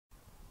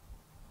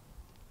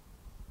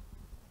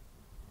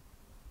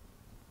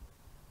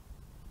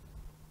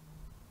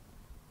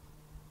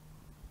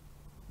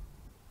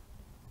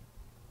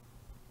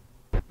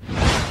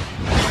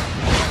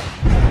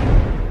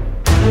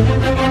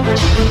Good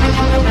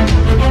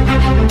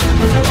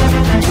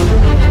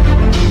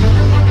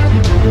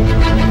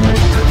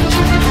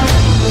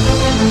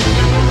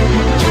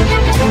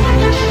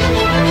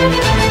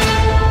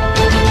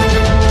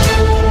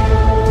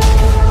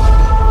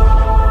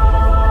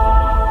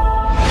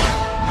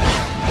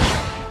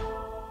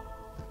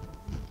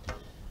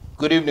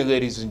evening,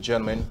 ladies and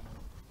gentlemen.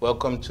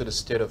 Welcome to the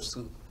state of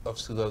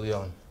Sierra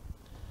Leone.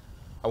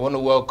 I want to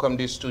welcome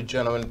these two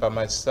gentlemen by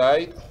my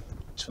side.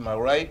 To my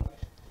right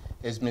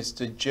is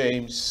Mr.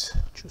 James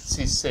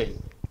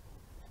Cisse.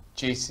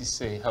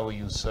 JCC, how are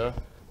you, sir?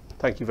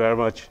 Thank you very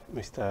much,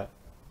 Mr.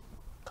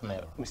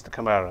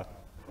 Kamara.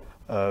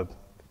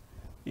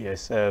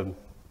 Yes, I'm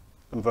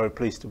very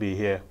pleased to be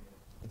here.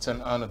 It's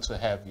an honor to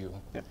have you.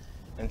 Yeah.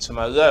 And to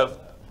my left,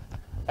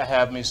 I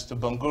have Mr.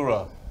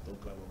 Bangura.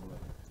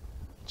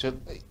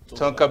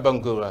 Tonka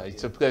Bangura,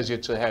 it's a pleasure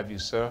to have you,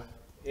 sir.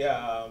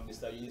 Yeah,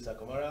 Mr. Yunisa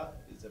Kamara,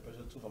 it's a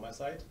pleasure too from my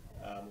side.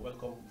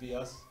 Welcome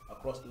viewers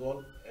across the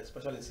world,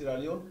 especially in Sierra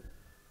Leone.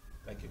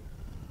 Thank you.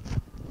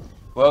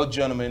 Well,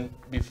 gentlemen,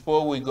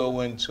 before we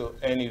go into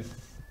any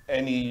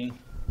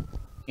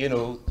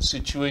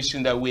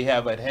situation that we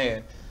have at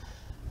hand,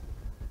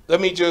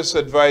 let me just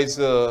advise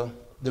the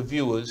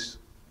viewers,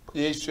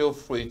 please feel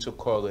free to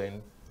call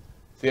in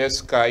via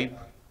Skype,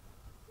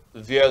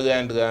 via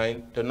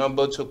landline. The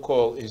number to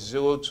call is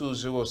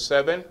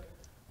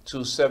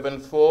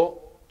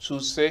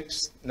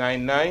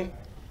 0207-274-2699.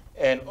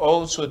 And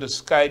also the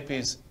Skype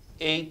is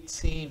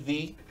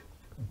ATV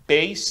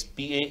base,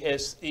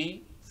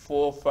 BASE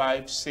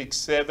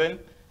 4567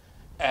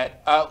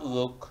 at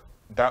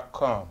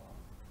outlook.com.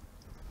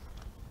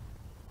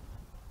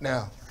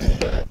 Now,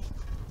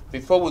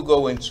 before we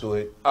go into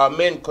it, our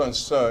main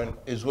concern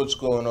is what's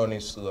going on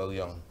in Sierra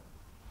Leone.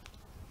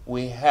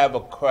 We have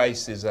a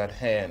crisis at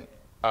hand.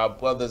 Our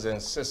brothers and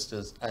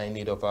sisters are in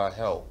need of our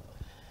help.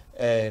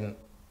 And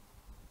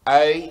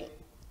I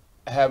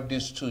have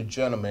these two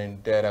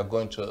gentlemen that are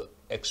going to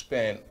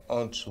expand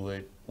onto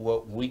it,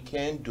 what we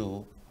can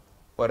do,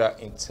 what our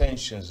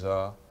intentions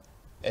are,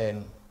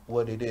 and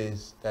what it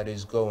is that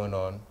is going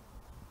on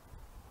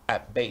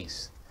at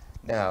base.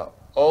 Now,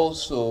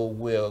 also,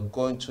 we're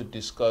going to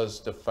discuss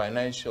the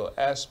financial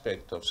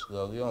aspect of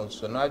Sierra Leone.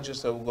 So not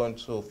just that we're going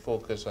to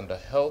focus on the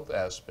health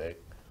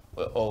aspect,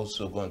 we're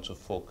also going to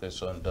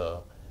focus on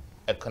the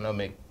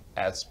economic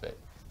aspect.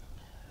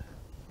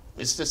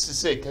 Mr.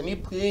 Cisse, can you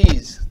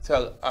please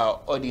tell our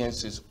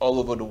audiences all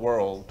over the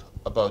world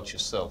about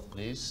yourself,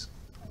 please?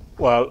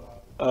 Well,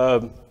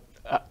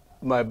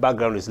 my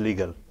background is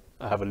legal.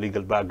 I have a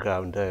legal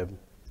background,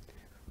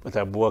 but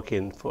I'm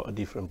working for a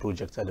different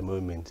project at the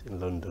moment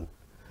in London.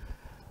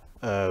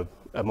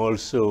 I'm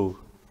also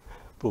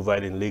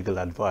providing legal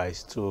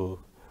advice to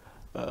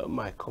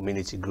my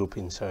community group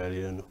in Sierra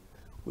Leone,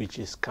 which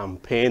is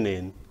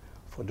campaigning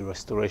for the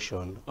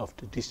restoration of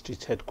the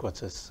district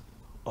headquarters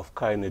of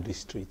Kaine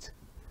district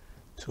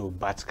to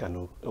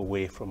Batkanu,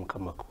 away from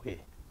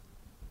Kamakwe.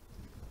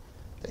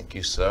 Thank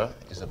you, sir.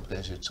 It's a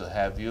pleasure to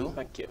have you.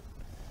 Thank you.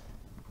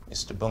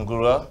 Mr.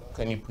 Bangura,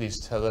 can you please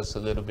tell us a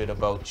little bit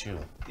about you?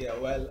 Yeah,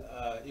 well,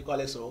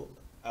 equally so.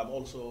 I'm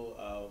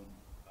also,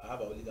 I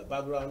have a legal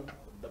background,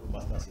 double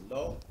master's in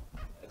law,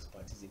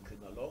 expertise in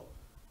criminal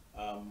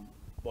law,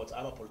 but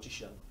I'm a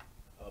politician.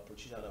 A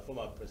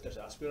former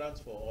presidential aspirant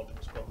for All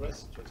People's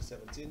Congress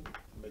 2017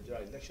 major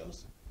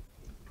elections.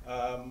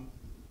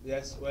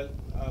 Yes, well,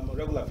 I'm a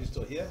regular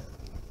visitor here.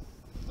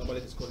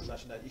 Normally discuss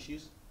national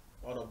issues,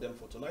 one of them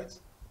for tonight.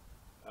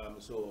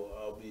 So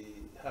I'll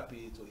be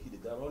happy to hit the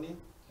ground running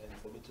and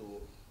for me to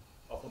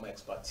offer my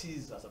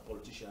expertise as a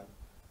politician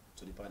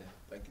to the panel.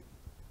 Thank you.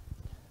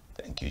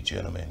 Thank you,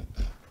 gentlemen.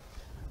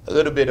 A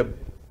little bit of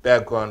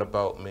background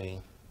about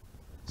me.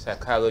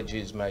 Psychology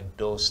is my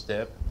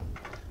doorstep.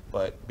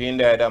 But being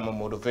that I'm a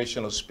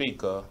motivational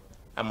speaker,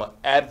 I'm an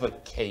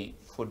advocate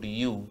for the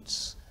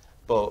youths,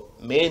 but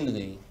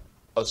mainly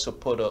a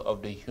supporter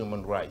of the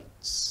human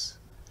rights.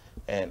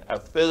 And I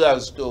feel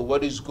as though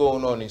what is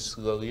going on in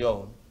Sierra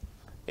Leone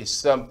is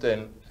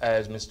something,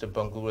 as Mr.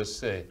 Bangura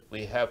said,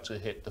 we have to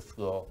hit the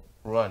floor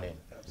running.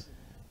 Absolutely.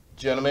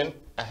 Gentlemen,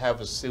 I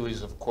have a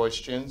series of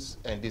questions,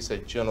 and these are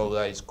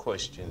generalized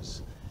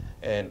questions.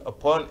 And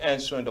upon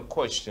answering the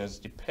questions,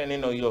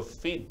 depending on your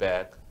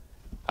feedback,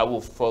 I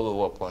will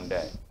follow up on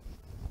that,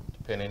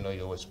 depending on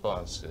your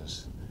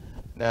responses.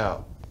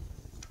 Now,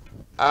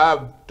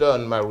 I've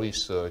done my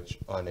research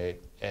on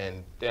it,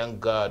 and thank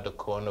God the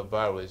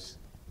coronavirus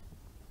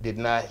did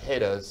not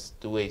hit us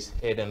the way it's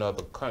hit in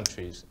other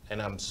countries,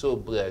 and I'm so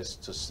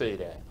blessed to say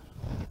that,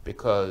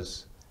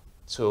 because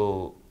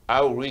to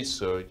our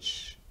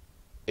research,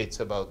 it's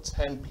about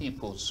 10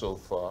 people so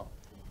far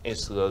in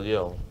Sierra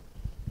Leone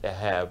that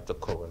have the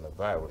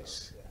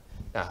coronavirus.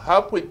 Now,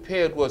 how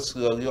prepared was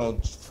Sierra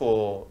Leone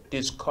for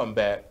this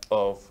combat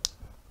of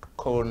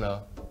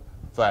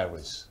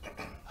coronavirus?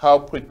 How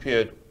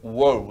prepared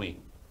were we?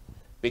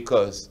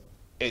 Because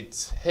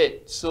it's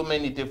hit so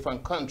many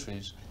different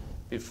countries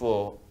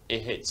before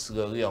it hit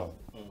Sierra Leone.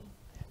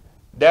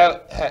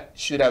 That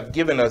should have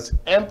given us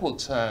ample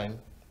time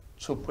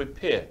to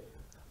prepare.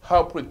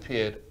 How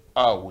prepared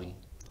are we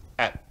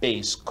at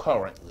base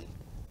currently?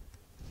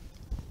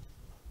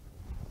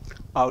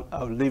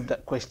 I'll leave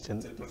that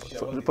question To the politician,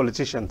 for the okay.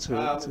 politician to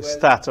Well,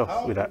 start off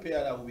how with that.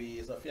 prepared are we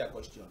is a fair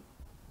question.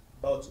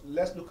 But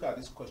let's look at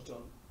this question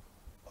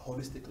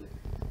holistically.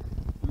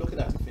 Looking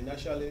at it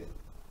financially,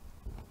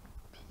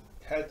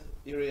 health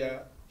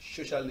area,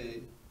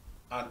 socially,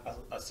 and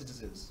as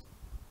citizens.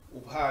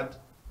 We've had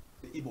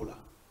the Ebola.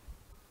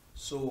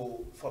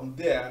 So from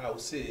there, I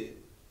would say,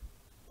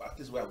 at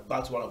least we have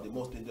backed one of the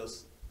most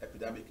dangerous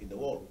epidemic in the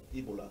world,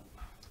 Ebola.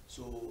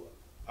 So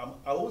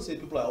I won't say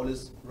people are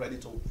always ready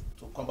to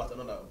combat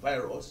another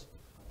virus,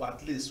 but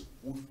at least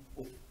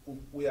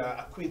we are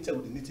acquainted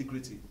with the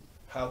nitty-gritty,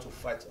 how to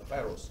fight a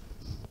virus.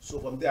 So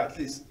from there, at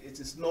least, it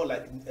is not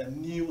like a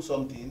new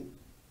something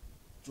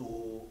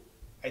to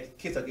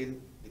educate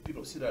again the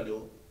people of Sierra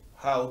Leone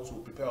how to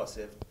prepare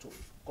ourselves to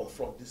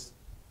confront this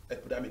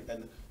epidemic,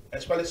 and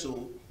especially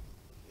so,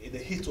 it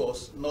hit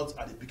us not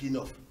at the beginning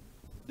of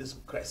this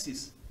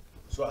crisis.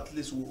 So at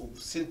least we've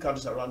seen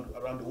countries around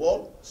the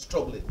world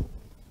struggling.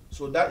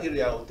 So that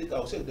area, I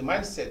would say the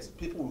mindset,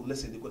 people will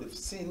listen because they've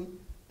seen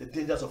the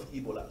dangers of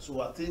Ebola.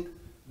 So I think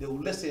they will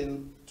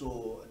listen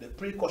to the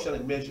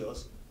precautionary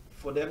measures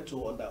for them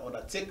to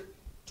undertake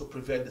to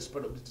prevent the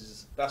spread of the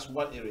disease. That's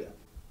one area.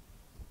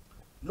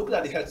 Looking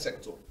at the health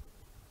sector,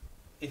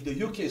 if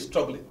the UK is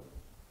struggling,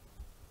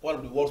 one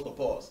of the world's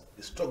powers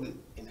is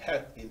struggling in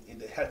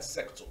the health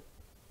sector,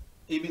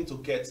 even to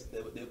get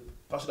the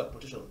personal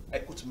protection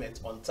equipment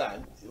on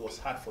time, it was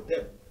hard for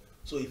them.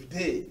 So if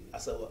they,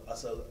 as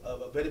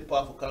a very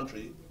powerful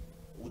country,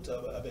 with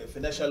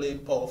financially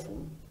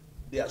powerful,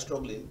 they are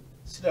struggling,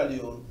 Sierra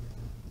Leone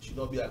should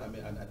not be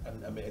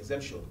an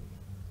exemption.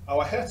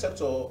 Our health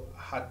sector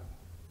have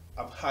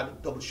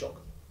had double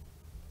shock.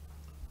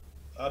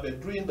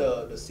 During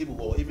the Civil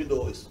War, even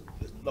though it's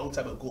a long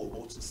time ago,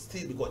 but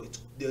still, because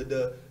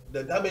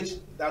the damage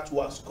that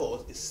was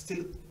caused is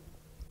still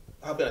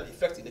having an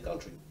effect in the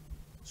country.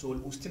 So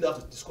we still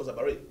have to discuss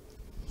about it.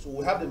 So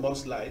we have the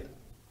mudslide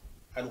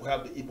and we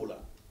have the Ebola.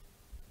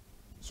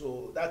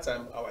 So that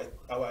time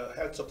our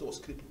health sector was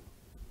crippled.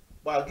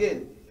 But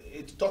again,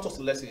 it taught us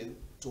a lesson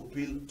to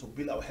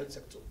build our health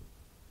sector.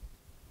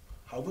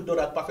 Have we done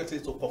that perfectly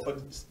to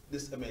confront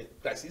this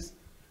crisis?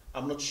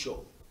 I'm not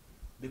sure,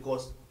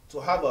 because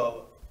to have an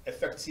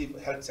effective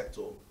health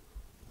sector,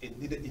 it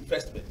needed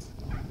investment.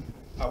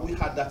 Have we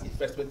had that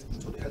investment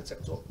into the health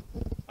sector?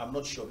 I'm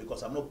not sure,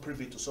 because I'm not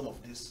privy to some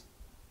of these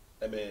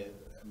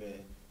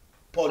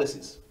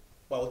policies.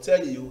 But I'll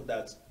tell you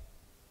that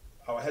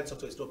our health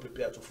sector is not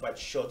prepared to fight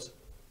short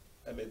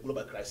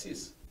global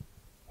crisis.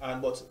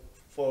 But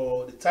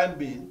for the time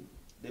being,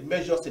 the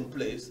measures in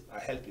place are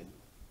helping,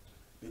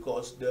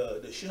 because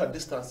the social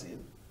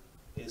distancing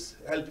is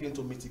helping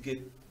to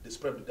mitigate the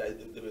spread of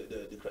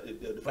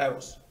the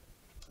virus.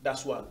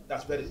 That's one.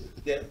 That's very,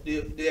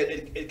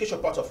 the education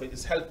part of it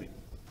is helping.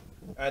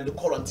 And the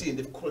quarantine,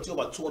 they've quarantined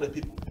over 200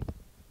 people.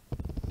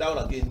 That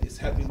one again is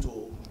helping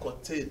to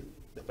contain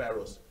the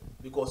virus.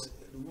 Because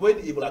when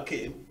Ebola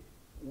came,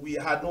 we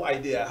had no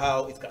idea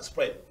how it can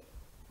spread.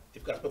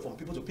 It can spread from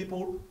people to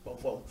people,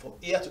 from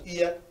ear to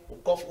ear, from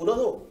cough, we don't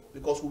know.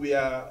 Because we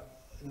are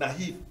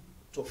naive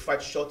to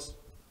fight short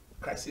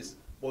crisis.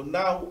 But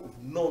now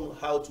we've known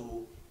how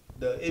to,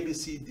 the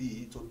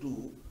ABCD to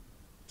do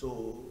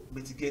to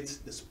mitigate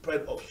the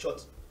spread of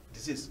short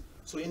disease.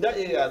 So in that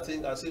area,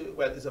 I say,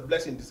 well, it's a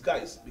blessing in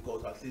disguise,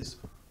 because at least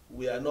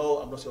we are now,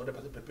 I'm not saying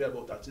 100% prepared,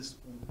 but at least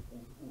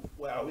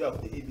we are aware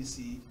of the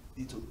ABCD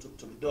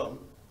to be done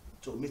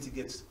to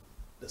mitigate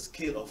the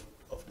scale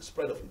of the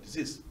spread of the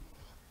disease.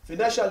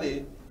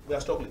 Financially, we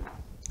are struggling.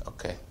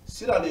 Okay.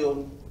 Sierra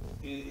Leone,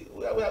 we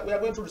are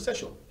going through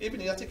recession.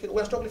 Even in Arctic,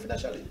 we are struggling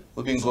financially.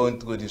 We've been going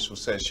through this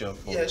recession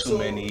for too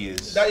many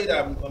years. That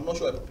area, I'm not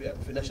sure I'm prepared.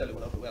 Financially,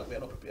 we are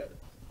not prepared.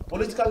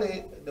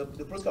 Politically, the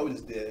political will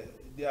is there.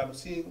 They have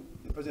seen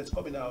the president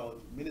coming out,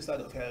 Minister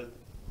of Health,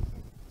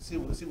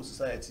 civil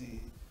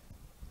society,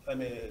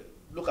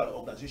 local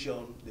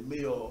organization, the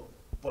mayor,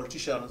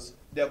 politicians.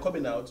 They are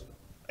coming out,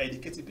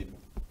 educating people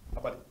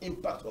about the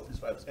impact of this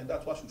virus, and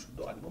that's what we should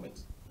do at the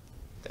moment.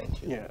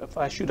 Thank you. Yeah, if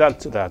I should add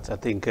to that, I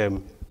think,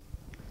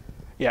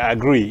 yeah, I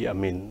agree. I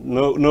mean,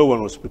 no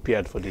one was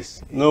prepared for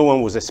this. No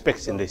one was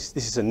expecting this.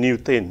 This is a new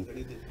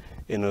thing,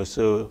 you know.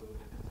 So,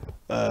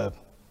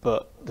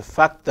 but the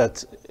fact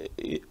that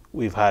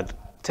we've had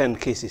 10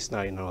 cases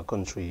now in our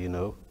country, you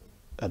know,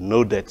 and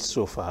no deaths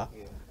so far,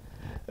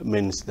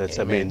 means that,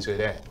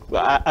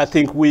 I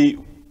think we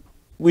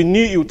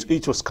knew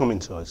it was coming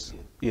to us.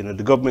 You know,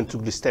 the government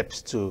took the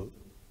steps to,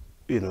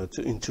 you know,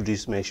 to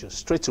introduce measures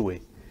straight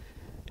away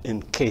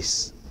in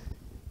case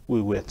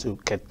we were to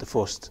get the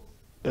first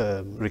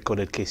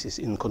recorded cases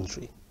in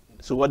country.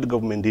 So what the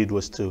government did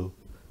was to,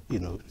 you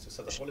know,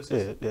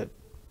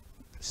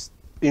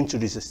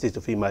 introduce a state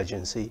of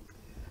emergency,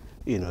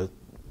 you know,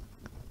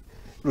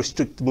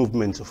 restrict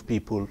movement of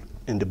people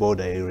in the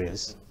border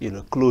areas, you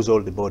know, close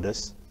all the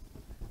borders,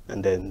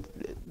 and then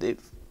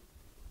they've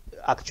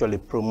actually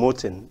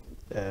promoting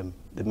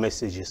the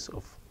messages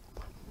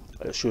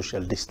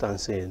social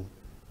distancing,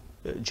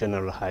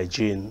 general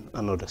hygiene,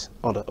 and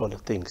other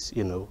things.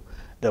 You know,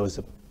 there was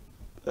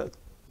a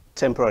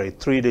temporary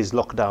 3 days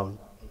lockdown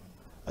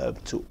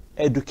to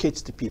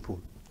educate the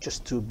people,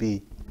 just to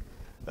be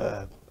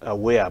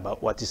aware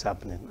about what is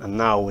happening. And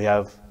now we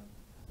have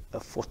a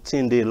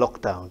 14-day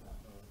lockdown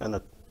and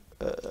a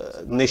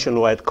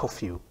nationwide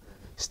curfew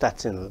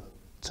starting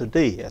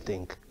today, I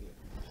think.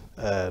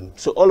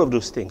 So all of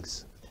those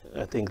things,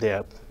 I think there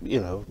are,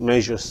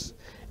 measures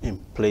in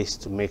place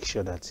to make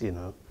sure that,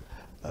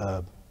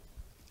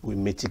 we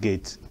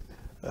mitigate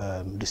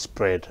the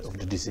spread of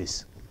the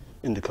disease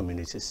in the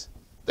communities.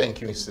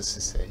 Thank you, Mr.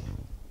 Sise.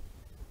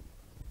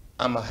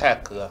 I'm a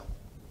hacker,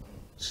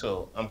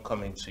 so I'm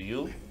coming to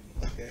you.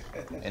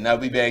 And I'll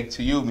be back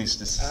to you,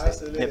 Mr. Sise.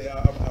 Absolutely,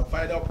 I'm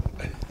fired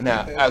up.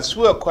 Now, as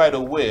we're quite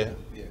aware,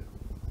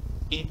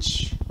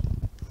 each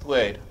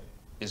thread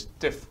is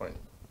different.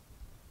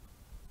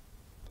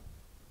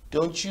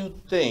 Don't you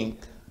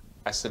think,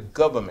 as a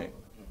government,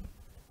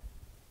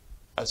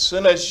 as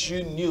soon as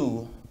you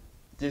knew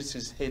this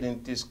is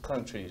hitting these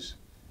countries,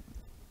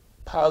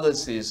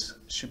 policies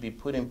should be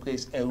put in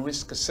place and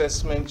risk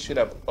assessment should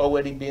have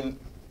already been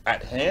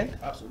at hand?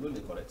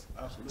 Absolutely correct.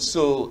 Absolutely.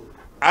 So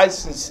I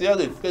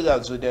sincerely feel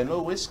as though there are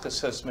no risk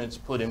assessments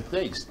put in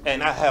place,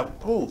 and I have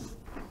proof.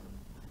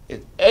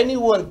 If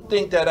anyone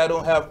think that I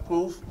don't have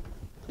proof,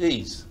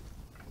 please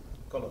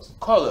Call us.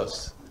 call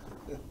us.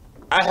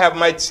 I have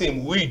my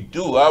team, we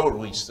do our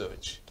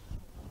research.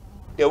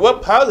 There were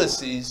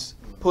policies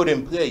put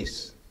in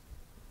place,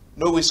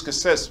 no risk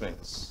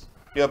assessments.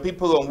 There are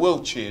people on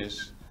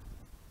wheelchairs,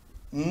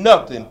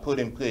 nothing put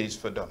in place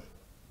for them.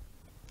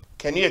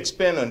 Can you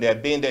expand on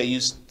that, being that you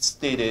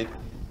stated?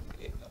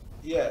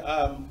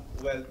 Yeah,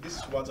 well, this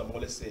is what I'm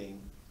always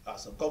saying.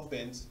 As a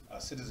government,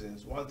 as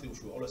citizens, one thing we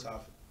should always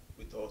have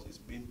with us is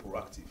being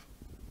proactive.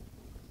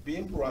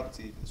 Being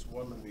proactive is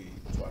one way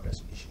to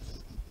address issues.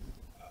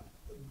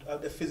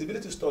 The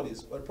feasibility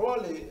studies, well,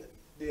 probably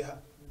they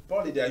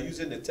are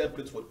using the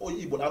template for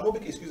Ebola. I'm not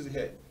making excuses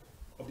here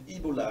of the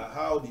Ebola,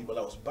 how the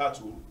Ebola was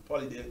battled.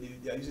 Probably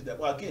they are using that.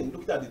 Well, again,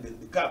 looking at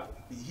the gap,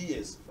 the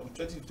years from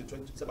 20 to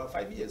 20, it's about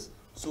 5 years.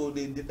 So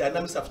the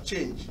dynamics have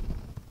changed.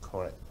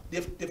 Correct.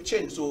 They've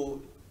changed.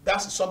 So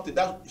that's something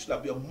that should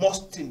have been a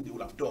must thing they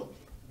would have done.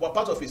 One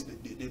part of it is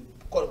the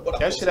border That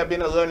crossing. should have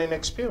been a learning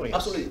experience.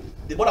 Absolutely.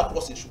 The border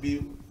crossing should be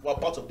one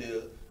part of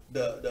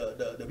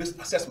the risk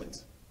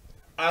assessment.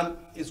 And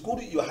it's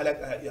good you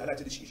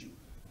highlighted this issue.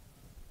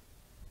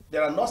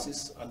 There are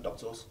nurses and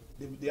doctors,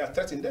 they are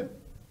threatening them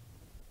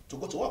to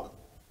go to work.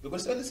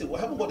 Because listen, we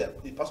haven't got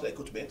the personal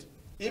equipment,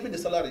 even the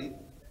salary,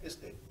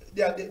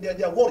 they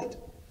are worried.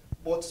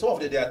 But some of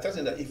them, they are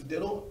threatening that if they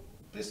don't,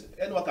 please,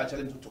 anyone can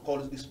challenge to call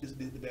this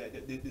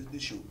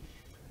issue.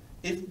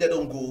 If they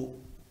don't go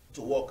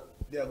to work,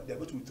 they are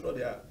going to withdraw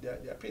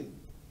their pin.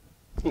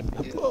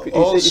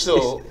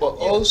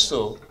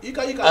 Also, You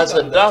can as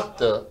a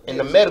doctor in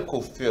the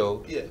medical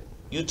field,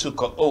 you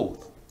took an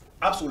oath.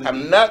 Absolutely.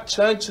 I'm not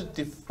trying to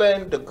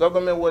defend the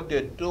government, what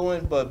they're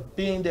doing, but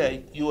being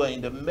that you are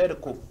in the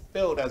medical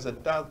field as a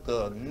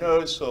doctor,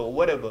 nurse, or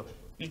whatever,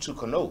 you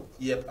took an oath.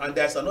 Yep, and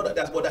there's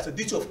a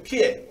duty of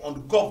care on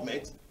the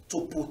government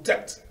to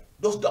protect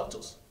those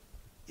doctors.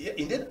 Yeah,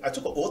 indeed, I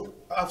took an oath.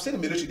 I've seen the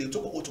military, they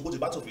took an oath to go to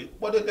the battlefield,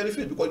 but they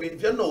refused because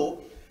if you know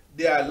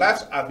their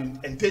lives have been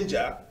in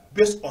danger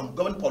based on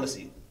government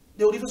policy,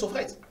 they will refuse to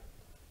fight.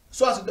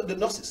 So as the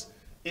nurses,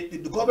 the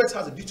government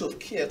has a duty of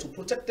care to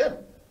protect them.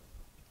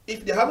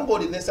 If they haven't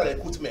got the necessary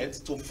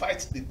equipment to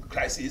fight the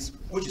crisis,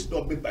 which is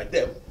not made by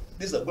them,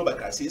 this is a global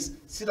crisis.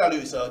 Sierra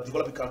Leone is a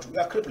developing country. We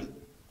are crippling.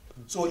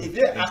 So if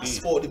they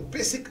ask for the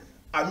basic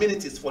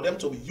amenities for them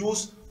to be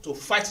used to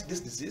fight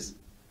this disease,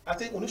 I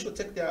think we should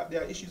take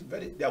their issues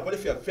their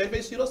welfare very,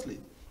 very seriously.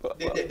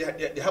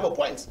 They have a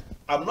point.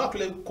 I'm not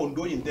really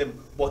condoning them,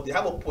 but they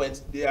have a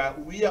point.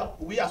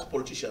 We as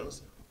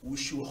politicians, we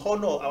should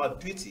honor our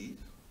duty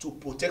to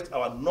protect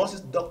our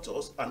nurses,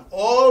 doctors, and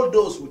all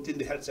those within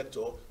the health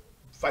sector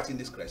fighting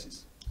this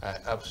crisis. I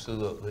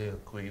absolutely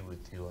agree with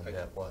you on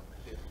that one.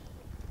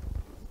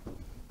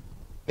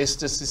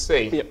 Mr.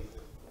 Sise,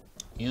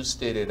 you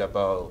stated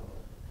about,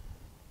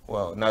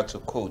 well, not to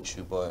quote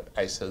you, but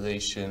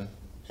isolation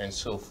and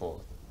so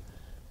forth.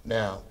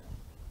 Now,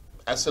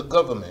 as a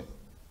government,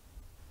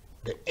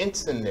 the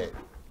internet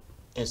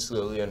in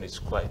Sierra Leone is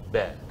quite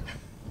bad.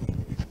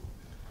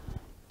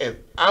 If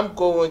I'm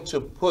going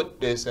to put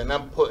this, and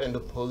I'm putting the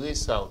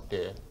police out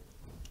there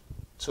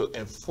to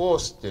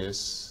enforce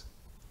this,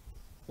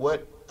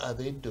 what are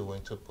they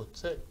doing to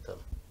protect them?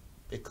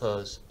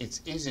 Because it's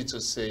easy to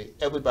say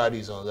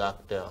everybody's on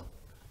lockdown.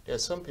 There are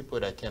some people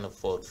that can't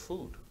afford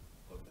food.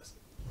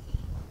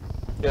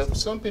 There are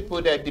some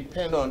people that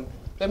depend on,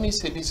 let me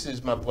say this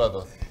is my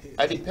brother.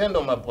 I depend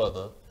on my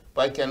brother,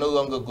 but I can no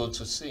longer go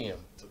to see him.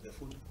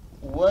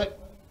 What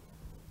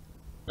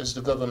is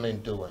the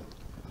government doing?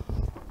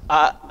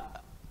 I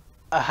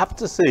have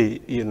to say,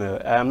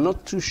 I'm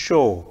not too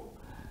sure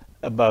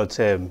about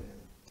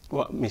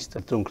what Mr.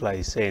 Tunkla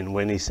is saying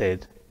when he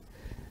said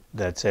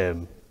that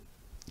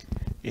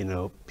you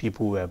know,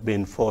 people were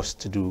being forced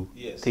to do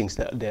things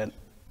that they're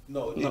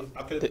no, not,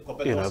 actually,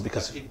 you know,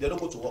 because if they don't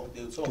go to work,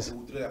 some of them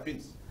will delay their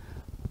pins.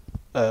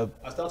 I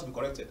start to be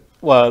corrected.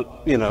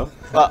 well, you know,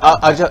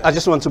 I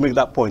just want to make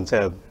that point.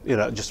 You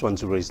know, I just want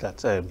to raise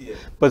that.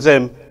 But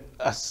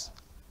as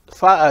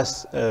far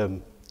as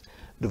the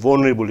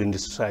vulnerable in the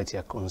society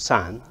are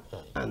concerned,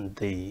 and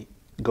the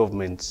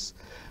government's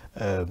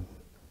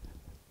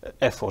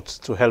efforts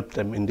to help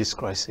them in this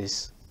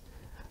crisis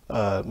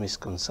is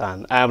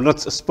concerned, I am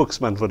not a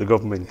spokesman for the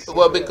government.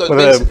 Well, because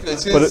basically,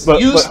 since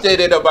you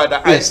stated about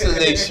the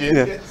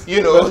isolation,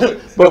 you know,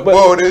 the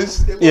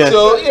borders.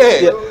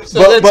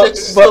 So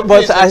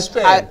but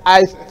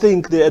I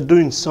think they are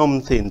doing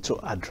something to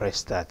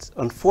address that.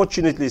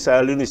 Unfortunately,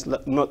 Sierra Leone is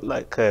not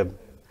like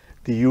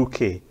the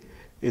UK.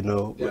 You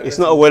know, it's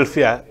not a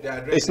welfare.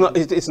 It's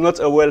not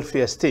a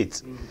welfare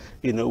state.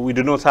 You know, we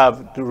do not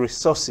have the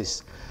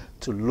resources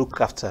to look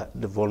after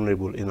the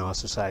vulnerable in our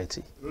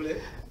society. Really? You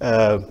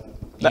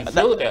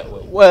feel that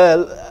way?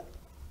 Well,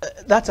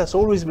 that has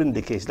always been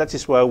the case. That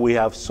is why we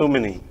have so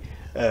many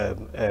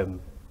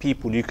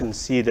people. You can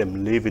see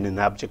them living in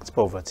abject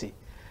poverty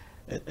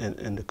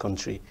in the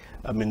country.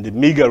 I mean, the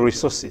meager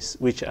resources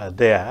which are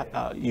there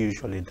are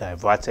usually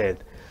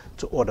diverted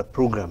to other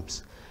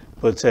programs,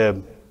 but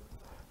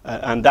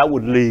and that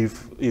would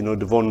leave, you know,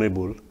 the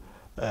vulnerable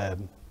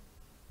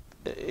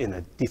in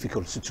a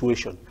difficult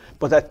situation.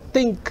 But I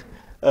think,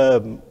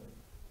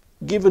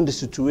 given the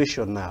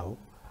situation now,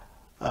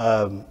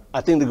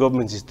 I think the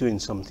government is doing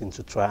something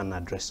to try and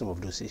address some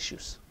of those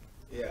issues.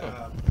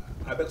 Yeah,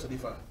 I beg to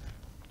differ.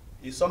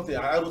 It's something,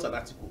 I wrote an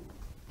article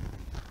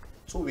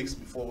 2 weeks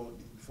before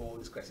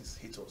this crisis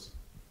hit us.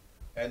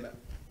 And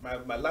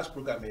my last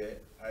program here,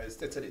 I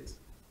stated it.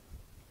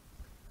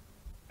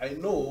 I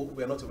know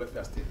we are not a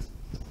welfare state.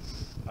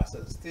 I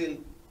said, still,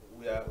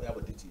 we have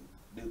a duty.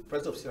 The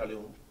president of Sierra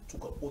Leone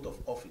took an oath of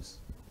office.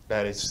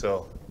 That is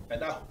so.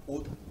 And that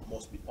oath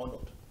must be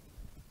honored.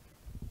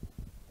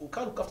 We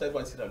can't look after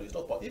everyone in Sierra Leone. It's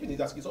not, even if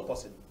it's not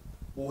possible.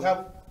 We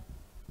have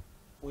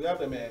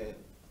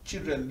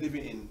children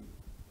living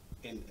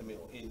in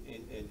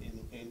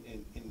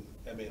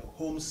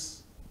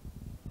homes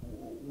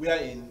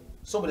where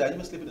somebody are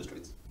even sleeping in the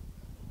streets.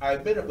 I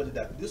made everybody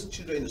that these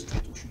children in the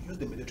street, we should use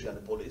the military and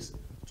the police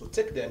to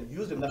take them,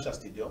 use the national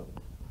stadium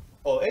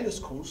or any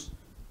schools,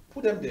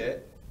 put them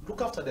there,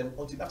 look after them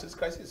until after this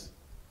crisis.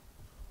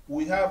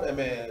 We have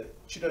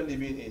children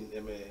living in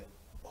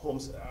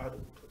homes. I'm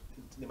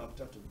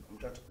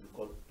trying to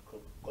call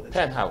it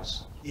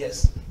Penthouse.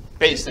 Yes.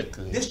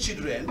 Basically. These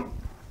children,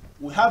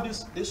 we have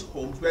these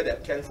homes where they're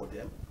caring for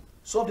them.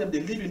 Some of them, they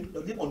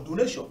live on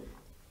donation.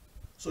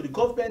 So the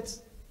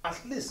government, at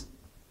least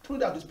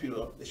throughout this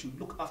period, they should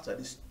look after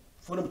these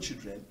vulnerable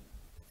children,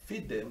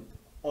 feed them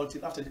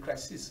until after the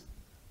crisis.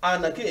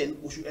 And again,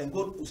 we should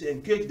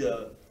engage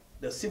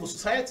the civil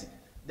society.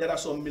 There are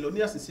some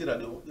millionaires in Sierra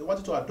Leone, they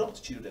wanted to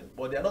adopt children,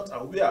 but they are not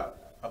aware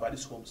about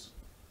these homes.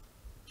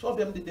 Some of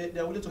them, they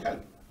are willing to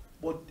help.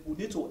 But we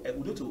need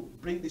to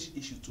bring this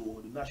issue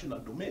to the national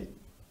domain.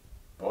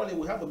 Probably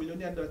we have a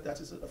millionaire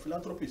that is a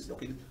philanthropist.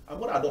 Okay, I'm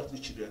going to adopt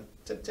these children,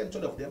 10,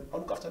 20 of them,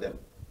 I'll look after them.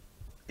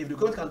 If the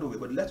government can't do it,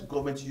 but let the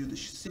government use the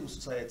civil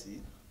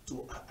society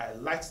to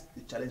highlight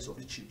the challenges of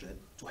the children,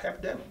 to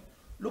help them.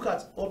 Look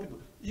at all people.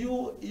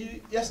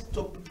 Yes,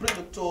 to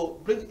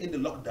bring in the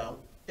lockdown,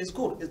 it's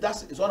good.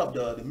 It's one of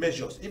the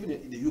measures. Even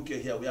in the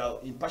UK here, we are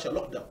in partial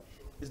lockdown.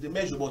 It's the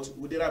measure, but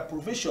there are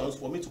provisions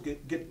for me to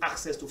get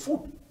access to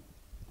food.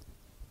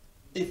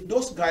 If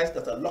those guys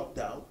that are locked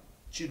down,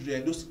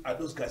 children,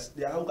 those guys,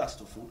 they have access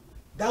to food,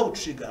 that would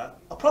trigger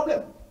a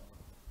problem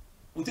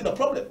within a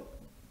problem.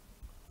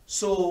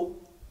 So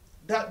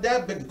that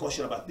begs the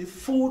question about the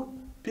food,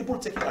 people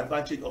taking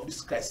advantage of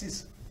this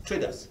crisis,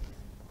 traders.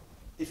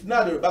 If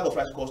now the bag of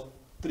rice costs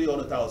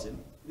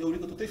 300,000, they will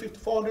go to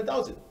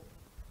 400,000.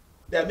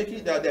 They're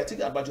taking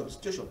advantage of the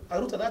situation. I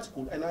wrote an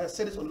article and I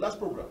said this on the last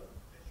program.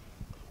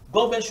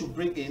 Government should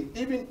bring in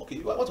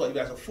what if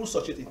there's a food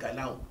shortage in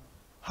Kailaon?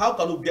 How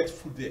can we get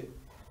food there?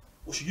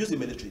 We should use the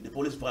military, the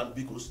police van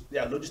vehicles, they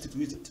are logistics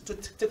to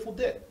take food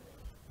there.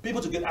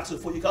 People to get access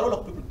to food. You cannot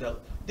lock people down.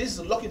 This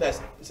is lucky that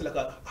it's like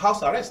a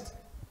house arrest.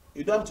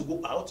 You don't have to go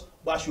out,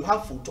 but you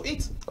have food to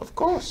eat. Of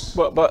course.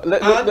 But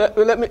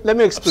let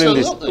me explain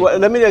this. Well,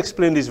 let me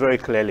explain this very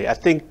clearly. I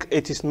think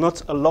it is not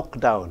a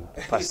lockdown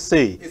per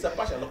se. It's a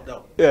partial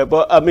lockdown. Yeah,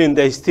 but I mean,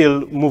 there is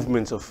still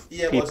movement of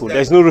people.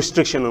 There's no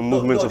restriction on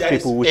movement of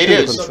people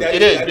within the country.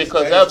 It is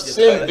because I've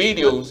seen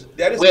videos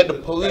where the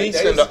police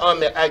and the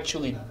army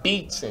actually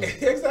beating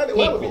exactly.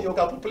 people. You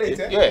can put plates,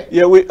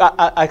 Yeah,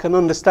 I can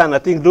understand. I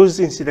think those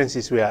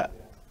incidences were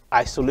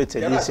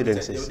isolated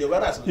incidences.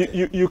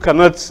 You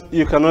cannot.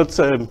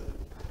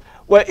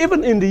 Well,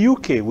 even in the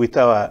UK with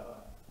our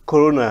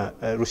corona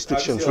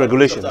restrictions,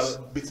 regulations,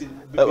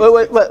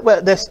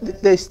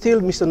 there's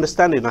still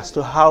misunderstanding as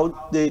to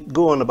how they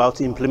go on about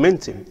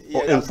implementing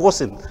or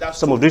enforcing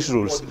some of these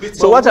rules.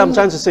 So what I'm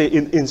trying to say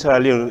in Sierra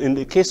Leone, in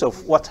the case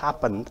of what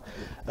happened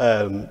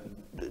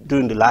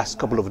during the last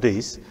couple of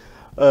days,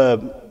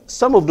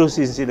 some of those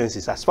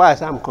incidences, as far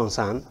as I'm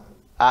concerned,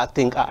 I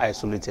think are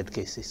isolated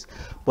cases,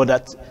 but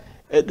that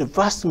the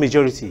vast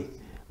majority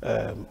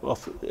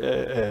of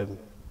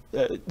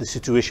the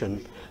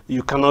situation,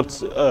 you cannot,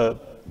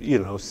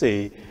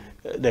 say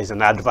there's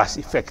an adverse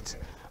effect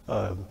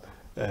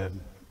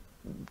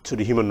to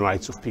the human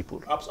rights of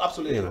people.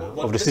 Absolutely.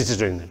 Of the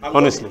citizens,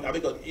 honestly.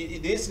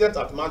 The incident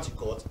at Mountain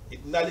Court,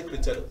 it nearly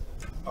created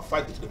a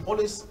fight between the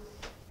police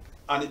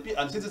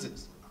and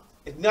citizens.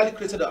 It nearly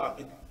created a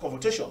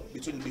confrontation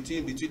between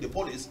the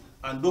police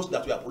and those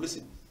that were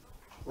policing,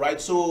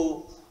 right?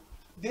 So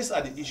these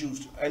are the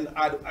issues, and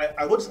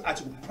I want to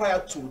argue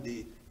prior to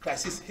the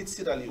crisis hit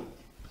Sierra Leone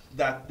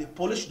that the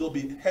police should not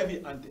be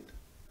heavy-handed,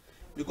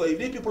 because if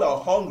these people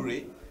are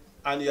hungry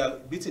and you are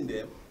beating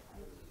them,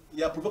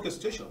 you are provoking a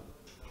situation.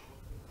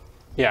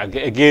 Yeah,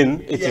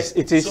 again,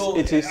 it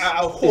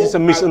is a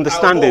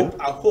misunderstanding.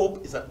 I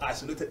hope it's an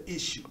isolated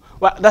issue.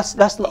 Well, that's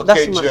my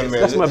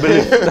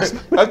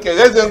belief. Okay,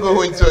 let's not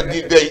go into a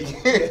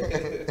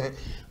debate.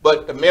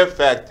 But the mere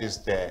fact is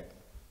that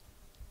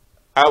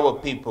our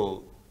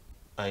people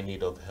are in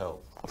need of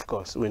help. Of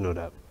course, we know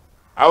that.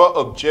 Our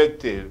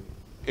objective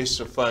is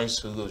to find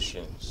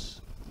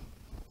solutions,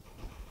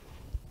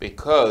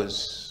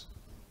 because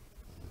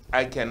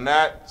I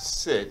cannot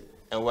sit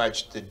and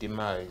watch the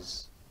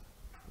demise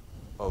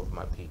of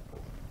my people.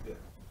 Yeah.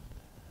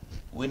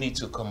 We need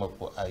to come up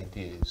with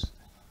ideas.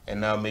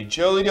 And now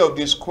majority of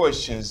these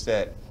questions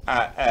that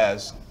I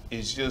ask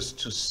is just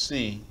to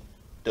see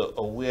the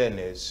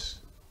awareness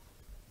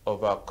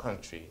of our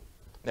country.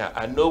 Now,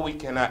 I know we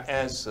cannot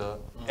answer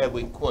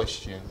every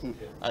question.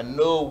 I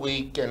know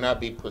we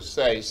cannot be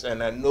precise,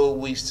 and I know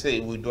we say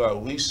we do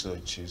our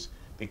researches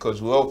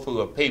because we're all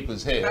full of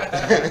papers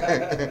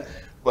here.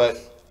 But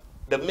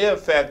the mere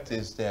fact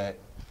is that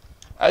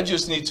I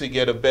just need to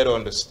get a better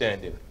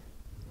understanding.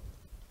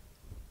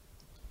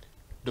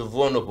 The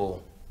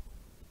vulnerable,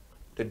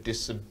 the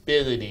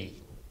disability,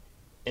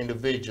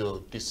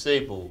 individual,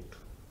 disabled,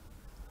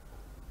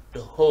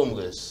 the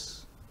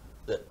homeless,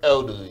 the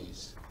elderly,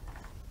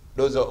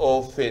 those are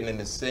all fitting in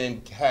the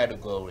same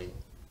category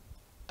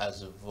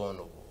as the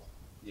vulnerable.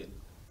 Yeah.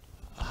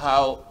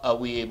 How are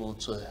we able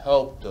to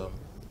help them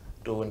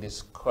during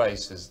this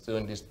crisis,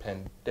 during this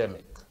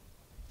pandemic?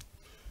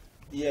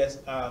 Yes,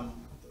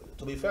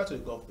 to be fair to the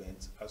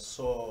government, I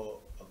saw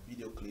a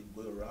video clip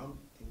going around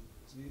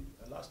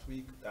last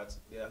week that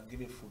they are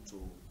giving food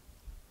to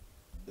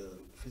the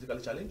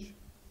physically challenged,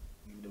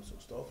 giving them some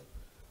stuff.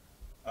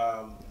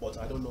 But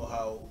I don't know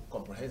how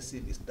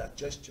comprehensive is that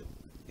gesture.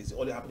 Is it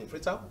only happening in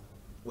Freetown?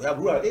 We have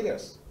rural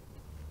areas.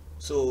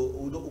 So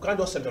we can't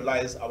just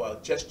centralize our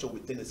gesture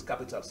within its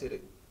capital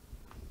city.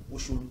 We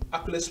should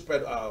actually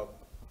spread our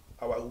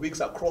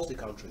wings across the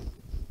country,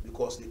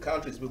 because the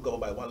country is being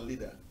governed by one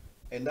leader,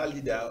 and that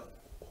leader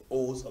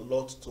owes a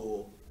lot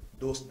to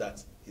those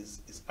that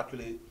is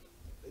actually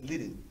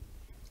leading.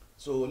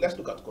 So let's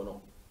look at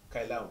Kono,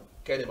 Kailan,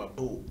 Kenema,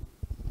 Bo,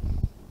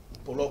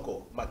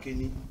 Poloko,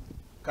 Makeni,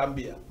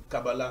 Kambia,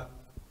 Kabala.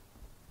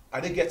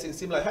 Are they getting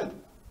similar help?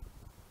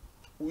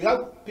 We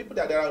have people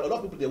there are a lot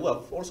of people there who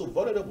are also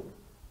vulnerable.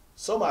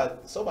 Some are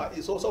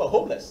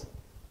homeless.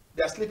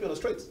 They are sleeping on the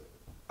streets.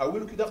 Are we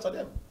looking after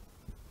them?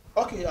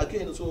 Okay,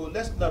 again, so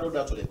let's narrow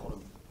down to the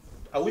economy.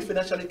 Are we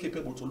financially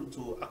capable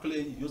to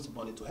actually use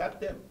money to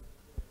help them?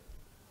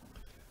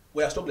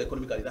 We are struggling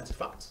economically, that's a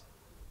fact.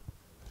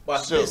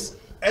 But at least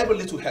every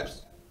little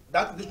helps.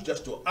 That little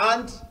just to,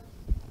 and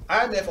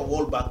IMF and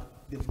World Bank,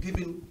 they've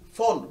given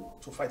fund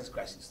to fight this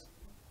crisis.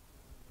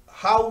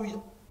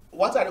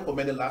 What I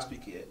recommended last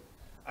week here,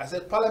 I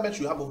said Parliament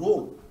should have a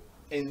role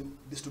in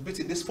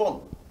distributing this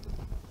fund.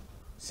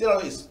 Sierra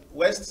Leone is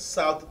west,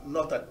 south,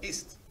 north, and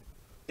east.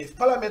 If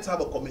Parliament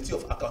have a committee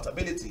of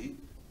accountability,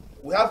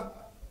 we have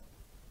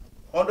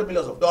 $100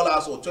 million or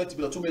 $20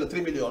 million, $2 million,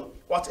 $3 million,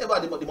 whatever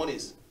the money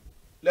is.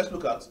 Let's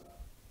look at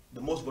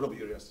the most vulnerable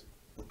areas.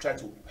 We try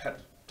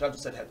to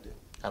send help there.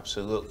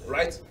 Absolutely.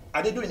 Right?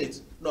 Are they doing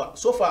it? No,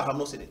 so far I have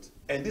not seen it.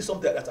 And this is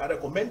something that I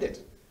recommended,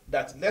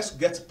 that let's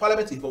get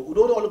Parliament involved. We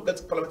don't want to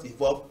get Parliament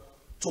involved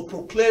to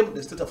proclaim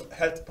the state of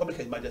health public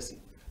emergency.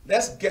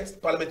 Let's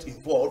get Parliament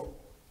involved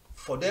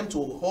for them to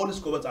hold this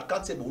government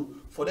accountable,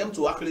 for them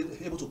to actually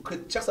be able to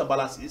create checks and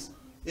balances,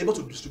 able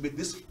to distribute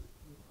this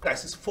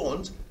crisis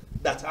fund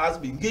that has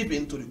been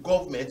given to the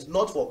government,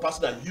 not for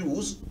personal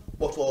use,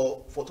 but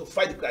to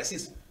fight the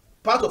crisis.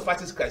 Part of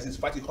fighting this crisis is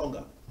fighting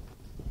hunger.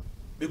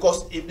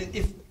 Because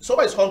if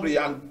somebody is hungry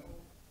and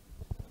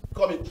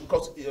coming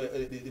across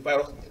the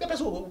virus, the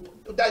person will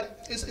die.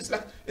 It's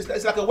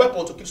like a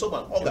weapon to kill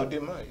someone.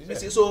 Hunger.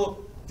 Yeah.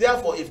 So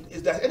therefore,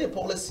 if there's any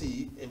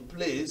policy in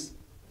place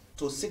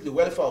to seek the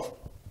welfare of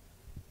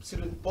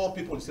poor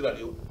people in Sierra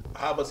Leone, I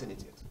haven't seen it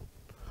yet.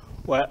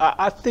 Well,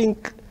 I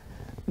think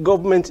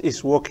government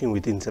is working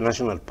with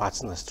international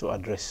partners to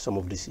address some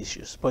of these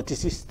issues, but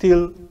it is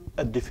still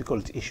a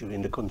difficult issue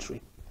in the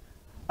country,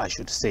 I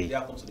should say.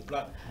 There comes the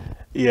plan.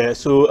 Yeah,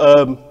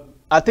 so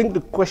I think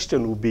the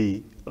question will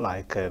be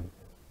like,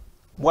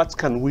 what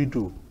can we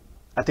do?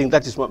 I think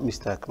that is what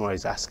Mr. Kamara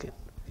is asking.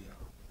 Yeah.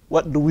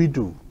 What do we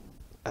do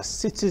as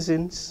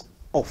citizens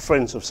or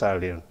friends of Sierra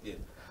Leone Yeah.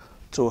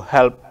 to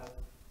help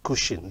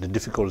cushion the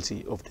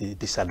difficulty of the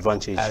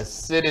disadvantaged As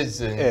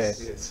citizens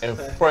Yes. and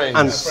friends,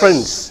 and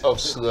friends of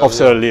of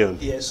Sierra Leone.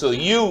 Yes. So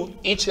you,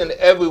 each and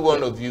every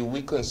one of you,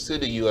 we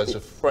consider you as a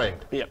friend.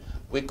 Yeah.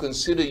 We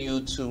consider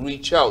you to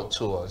reach out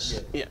to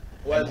us Yeah.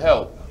 and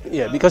help.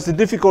 Yeah, because the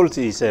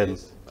difficulty is,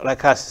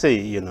 like I say,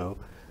 you know,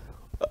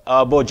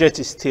 our budget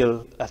is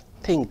still, I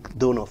think,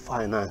 donor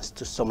financed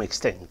to some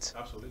extent.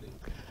 Absolutely.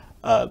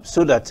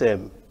 So that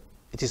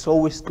it is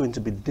always going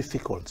to be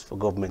difficult for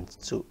government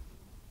to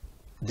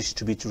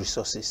distribute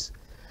resources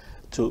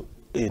to,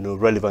 you know,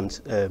 relevant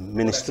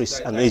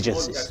ministries and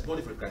agencies. That's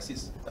money for the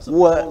crisis. That's a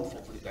Well,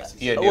 fund for the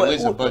crisis. Yeah, there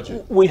is a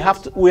budget. We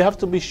have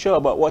to be sure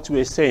about what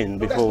we're saying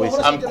before we.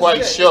 I'm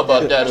quite sure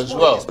about that as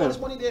well. There's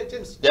money there,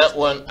 James. That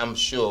one, I'm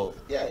sure.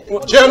 Yeah.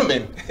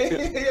 Gentlemen,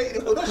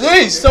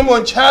 please,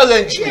 someone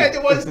challenge me. Yeah,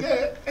 the money's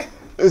there.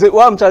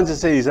 What I'm trying to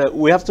say is that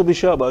we have to be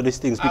sure about these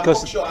things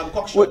because I'm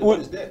cocksure the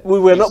money's there. we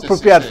were not This is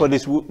prepared insane. for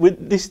this.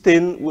 With this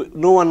thing,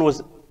 no one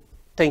was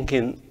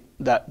thinking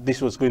that this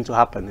was going to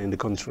happen in the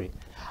country.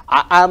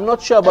 I'm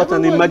not sure about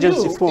an Everyone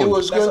emergency knew fund. it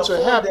was That's going a to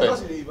phone, happen there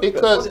wasn't even-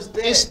 because the phone is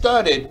there. it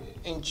started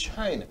in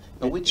China,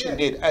 and which Yeah. it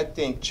did. I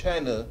think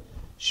China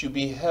should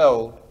be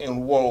held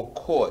in world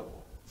court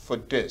for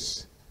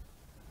this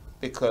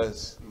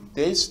because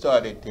they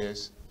started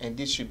this, and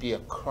this should be a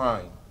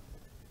crime.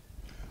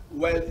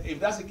 Well, if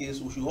that's the case,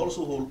 we should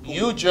also hold.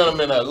 You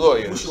gentlemen are We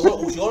lawyers. should,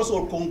 we should also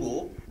hold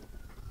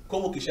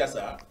Congo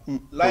Kinshasa,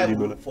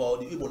 liable Ebola. for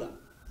the Ebola.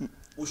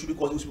 We should be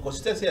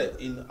consistent here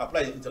in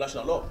applying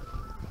international law.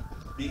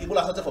 The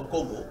Ebola started from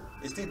Congo,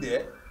 it's still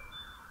there,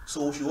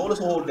 so we should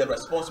also hold them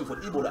responsible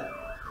for the Ebola,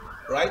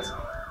 right?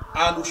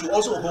 And we should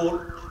also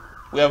hold.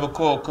 We have a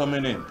call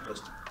coming in.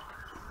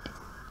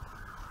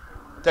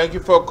 Thank you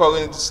for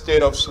calling the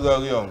state of Sierra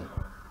Leone.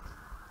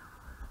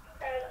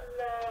 Good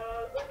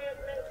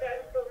evening,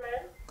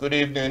 gentlemen. Good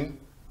evening.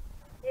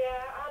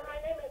 My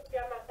name is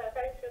Yamata.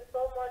 Thank you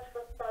so much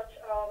for such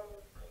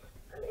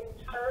an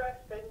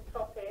interesting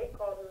topic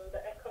on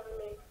the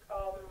economic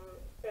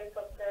state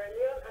of Sierra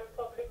Leone and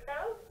public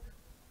health.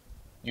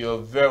 You're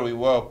very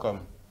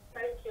welcome.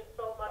 Thank you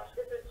so much.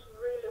 This is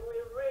we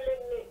really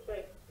need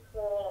it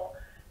for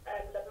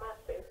the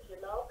masses, you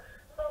know.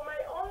 So my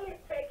only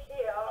take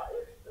here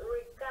is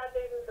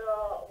regarding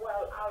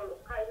I'll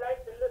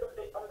highlight a little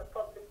bit on the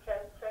public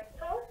health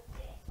sector.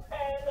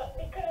 And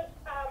because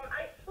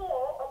I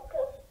saw a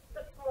post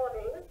this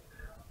morning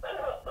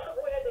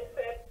where they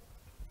said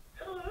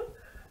two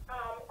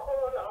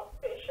corona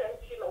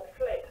patients,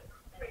 fled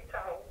 3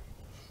 towns,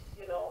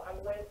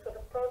 and went to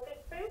the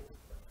provinces,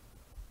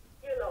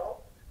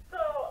 So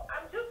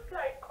I'm just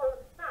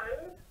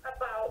concerned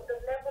about the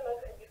level of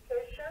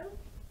education,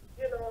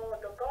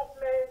 the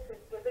government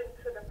is giving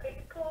to the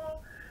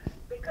people,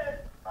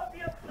 because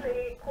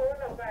obviously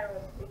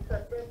coronavirus is a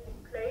deadly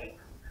plague.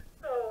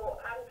 So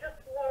I'm just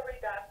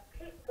worried that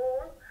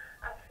people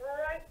are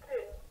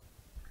frightened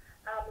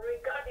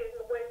regarding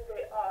when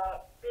they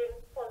are being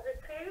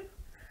positive.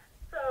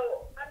 So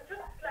I'm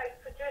just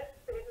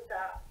suggesting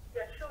that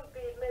there should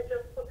be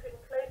measures put in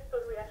place to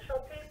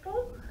reassure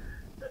people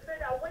to say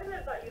that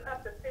whenever you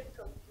have the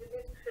symptoms, you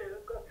need to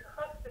go to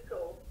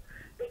hospital,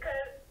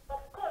 because of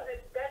course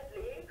it's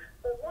deadly,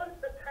 but once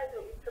the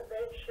timely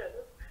intervention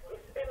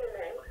is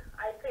imminent,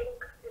 I think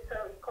it's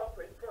a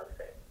recovery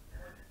process.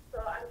 So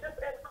I'm just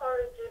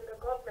encouraging the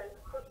government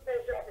to put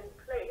measures in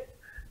place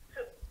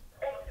to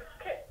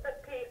educate the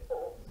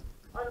people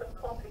on the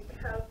public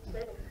health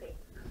benefits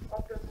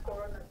of this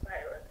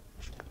coronavirus.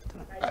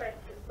 I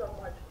thank you so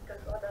much,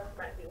 because others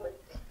might be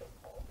waiting.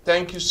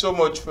 Thank you so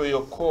much for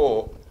your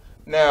call.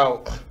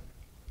 Now,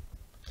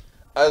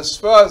 as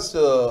far as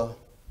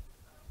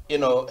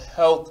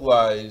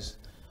health-wise,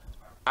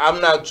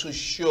 I'm not too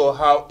sure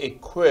how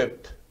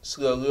equipped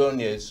Sierra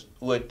Leone is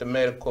with the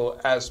medical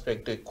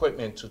aspect, the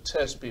equipment to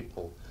test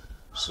people.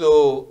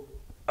 So,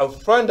 a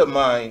friend of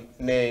mine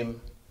named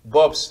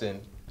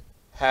Bobson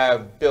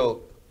have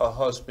built a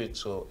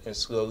hospital in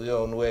Sierra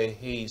Leone where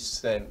he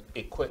sent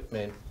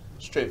equipment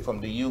straight from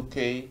the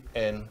UK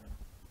and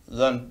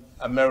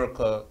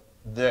America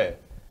there.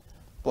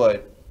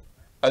 But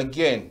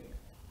again,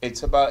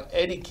 it's about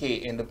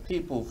educating the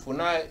people. If we're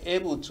not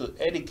able to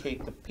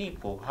educate the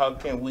people, how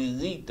can we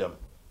lead them?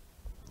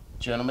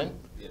 Gentlemen?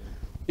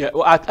 Yeah,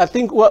 well, I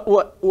think what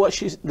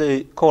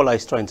the caller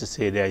is trying to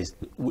say there is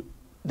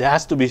there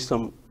has to be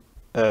some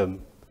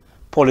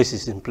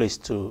policies in place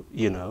to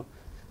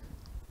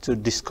to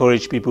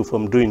discourage people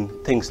from doing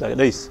things like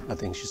this. I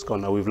think she's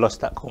gone now. We've lost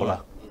that caller.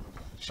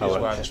 She's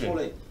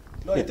watching.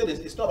 No,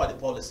 it's not about the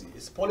policy.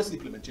 It's policy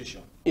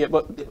implementation. Yeah,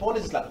 but The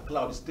policy is like a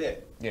cloud. It's there.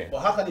 Yeah.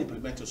 But how can you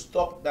implement to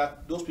stop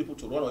those people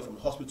to run away from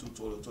the hospital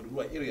to the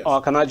rural areas?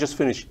 can I just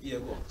finish? Yeah,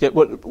 go on. Yeah,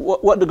 but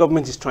what the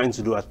government is trying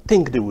to do, I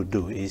think they would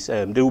do, is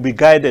they will be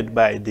guided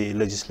by the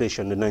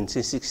legislation, the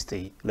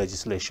 1960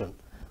 legislation,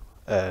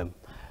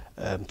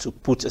 to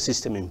put a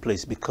system in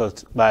place,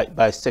 because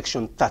by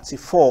section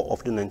 34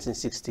 of the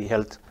 1960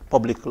 Health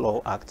Public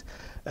Law Act,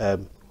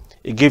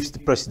 it gives the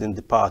president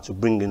the power to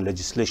bring in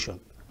legislation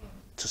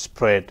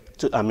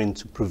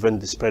to prevent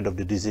the spread of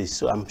the disease.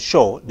 So I'm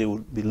sure they will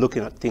be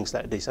looking at things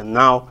like this. And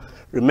now,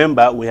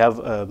 remember, we have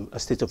a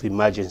state of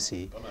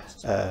emergency,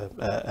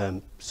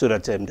 so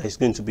that there's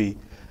going to be,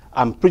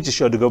 I'm pretty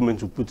sure the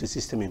government will put a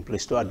system in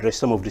place to address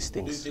some of these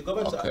things. The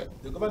government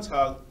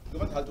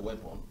has the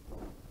weapon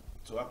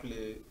to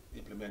actually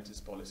implement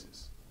its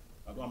policies.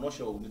 I'm not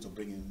sure we need to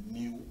bring in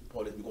new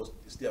policies because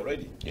it's there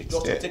already. It's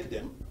just to take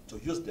them, to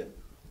use them.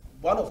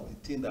 One of the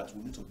things that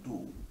we need to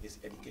do is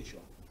education.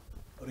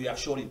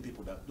 Reassuring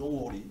people that don't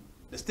worry,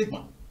 the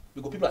stigma,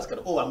 because people are scared,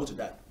 oh, I'm going to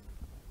die.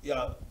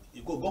 Yeah,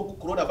 you go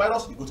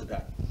coronavirus, you're going to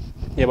die.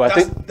 Yeah, but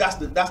that's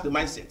the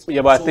mindset.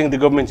 Yeah, but so, I think the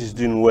government is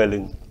doing well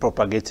in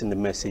propagating the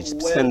message,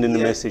 sending the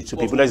message to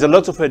people. There's a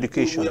lot of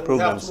education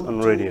programs on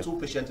radio. Two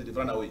patients that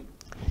run away.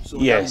 So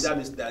yes, that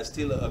means there's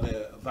still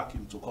a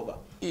vacuum to cover.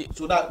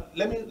 So now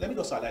let me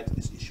just highlight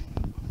this issue.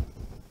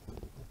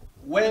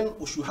 When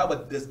we should have a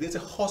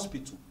designated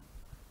hospital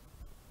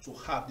to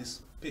have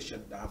this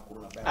patient that have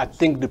coronavirus. I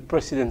think the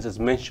president has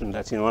mentioned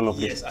that in one of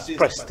his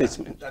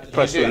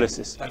press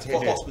releases. That's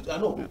for hospital. I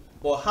know. Yeah.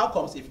 But how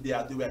comes if they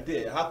were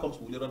there? How comes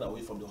we run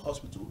away from the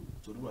hospital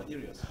to rural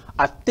areas?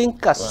 I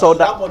think I saw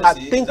that.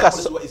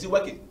 Is it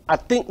working? I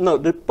think no.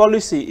 The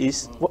policy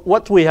is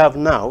what we have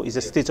now is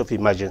a state of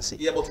emergency.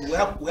 Yeah, but we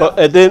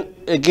have. Then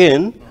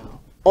again,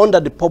 under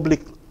the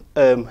Public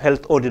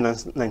Health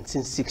Ordinance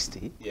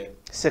 1960,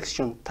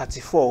 Section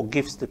 34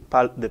 gives the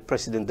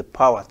president the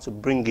power to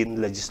bring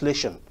in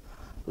legislation,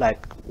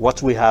 like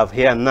what we have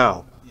here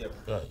now,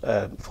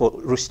 for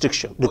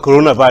restriction, the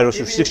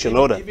coronavirus restriction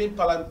order. Even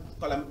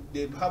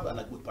they have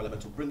a good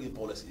parliament to bring in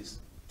policies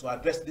to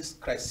address this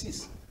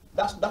crisis.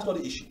 That's not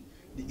the issue.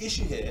 The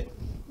issue here,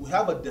 we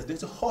have a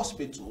designated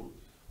hospital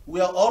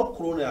where all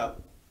corona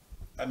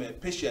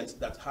patients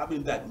that have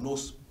been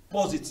diagnosed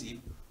positive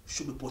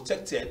should be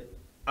protected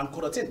and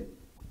quarantined.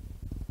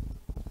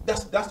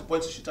 That's the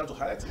point you should try to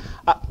highlight.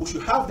 We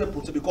should have them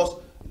protected because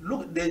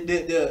look,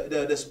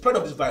 the spread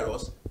of this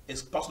virus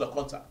is personal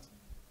contact.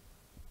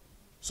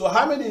 So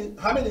how many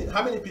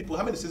people,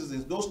 how many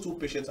citizens those two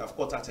patients have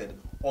contacted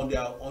on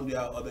their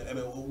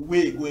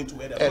way going to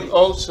where they're going? And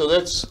also,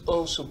 let's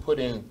also put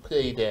in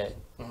play that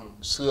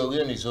Sierra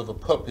Leone is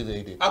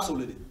overpopulated.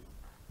 Absolutely.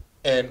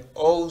 And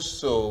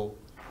also,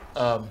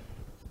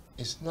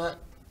 it's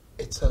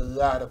a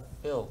lot of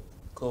filth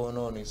going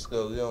on in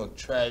Sierra Leone,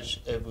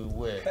 trash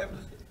everywhere.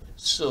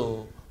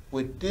 So,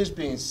 with this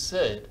being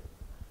said,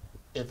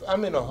 if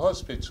I'm in a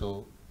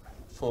hospital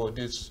for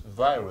this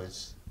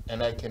virus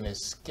and I can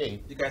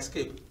escape, you can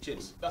escape,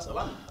 James. That's a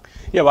lot.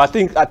 Yeah, but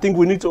I think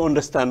we need to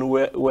understand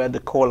where the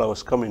caller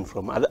was coming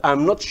from.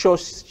 I'm not sure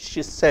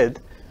she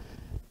said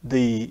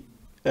these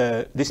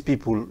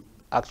people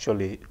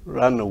actually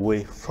ran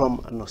away from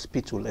an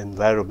hospital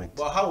environment.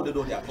 Well, how would they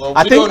know they are patients? Well,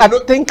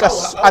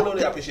 how would they know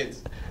they are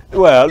patients?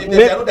 Well, if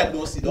they are not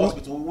diagnosed in the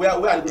hospital, where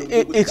are they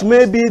going to it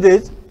may be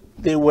that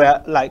they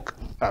were like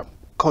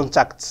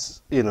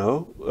contacts, you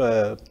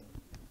know,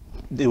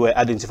 they were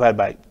identified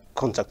by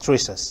contact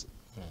tracers.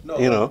 No,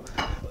 you know,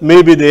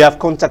 maybe they have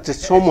contacted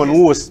someone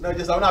who was. No, I'm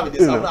not having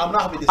this. I'm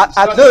not having this.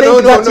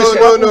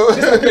 No.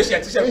 She's a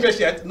patient. She's a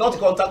patient, not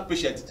contact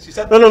patient. She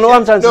said. No.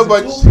 I'm trying to. No,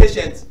 but two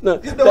patients. No.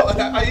 This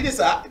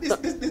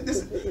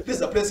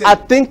is a place. I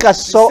think I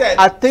saw.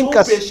 I think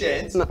two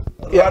patients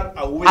ran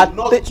away,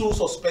 not two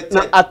suspected.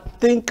 No, I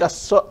think I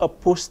saw a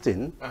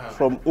posting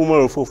from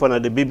Umar Fofana,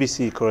 the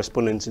BBC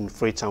correspondent in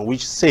Freetown,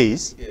 which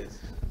says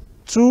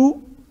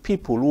two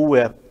people who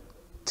were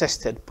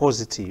tested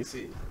positive.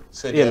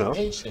 So you know,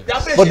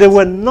 but they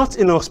were not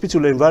in a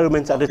hospital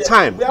environment at the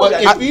time. But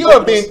if you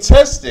are being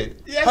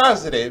tested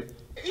positive,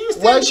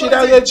 why should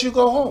I let you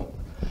go home?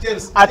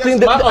 James, I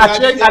think you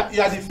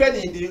are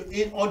defending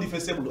the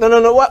undefensible.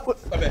 No. What?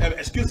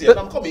 Excuse me,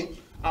 I'm coming.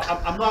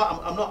 I'm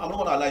not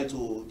going to allow you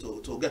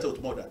to get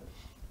out more than.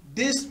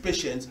 These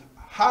patients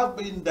have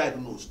been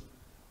diagnosed.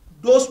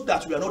 Those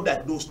that were not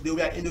diagnosed, they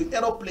were in the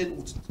aeroplane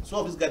with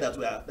some of these guys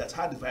that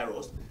had the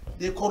virus.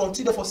 They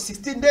quarantined for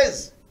 16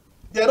 days.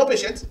 They are not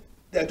patients.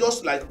 They're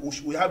just like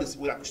we have this.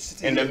 We are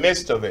sitting in the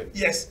midst of it.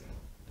 Yes,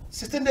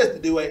 16 days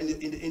they were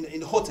in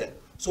the hotel.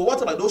 So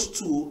what about those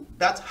two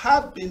that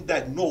have been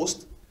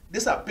diagnosed?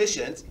 These are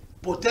patients,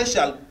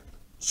 potential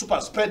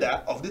super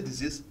spreader of the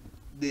disease.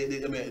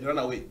 They run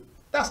away.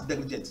 That's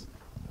negligence.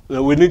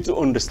 We need to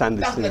understand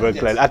this thing very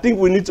clearly. I think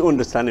we need to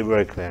understand it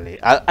very clearly.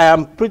 I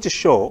am pretty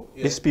sure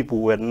these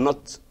people were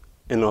not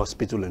in a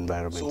hospital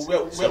environment.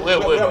 So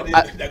where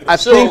I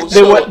think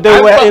they were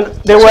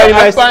in.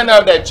 I find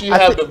out that you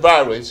have the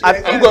virus.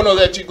 I'm going to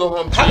let you go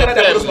home. How can I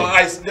diagnose my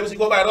eyes?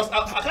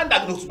 I can't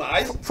diagnose my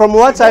eyes. From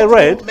what I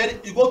read,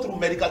 you go through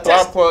medical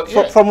tests.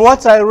 From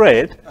what I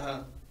read,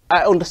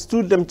 I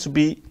understood them to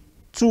be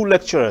two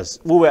lecturers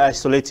who were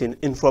isolating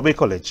in Fobe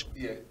College.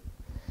 Yeah.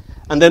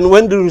 And then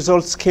when the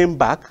results came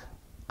back,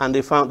 and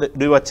they found that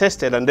they were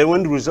tested, and then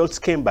when the results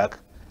came back,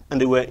 and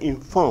they were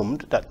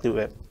informed that they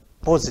were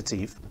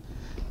positive,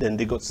 then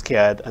they got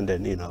scared, and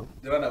then, you know,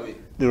 They ran away.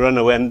 they ran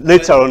away, and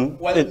later on,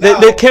 well,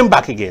 they came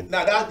back again.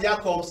 Now there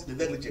comes the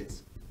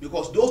negligence,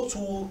 because those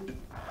two,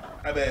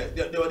 I mean,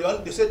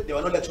 they said they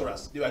were not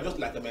lecturers. They were just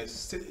like, I mean,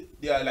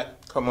 they are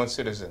like Common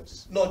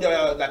citizens. no, they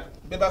were like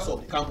members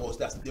of the campus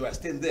that they were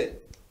staying there.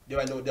 They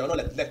were not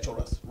like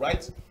lecturers,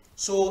 right?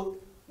 So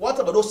what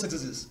about those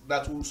citizens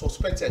that we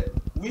suspected?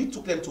 We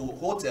took them to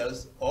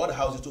hotels or other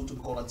houses to be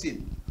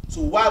quarantined.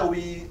 So why are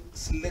we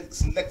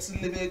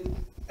selectively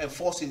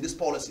enforcing these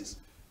policies?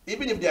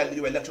 Even if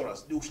they were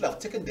lecturers, they should have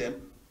taken them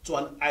to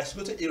an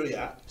isolated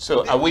area.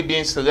 So are we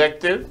being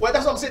selective? Well,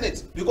 that's what I'm saying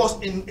it.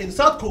 Because in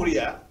South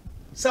Korea,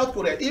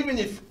 even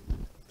if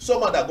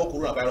someone that got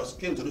coronavirus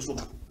came to this room,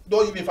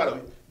 don't even find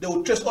out, they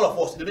will trace all of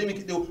us. They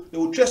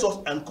will trace us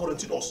and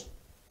quarantine us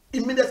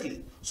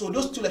immediately. So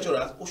those two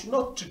lecturers, we should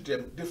not treat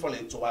them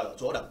differently to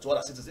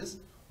other citizens.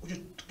 We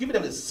should give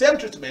them the same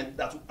treatment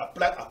that would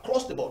apply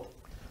across the board.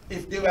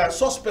 If they were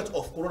suspect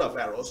of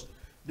coronavirus,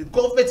 the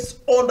government is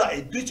under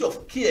a duty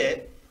of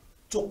care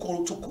to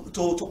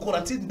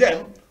quarantine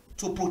them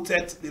to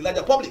protect the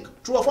larger public.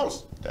 True or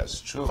false? That's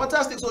true.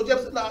 Fantastic. So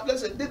James, now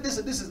let's say this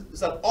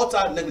is an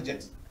utter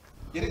negligence.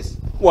 It is.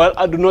 Well,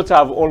 I do not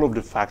have all of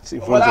the facts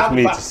in front Well, of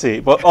me to say,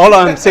 but all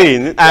I'm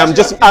saying, I'm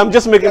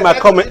just making my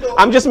comment.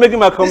 I'm just making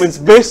my comments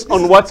based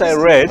on what I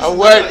read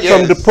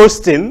from the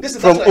posting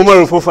from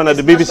Umar Fofana,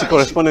 the BBC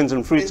correspondent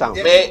in Freetown.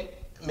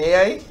 May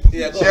I,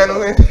 Yeah, go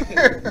gentlemen?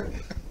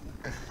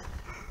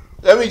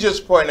 Let me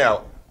just point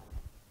out,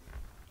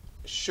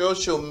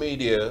 social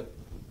media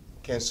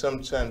can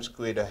sometimes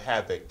create a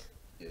havoc.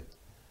 Yeah.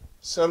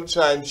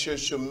 Sometimes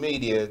social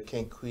media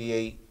can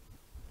create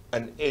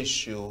an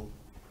issue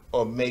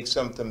or make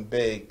something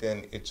big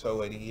than it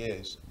already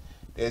is.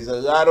 There's a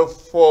lot of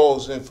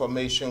false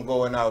information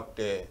going out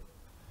there.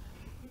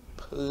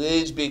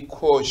 Please be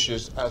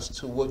cautious as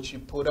to what you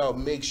put out.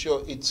 Make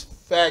sure it's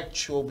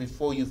factual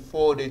before you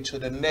forward it to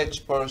the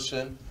next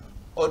person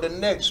or the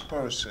next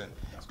person.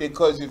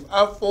 Because if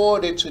I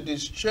forward it to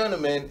this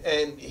gentleman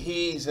and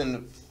he's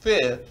in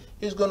fear,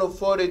 he's going to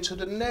forward it to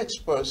the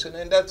next person,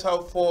 and that's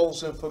how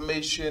false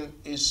information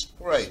is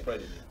spread.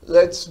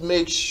 Let's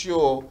make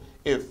sure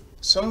if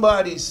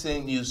somebody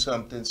sent you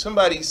something,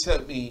 somebody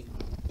sent me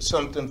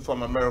something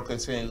from America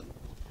saying,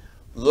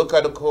 look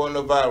at the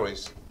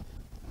coronavirus,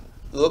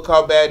 look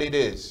how bad it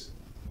is.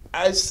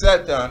 I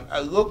sat down, I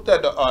looked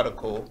at the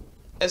article,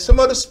 and some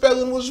of the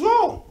spelling was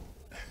wrong.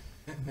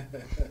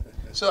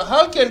 So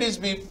how can this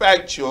be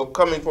factual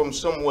coming from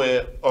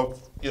somewhere of,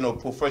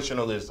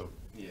 professionalism?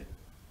 Yeah.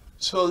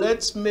 So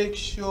let's make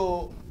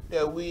sure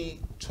that we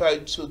try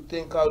to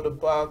think out the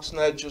box,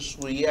 not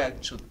just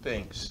react to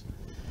things.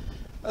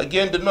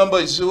 Again, the number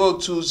is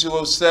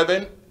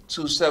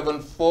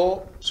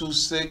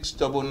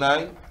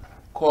 0207-274-2699.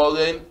 Call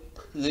in,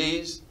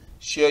 please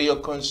share your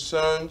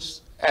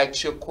concerns,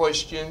 ask your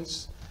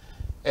questions,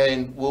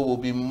 and we will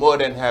be more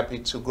than happy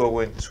to go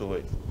into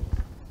it.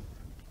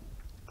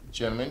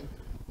 Gentlemen?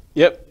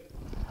 Yep.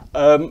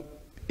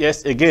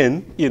 Yes,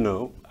 again,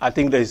 I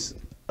think there's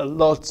a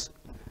lot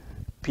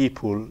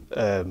people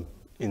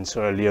in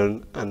Sierra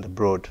Leone and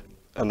abroad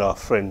and our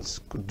friends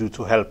could do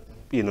to help,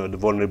 the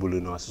vulnerable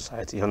in our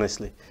society,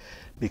 honestly,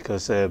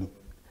 because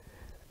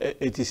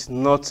it is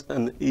not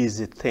an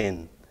easy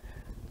thing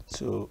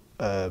to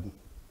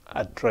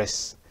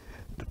address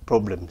the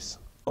problems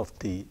of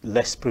the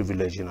less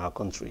privileged in our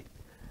country.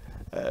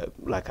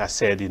 Like I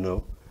said,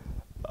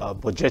 our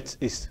budget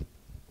is,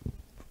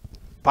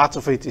 part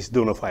of it is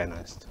donor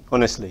financed,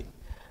 honestly.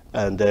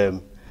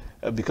 And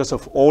because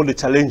of all the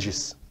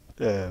challenges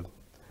in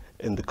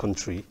the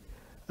country,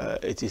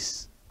 it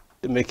is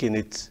making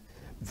it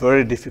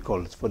very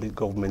difficult for the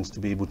governments to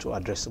be able to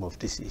address some of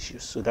these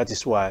issues. So that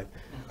is why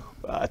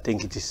I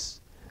think it is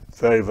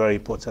very, very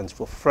important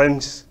for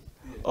friends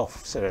of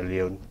Sierra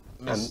Leone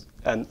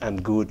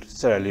and good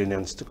Sierra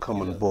Leoneans to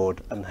come on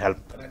board and help.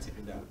 Can I tip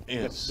in that?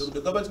 Yes.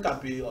 The government can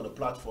be on the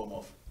platform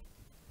of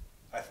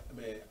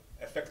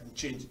affecting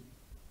change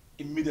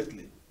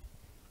immediately.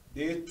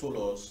 They told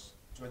us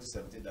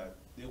 2017 that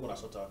they were going to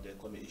sort out the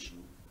economy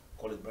issue,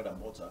 call it bread and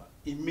butter.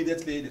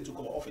 Immediately they took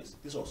over office.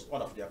 This was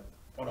one of their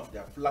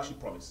flagship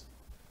promise,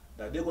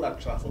 that they're going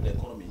to transform the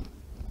economy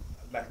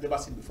like never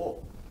seen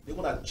before. They're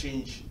going to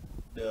change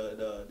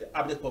the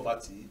abject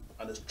poverty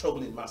and the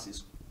struggling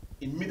masses.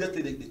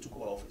 Immediately they took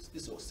over office.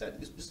 This was said.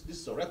 This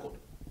is a record.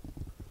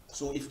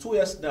 So if 2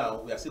 years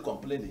now we are still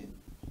complaining,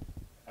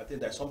 I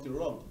think there's something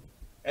wrong.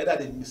 Either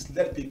they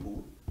misled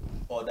people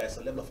or there's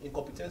a level of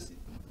incompetency.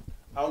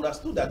 I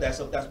understood that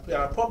there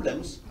are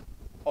problems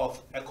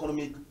of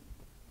economic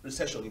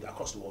recession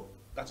across the world.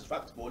 That's a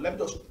fact. But let me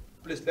just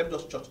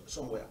judge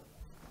somewhere.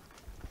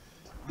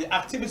 The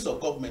activities of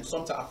government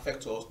sometimes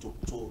affect us to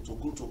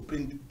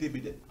bring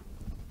dividend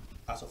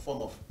as a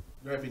form of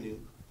revenue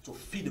to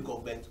feed the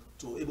government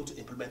to able to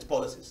implement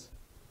policies.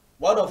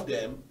 One of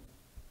them,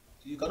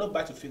 you cannot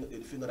bite the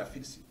finger that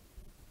feeds you.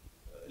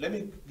 Let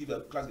me give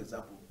a classic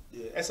example.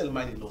 The SL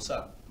mine in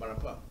Losa,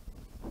 Marampa,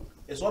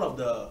 is one of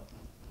the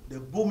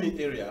booming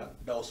area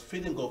that was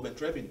feeding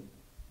government revenue.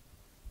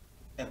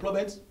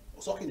 Employment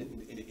was working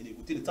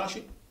within the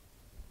township.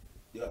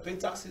 They were paying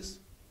taxes.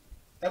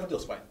 Everything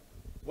was fine.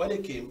 When they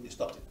came, they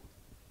stopped it.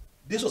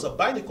 This was a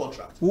binding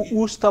contract.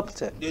 Who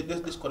stopped it?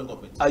 This current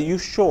government. Are you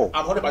sure?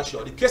 I'm 100%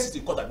 sure. The case is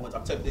in court at the moment.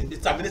 I'm telling you, they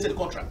terminated the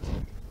contract.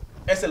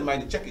 SL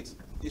Mining, check it.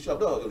 You should have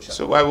done it.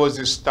 So why was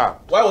it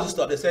stopped? Why was it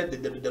stopped? They said they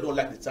don't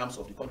like the terms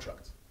of the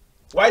contract.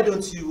 Why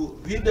don't you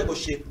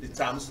renegotiate the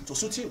terms to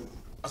suit you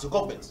as a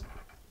government?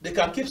 They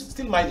can keep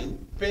still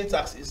mining, paying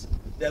taxes,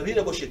 they'll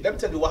renegotiate. Let me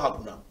tell you what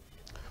happened now.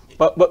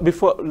 But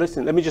before,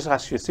 listen, let me just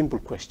ask you a simple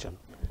question.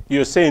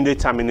 You're saying they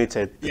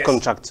terminated the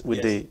contract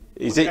with the...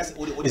 Is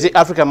it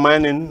African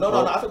Mining?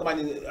 No, African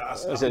Mining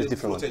has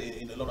different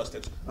in a lot of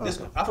states.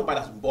 African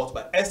Mining has been bought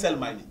by SL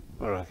Mining.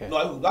 Oh, okay. No,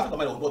 African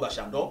Mining was bought by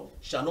Shandong.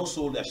 Shandong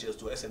sold their shares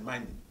to SL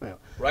Mining. Yeah.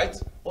 Right?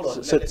 Hold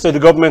on. So the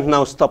government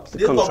now stopped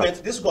the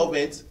contract? This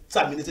government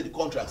terminated the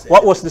contract.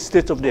 What was the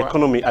state of the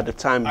economy at the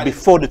time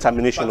before the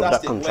termination of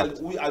that contract?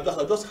 Well, I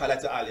just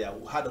highlighted earlier,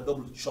 we had a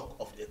double shock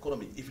of the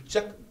economy. If you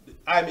check the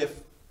IMF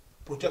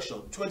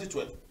projection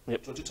 2012,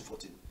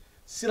 2014,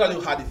 Sierra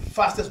Leone had the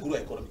fastest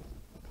growing economy.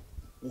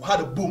 We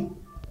had a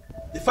boom.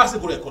 The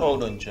fastest growing economy.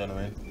 Hold on,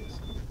 gentlemen.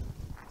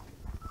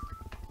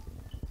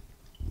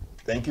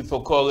 Thank you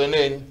for calling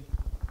in.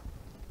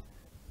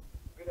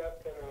 Good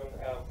afternoon.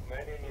 My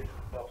name is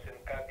Bobson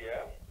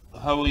Kabia.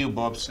 How are you,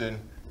 Bobson?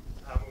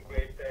 I'm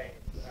great,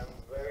 thanks. I'm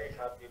very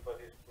happy for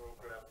this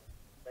program.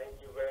 Thank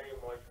you very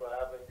much for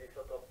having this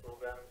sort of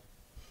programs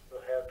to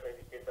help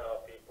educate our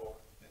people.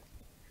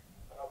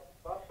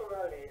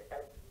 Personally,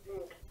 I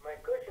think my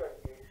question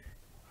is,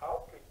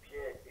 how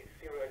prepared is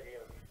Sierra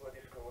Leone for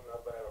this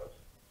coronavirus?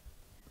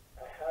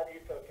 I heard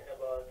you talking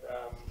about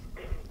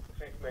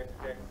treatment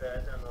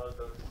centers and all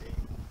those things.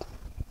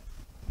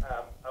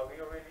 Are we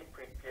really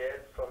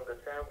prepared from the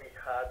time we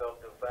heard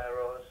of the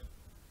virus?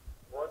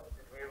 What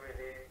did we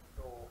really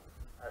do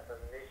as a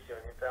nation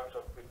in terms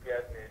of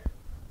preparedness?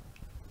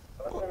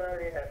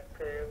 Personally, I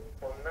feel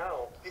for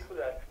now, people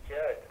are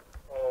scared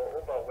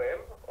or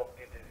overwhelmed of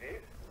the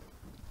disease.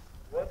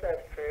 What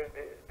I feel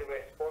the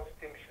response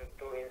team should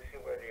do in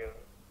Sierra Leone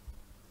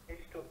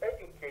is to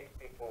educate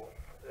people,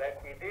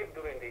 like we did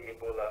during the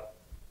Ebola.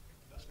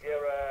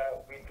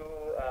 We do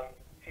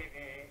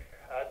TV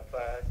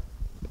adverts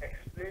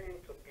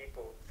explaining to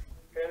people,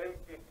 telling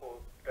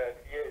people that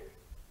yes,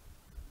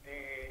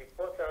 the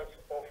importance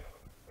of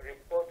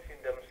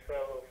reporting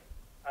themselves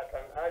at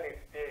an early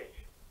stage,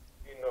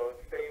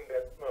 saying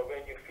that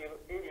when you feel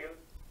ill,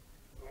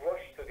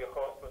 rush to the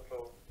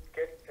hospital,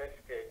 get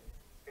tested.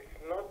 It's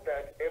not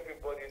that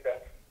everybody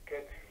that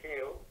gets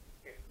ill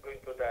is going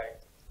to die.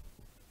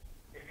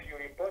 If you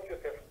report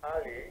yourself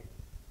early,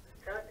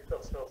 the chances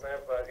of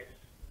survival is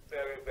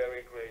very,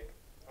 very great.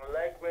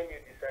 Unlike when you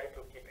decide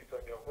to keep it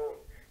on your own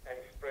and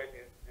spread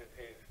this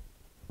disease.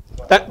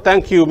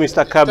 Thank you,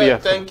 Mr. Kabia.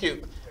 Thank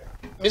you.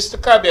 Mr.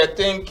 Kabia,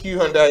 thank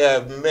you and I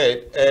have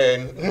met.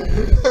 And,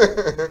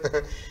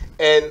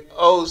 and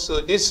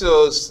also, this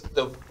was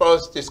the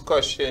first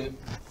question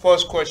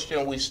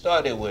we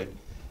started with.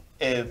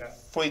 If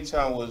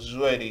Freetown was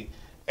ready.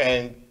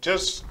 And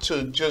just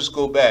to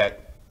go back,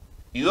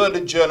 you're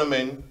the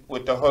gentleman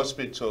with the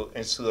hospital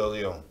in Sierra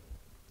Leone.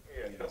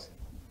 Yes.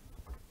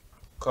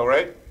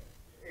 Correct?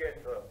 Yes,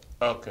 sir.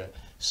 Okay.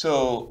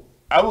 So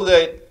I will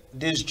let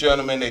this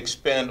gentleman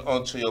expand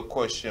onto your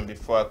question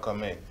before I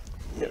come in.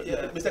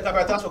 Yeah, Mr.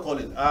 Kabia, thanks for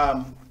calling.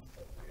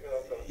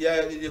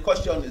 Yeah, the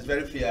question is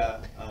very fair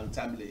and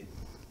timely.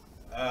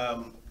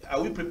 Are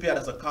we prepared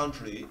as a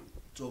country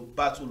to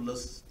battle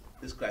this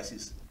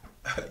crisis?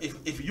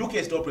 If UK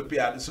is not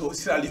prepared, so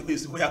Sierra Leone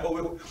is, we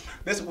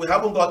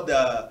haven't got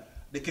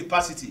the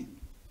capacity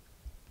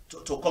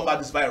to combat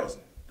this virus.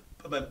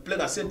 Plain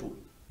and simple.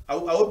 I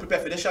will prepare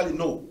financially?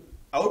 No.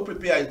 I will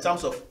prepare in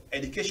terms of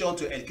education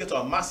to educate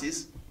our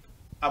masses.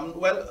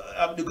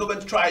 The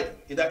government tried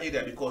in that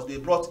area because they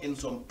brought in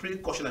some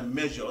precautionary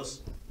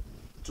measures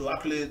to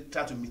actually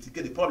try to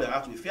mitigate the problem. I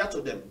have to be fair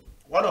to them.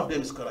 One of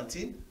them is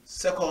quarantine.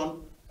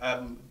 Second,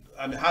 hand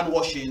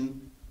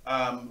washing,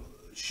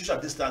 social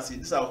distancing.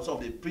 These are some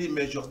of the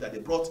pre-measures that they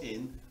brought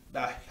in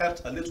that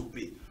helped a little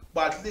bit.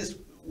 But at least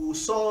we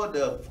saw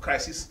the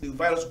crisis, the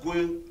virus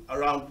going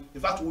around.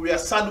 In fact, we were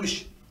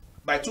sandwiched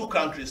by two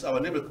countries, our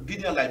neighbor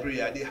Guinea and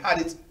Liberia. They had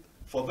it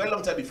for a very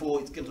long time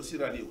before it came to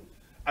Sierra Leone.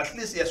 At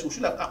least, yes, we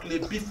should have actually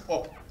beefed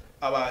up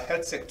our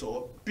health sector,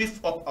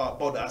 beefed up our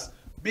borders,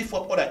 beefed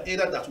up other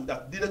areas that would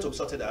have needed to be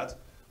sorted out.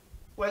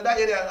 Well, that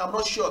area, I'm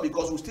not sure,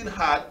 because we still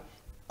had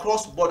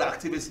cross-border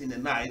activities in the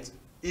night,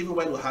 even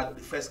when we had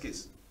the first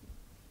case.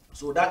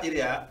 So that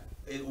area,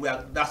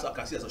 that's I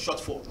can see as a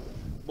shortfall.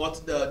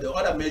 But the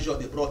other measures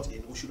they brought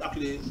in, we should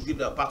actually give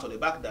them a pat on the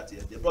back that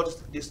they brought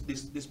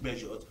this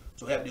measures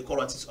to help the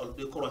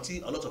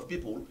quarantine a lot of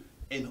people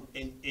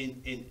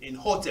in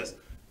hotels.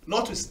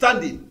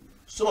 Notwithstanding,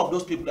 some of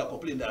those people that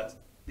complained that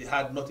they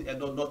had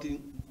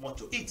nothing much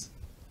to eat.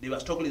 They were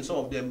struggling. Some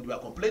of them were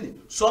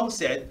complaining. Some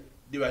said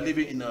they were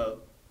living in at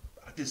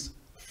least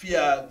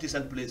fair,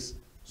 decent place.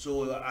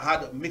 So I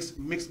had mixed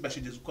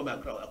messages coming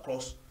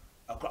across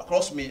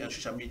me and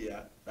social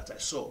media that I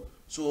saw.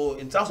 So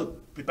in terms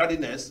of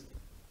preparedness,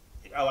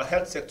 our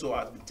health sector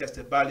has been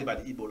tested badly by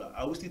the Ebola.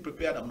 Are we still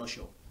prepared? I'm not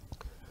sure.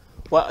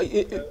 Well,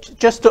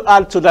 just to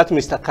add to that,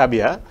 Mr.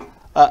 Kabia,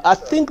 I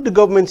think the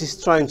government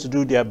is trying to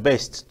do their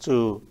best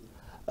to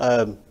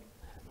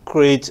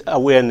create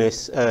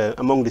awareness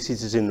among the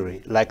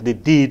citizenry, like they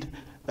did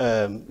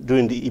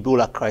during the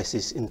Ebola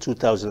crisis in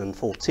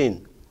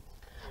 2014.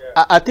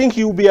 I think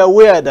you'll be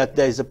aware that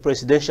there is a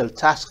presidential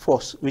task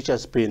force which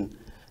has been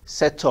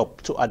set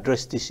up to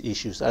address these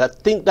issues. And I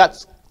think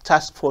that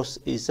task force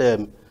is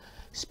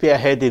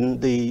spearheading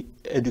the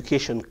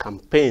education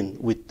campaign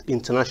with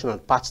international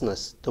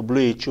partners,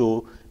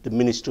 WHO, the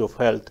Ministry of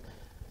Health,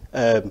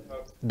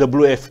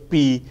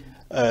 WFP,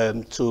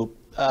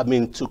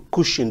 to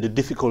cushion the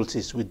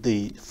difficulties with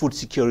the food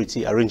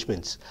security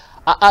arrangements.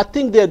 I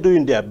think they're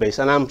doing their best,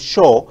 and I'm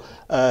sure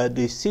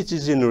the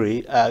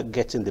citizenry are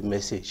getting the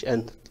message.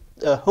 And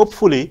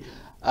hopefully,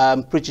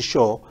 I'm pretty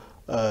sure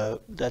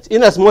that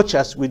in as much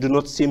as we do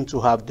not seem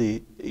to have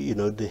the,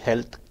 the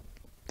health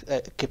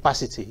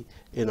capacity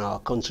in our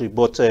country,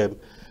 but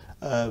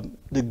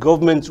the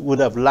government would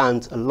have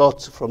learned a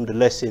lot from the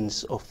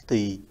lessons of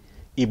the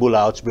Ebola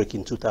outbreak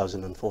in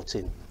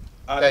 2014.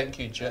 Thank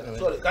you, gentlemen.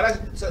 Sorry, can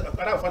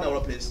I find another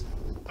place?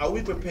 Are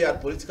we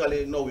prepared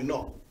politically? No, we're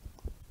not.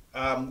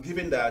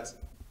 Given that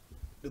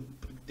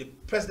the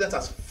president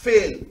has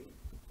failed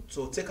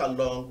to take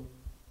along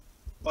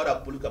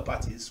other political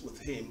parties with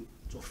him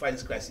to fight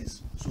this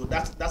crisis. So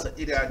that's an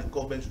area the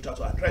government should try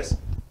to address,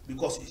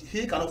 because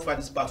he cannot fight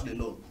this battle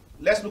alone.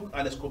 Let's look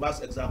at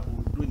Escobar's example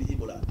during the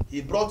Ebola.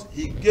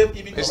 He gave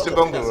even Mr.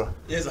 Bongura.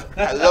 Yes.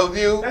 I love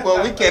you,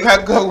 but we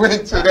cannot go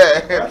into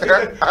that.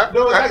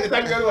 No,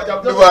 thank you very much.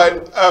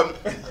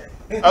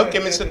 Okay,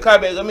 Mr.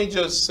 Kabe, let me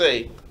just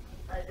say.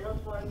 I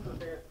just want to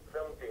say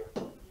something.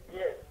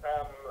 Yes,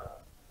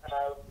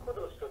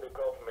 kudos to the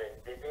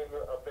government. They did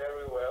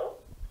very well.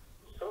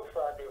 So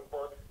far, they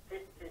bought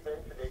 50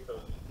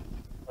 ventilators,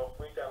 of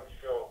which I'm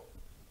sure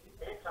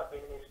 8 have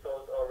been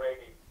installed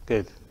already.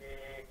 Good.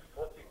 The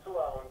 42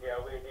 are on their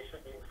way. They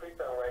should be in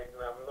Freetown right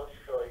now. I'm not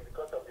sure. It's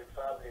because of the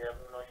family.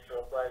 I'm not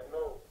sure. But I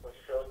know for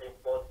sure they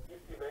bought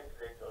 50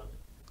 ventilators.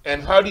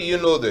 And how do you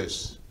know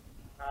this?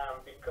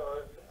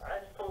 Because I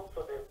spoke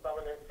to the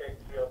permanent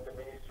secretary of the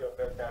Ministry of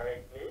Health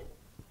directly.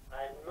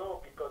 I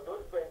know because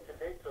those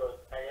ventilators,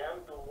 I am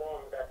the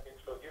one that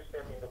introduced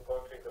them in the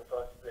country in the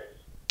first place.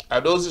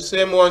 Are those the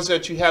same ones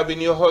that you have in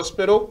your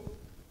hospital?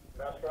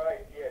 That's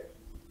right, yes.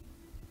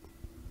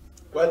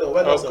 Well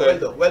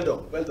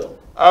done.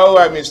 All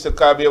right, Mr.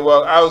 Kabia.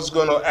 Well, I was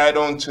going to add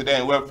on to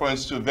that in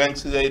reference to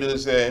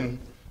ventilators and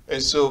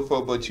so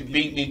forth, but you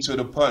beat me to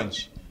the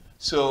punch.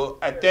 So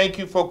I thank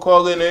you for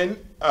calling in.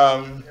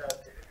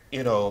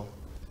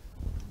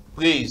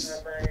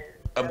 Please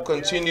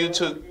continue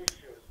to.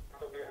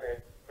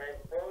 My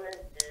problem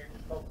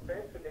is of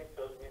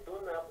ventilators. We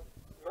don't have,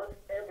 not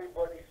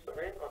everybody is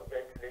trained on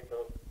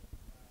ventilators.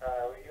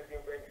 We're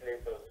using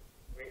ventilators.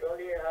 We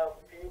only have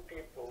few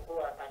people who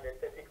are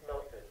anesthetic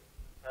nurses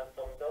and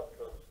some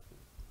doctors.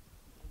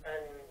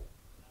 And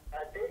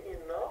are they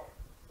enough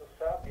to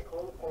serve the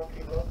whole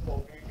country, not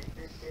for the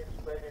disease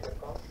spread in the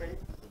country?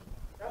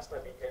 That's my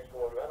biggest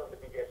worry, one of the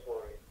biggest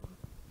worries.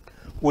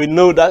 We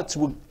know that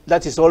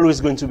that is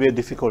always going to be a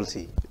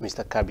difficulty,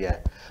 Mr.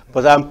 Kabia.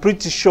 But I'm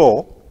pretty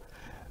sure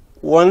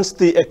once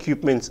the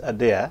equipments are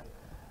there,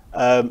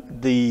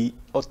 the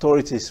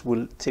authorities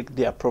will take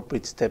the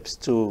appropriate steps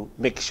to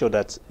make sure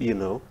that,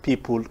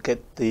 people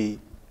get the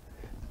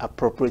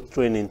appropriate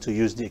training to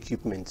use the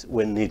equipment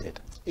when needed.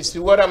 You see,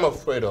 what I'm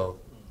afraid of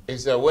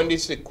is that when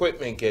this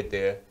equipment get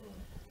there,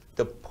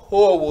 the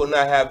poor will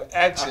not have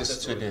access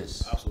to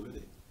this.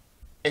 Absolutely.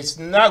 It's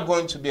not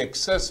going to be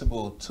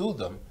accessible to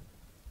them,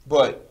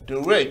 but the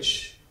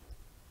rich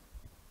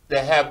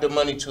that have the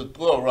money to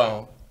throw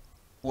around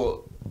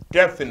will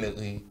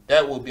definitely,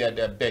 that will be at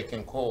their beck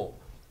and call.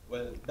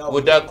 Well,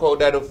 Would you call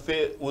that a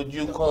fair?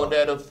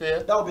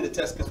 That would be the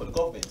test case for the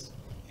government,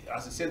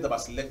 as it says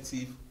about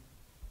selective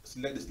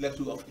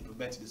of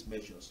implementing these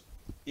measures.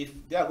 If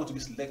they are going to be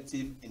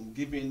selective in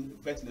giving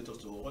ventilators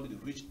to only the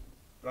rich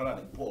rather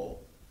than the poor,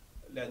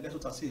 let's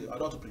wait and see. I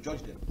don't want to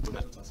prejudge them.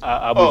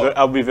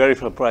 I'll be very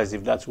surprised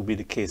if that will be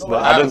the case,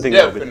 but I I'm don't think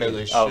that will be the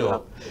definitely case.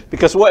 sure.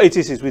 Because what it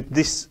is with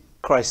this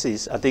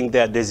crisis, I think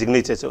there are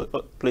designated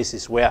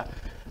places where,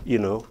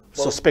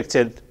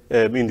 suspected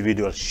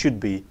individuals should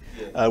be,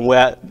 and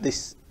where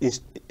this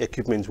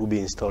equipment will be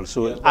installed.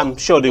 So I'm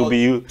sure they will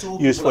be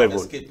used for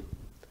everyone.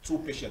 2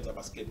 patients have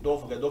escaped.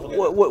 Don't forget.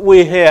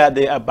 We hear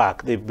they are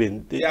back. They've been.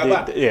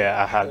 Back.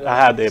 Yeah, I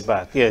had their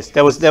back. Yes,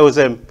 there was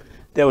a.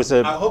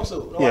 I hope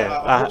so. No,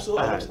 Yeah, I hope so.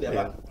 I hope so they're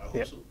back. I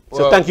hope so.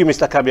 So thank you,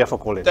 Mr. Kabia, for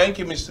calling. Thank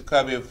you, Mr.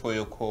 Kabia, for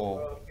your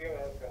call.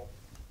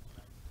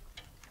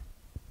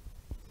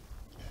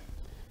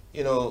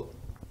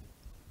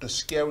 The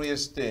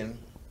scariest thing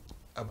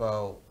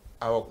about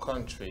our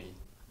country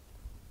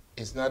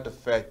is not the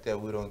fact that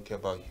we don't care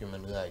about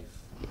human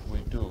life. We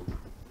do.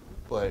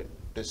 But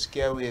the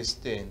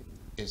scariest thing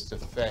is the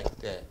fact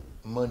that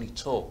money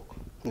talk.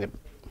 Yep.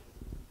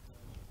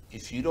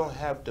 If you don't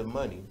have the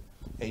money,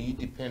 and you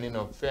depending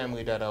on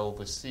family that are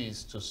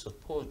overseas to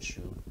support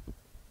you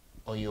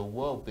on your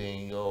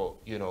well-being, your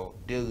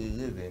daily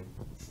living,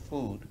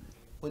 food,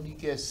 when you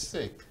get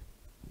sick,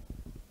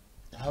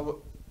 how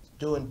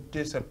during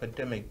this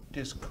epidemic,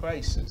 this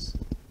crisis,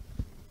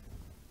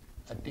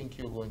 I think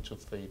you're going to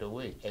fade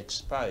away,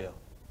 expire,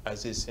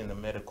 as it's in the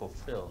medical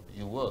field.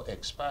 You will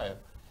expire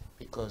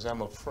because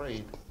I'm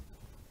afraid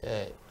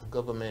that the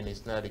government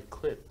is not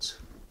equipped.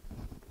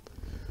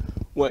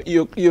 Well,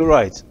 you're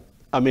right.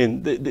 I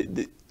mean,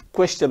 the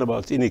question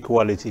about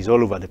inequality is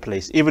all over the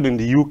place. Even in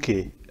the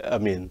UK, I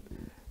mean,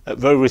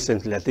 very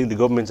recently, I think the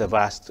governments have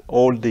asked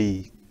all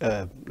the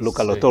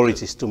local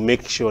authorities to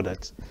make sure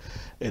that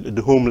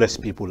the homeless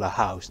people are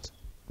housed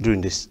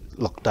during this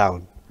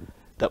lockdown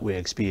that we're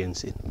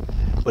experiencing.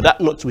 But that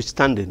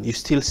notwithstanding, you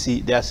still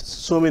see there's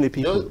so many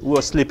people who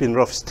are sleeping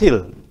rough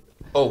still.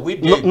 Oh, we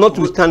did.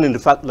 Notwithstanding the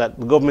fact that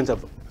the government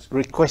have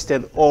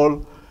requested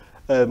all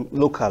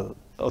local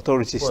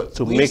authorities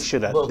to make sure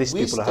that these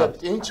people are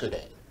housed. We stepped into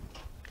that.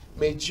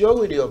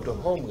 Majority of the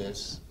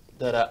homeless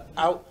that are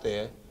out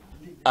there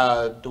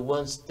are the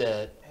ones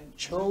that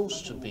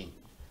chose to be.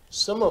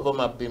 Some of them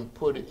have been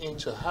put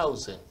into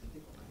housing,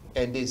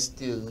 and they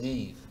still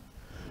leave.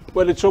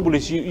 Well, the trouble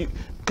is,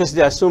 because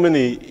there are so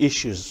many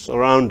issues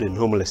surrounding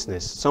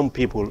homelessness. Some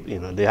people,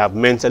 they have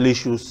mental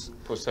issues,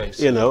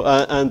 Precisely.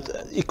 And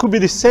it could be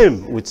the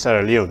same with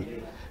Sierra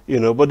Leone,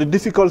 But the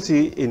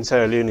difficulty in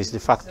Sierra Leone is the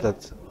fact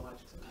that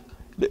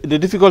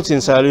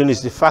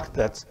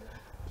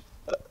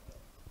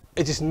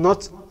it is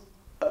not,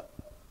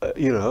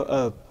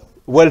 a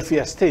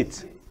welfare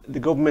state. The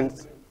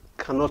government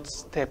cannot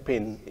step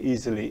in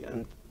easily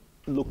and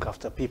look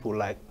after people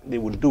like they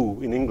would do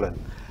in England.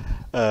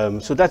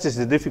 So that is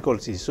the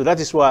difficulty. So that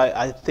is why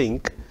I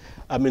think,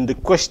 the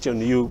question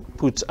you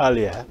put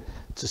earlier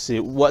to say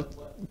what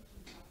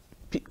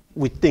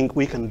we think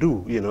we can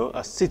do,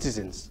 as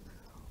citizens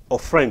or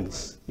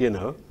friends,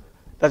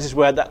 that is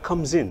where that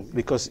comes in.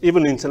 Because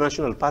even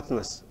international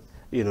partners,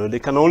 they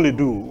can only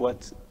do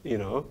what,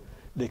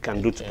 they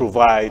can do to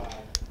provide,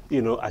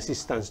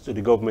 assistance to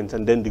the government,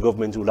 and then the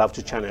government will have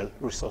to channel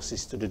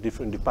resources to the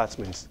different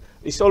departments.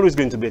 It's always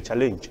going to be a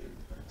challenge.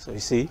 So you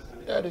see?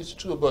 That is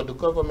true, but the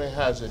government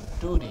has a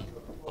duty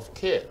of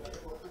care.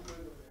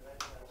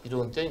 You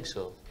don't think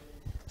so?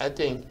 I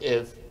think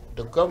if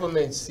the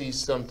government sees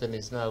something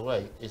is not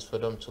right, it's for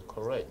them to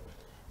correct.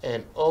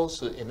 And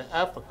also in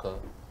Africa,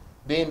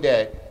 being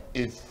that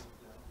if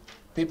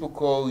people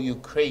call you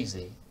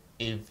crazy,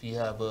 if you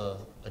have a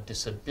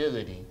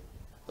disability,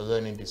 a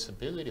learning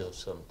disability or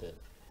something,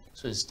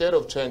 so instead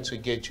of trying to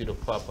get you the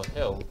proper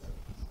help,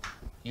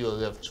 you're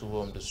left to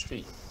roam the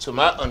street. To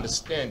my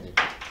understanding,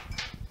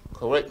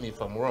 correct me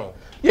if I'm wrong.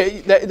 Yeah,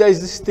 there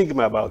is this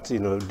stigma about,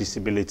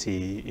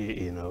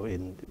 disability,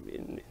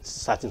 in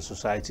certain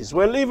societies.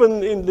 Well,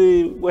 even in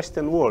the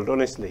Western world,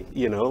 honestly,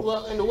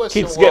 Well, in the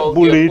Western kids world,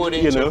 get bullied, put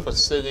into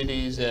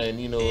facilities and,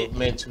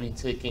 mentally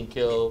taken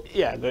care of.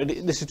 Yeah,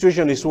 the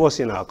situation is worse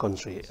in our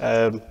country.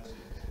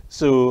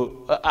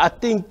 So I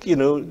think,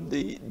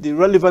 the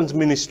relevant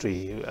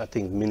ministry, I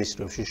think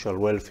Ministry of Social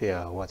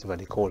Welfare, or whatever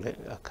they call it,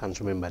 I can't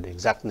remember the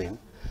exact name,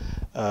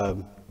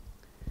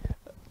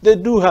 they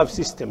do have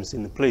systems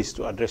in place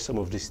to address some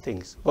of these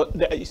things. But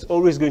there is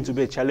always going to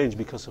be a challenge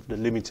because of the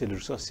limited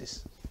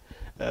resources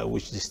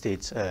which the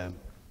state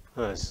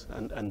has,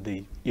 and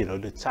the,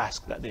 the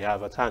task that they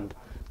have at hand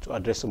to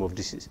address some of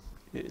these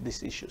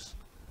issues.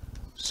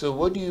 So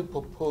what do you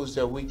propose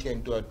that we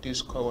can do at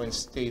this current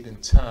state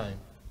and time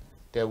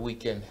that we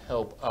can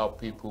help our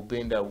people,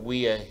 being that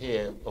we are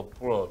here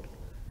abroad?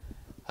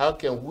 How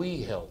can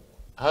we help?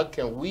 How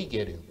can we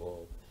get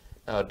involved?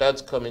 Now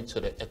that's coming to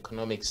the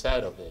economic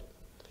side of it.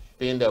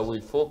 Being that we're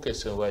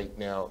focusing right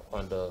now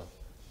on the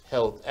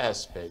health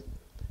aspect,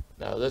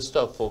 now let's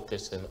start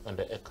focusing on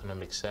the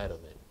economic side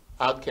of it.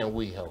 How can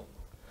we help?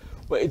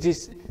 Well, it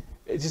is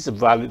a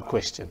valid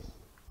question.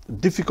 The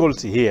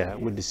difficulty here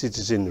with the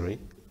citizenry,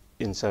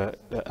 Sierra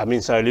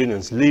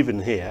Leoneans living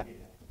here,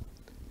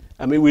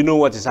 we know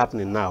what is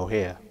happening now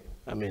here.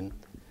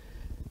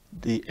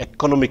 The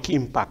economic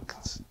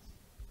impact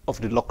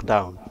of the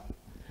lockdown,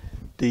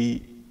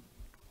 the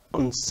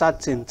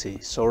uncertainty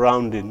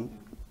surrounding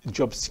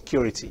job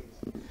security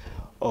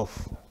of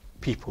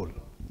people.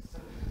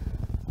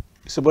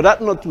 So, but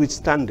that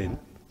notwithstanding,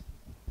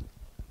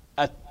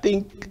 I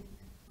think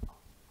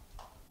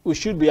we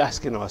should be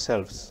asking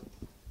ourselves,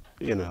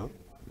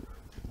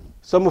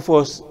 some of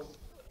us,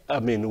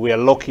 we are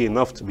lucky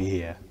enough to be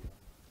here.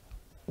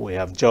 We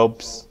have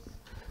jobs,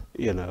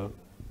 we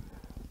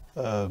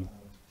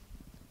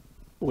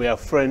have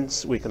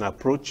friends we can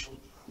approach,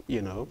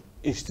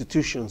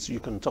 institutions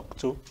you can talk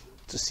to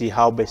see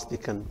how best they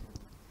can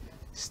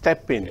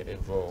step in, Get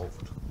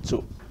involved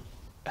to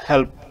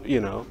help,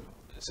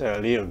 Sierra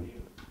Leone,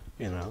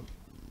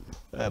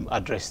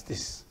 address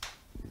this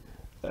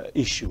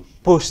issue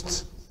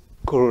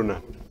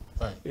post-corona,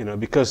 right.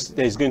 Because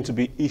there's going to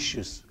be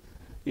issues,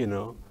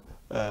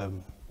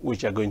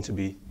 which are going to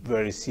be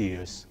very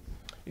serious,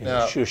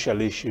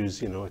 social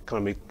issues,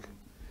 economic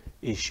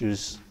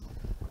issues,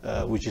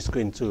 which is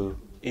going to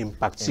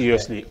impact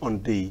seriously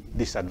on the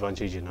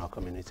disadvantage in our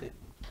community.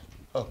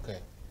 Okay.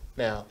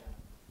 Now,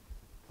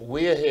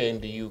 we're here in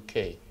the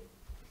UK.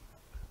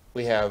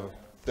 We have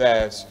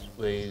vast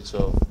ways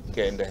of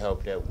getting the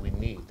help that we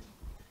need.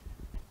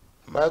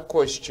 My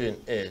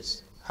question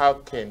is, how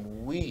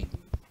can we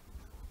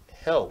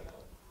help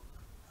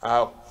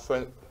our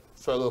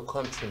fellow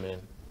countrymen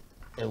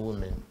and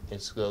women in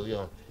Sierra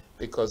Leone?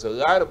 Because a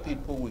lot of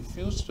people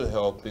refuse to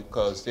help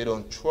because they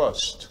don't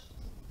trust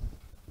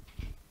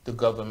the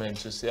government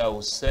to say, I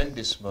will send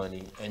this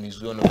money and it's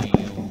going to be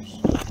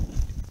used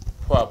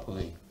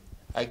properly.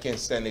 I can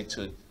send it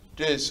to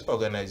this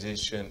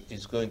organization,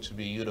 it's going to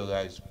be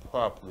utilized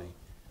properly.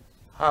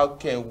 How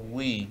can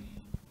we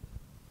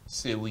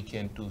say we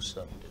can do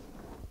something?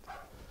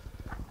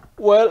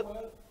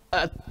 Well,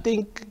 I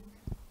think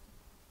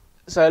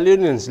Sierra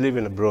Leoneans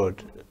living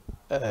abroad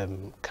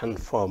can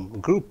form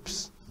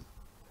groups,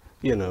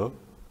 you know,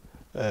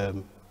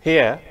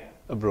 here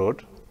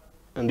abroad,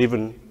 and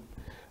even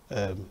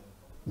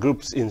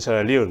groups in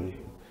Sierra Leone,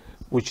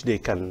 which they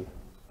can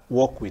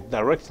work with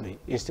directly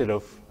instead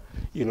of,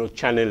 you know,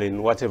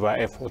 channeling whatever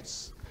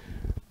efforts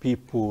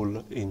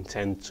people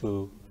intend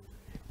to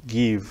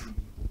give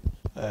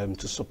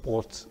to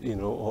support, you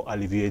know, or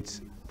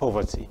alleviate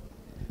poverty.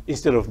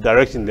 Instead of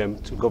directing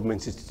them to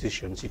government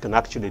institutions, you can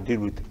actually deal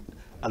with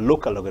a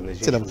local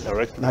organization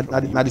directly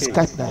from the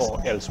UK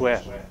or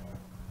elsewhere.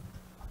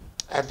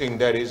 I think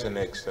that is an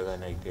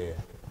excellent idea.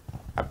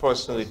 I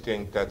personally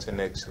think that's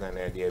an excellent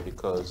idea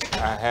because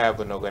I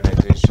have an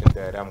organization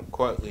that I'm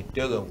currently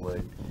dealing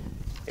with.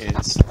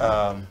 It's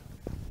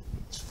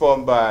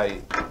formed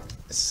by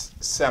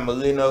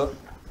Samelina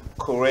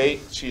Correa.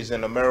 She's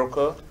in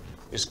America.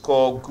 It's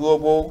called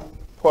Global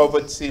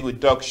Poverty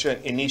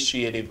Reduction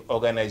Initiative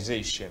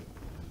Organization,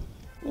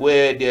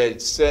 where they're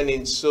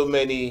sending so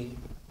many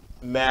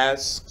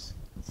masks,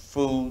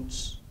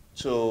 foods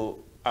to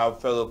our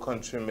fellow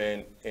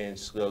countrymen in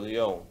Sierra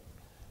Leone.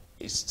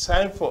 It's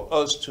time for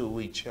us to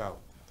reach out.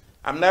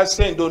 I'm not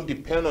saying don't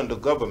depend on the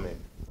government.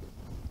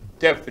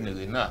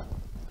 Definitely not.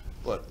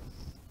 But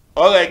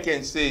all I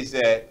can say is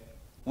that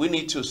we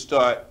need to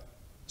start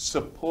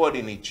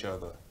supporting each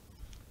other.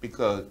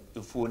 Because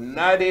if we're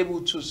not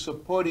able to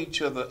support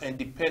each other and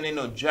depending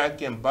on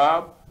Jack and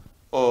Bob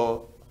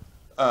or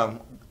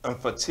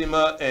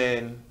Fatima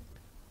and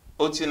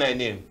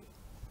Otinainem,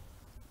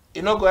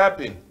 it's not going to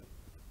happen.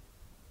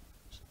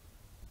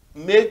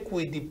 Make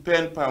we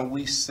depend on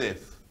we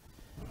safe.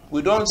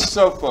 We don't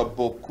suffer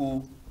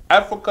beaucoup.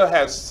 Africa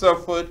has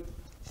suffered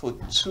for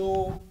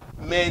too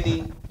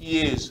many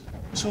years,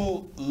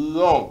 too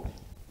long.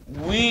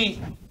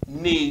 We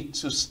need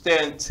to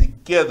stand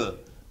together.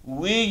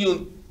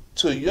 We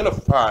to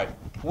unify.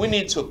 We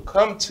need to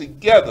come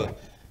together.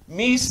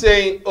 Me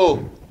saying,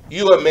 oh,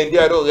 you are Mendy,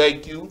 I don't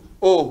like you.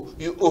 Oh,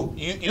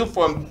 you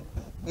from,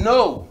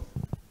 no.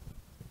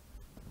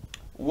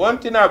 One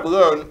thing I've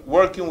learned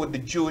working with the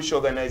Jewish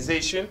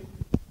organization,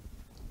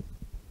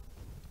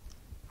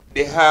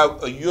 they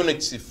have a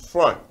unity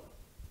front.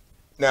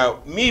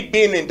 Now, me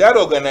being in that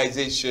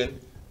organization,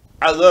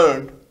 I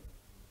learned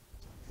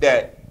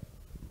that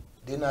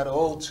they're not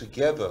all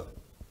together.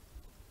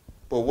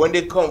 But when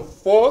they come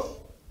forth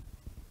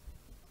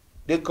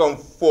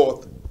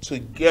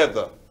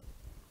together.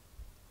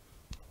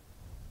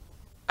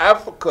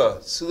 Africa,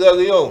 Sierra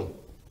Leone,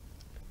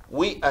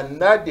 we are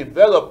not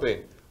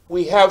developing.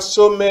 We have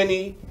so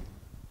many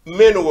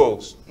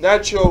minerals,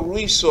 natural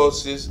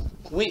resources,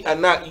 we are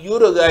not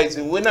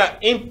utilizing, we're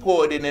not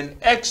importing and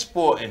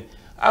exporting.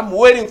 I'm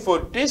waiting for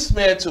this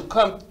man to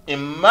come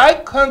in my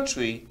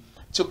country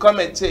to come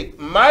and take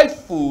my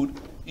food,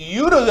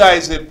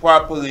 utilize it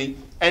properly,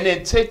 and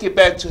then take it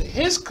back to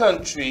his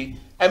country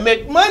and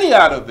make money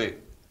out of it.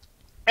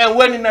 And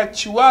when in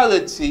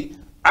actuality,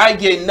 I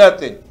get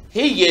nothing.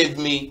 He gave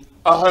me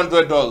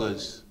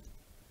 $100,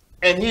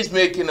 and he's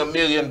making $1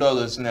 million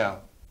now.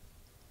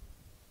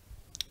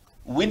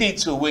 We need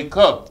to wake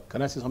up.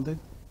 Can I say something?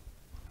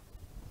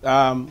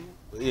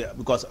 Yeah,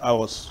 because I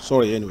was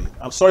sorry anyway.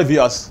 I'm sorry,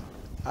 viewers.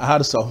 I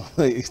had some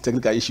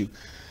technical issue.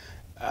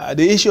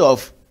 The issue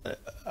of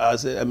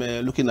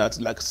looking at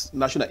like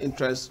national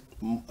interest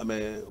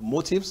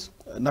motives,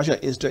 national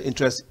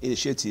interest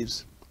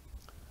initiatives.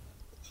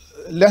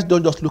 Let's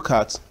don't just look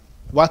at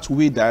what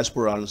we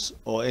diasporans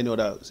or any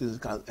other citizens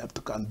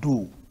can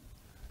do.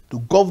 The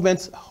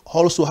government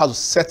also has to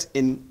set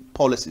in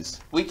policies.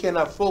 We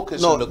cannot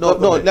focus on the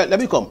government. No, let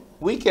me come.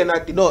 We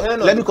cannot depend on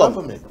the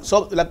government.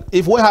 So, like,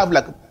 if we have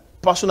like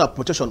personal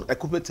protection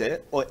equipment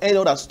or any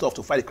other stuff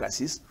to fight the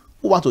crisis,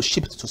 who want to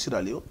ship it to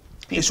Sierra Leone,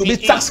 it should be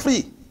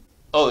tax-free.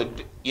 Oh,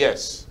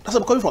 yes. That's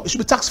where I'm coming from. It should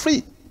be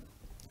tax-free.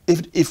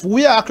 If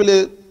we are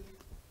actually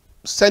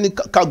sending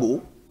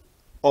cargo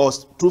or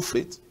through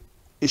freight,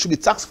 it should be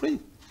tax-free.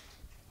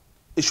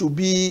 It should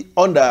be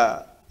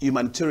under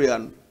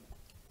humanitarian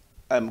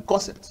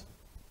concept.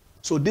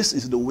 So this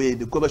is the way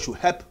the government should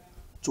help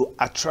to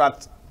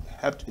attract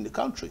help in the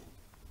country.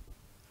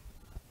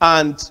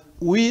 And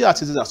we as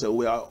citizens,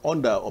 we are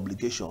under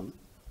obligation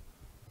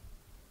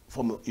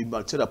from a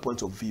humanitarian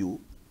point of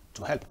view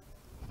to help.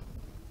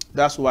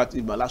 That's what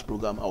in my last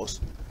program I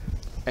was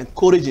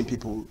encouraging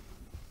people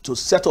to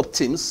set up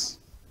teams.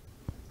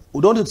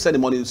 We don't need to send the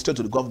money straight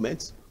to the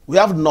government. We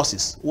have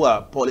nurses who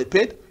are poorly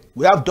paid.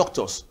 We have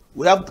doctors.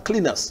 We have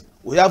cleaners.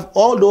 We have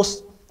all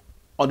those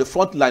on the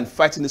front line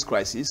fighting this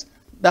crisis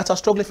that are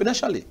struggling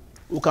financially.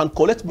 We can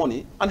collect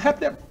money and help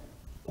them.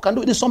 We can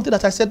do it. It's something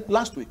that I said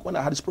last week when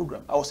I had this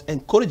program. I was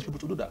encouraging people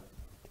to do that.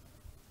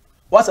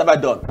 What have I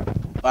done?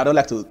 I don't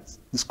like to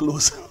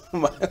disclose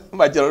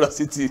my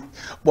generosity,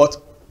 but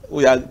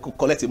we are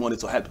collecting money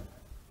to help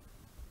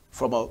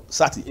from a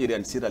certain area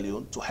in Sierra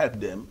Leone to help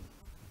them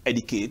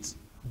educate,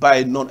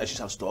 buy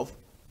non-essential stuff,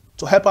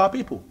 to help our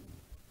people.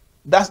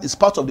 That is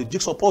part of the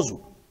jigsaw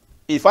puzzle.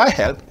 If I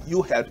help,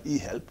 you help, he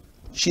helped,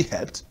 she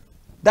helped.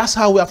 That's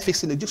how we are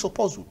fixing the jigsaw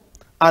puzzle.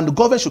 And the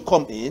government should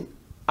come in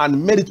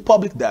and make it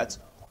public that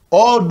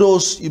all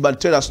those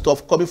humanitarian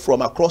stuff coming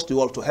from across the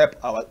world to help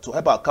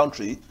our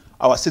country,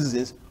 our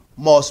citizens,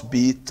 must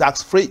be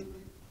tax-free.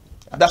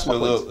 That's my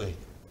point. Absolutely.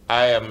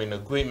 I am in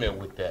agreement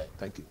with that.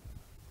 Thank you.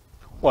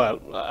 Well,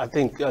 I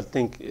think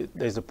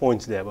there's a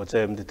point there, but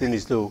the thing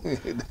is, though,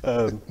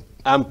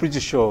 I'm pretty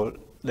sure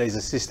there is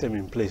a system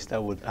in place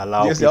that would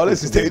allow. Yes, there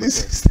always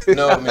system.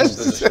 No,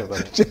 Mr.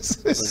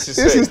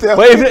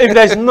 But if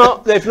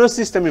there's no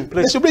system in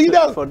place, they should bring it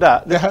down for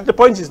that. The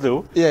point is,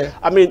 though,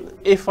 I mean,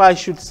 if I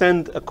should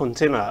send a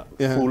container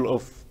full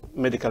of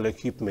medical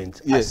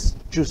equipment as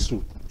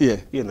Jusu,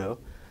 you know,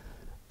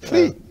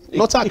 free,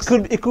 no tax.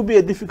 It could be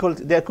a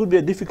difficulty. There could be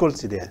a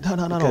difficulty there.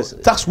 No.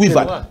 Tax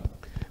waiver.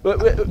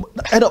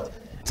 End of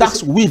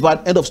tax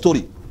waiver. End of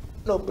story.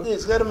 No,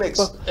 please let him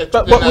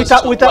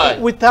but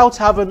without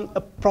having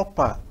a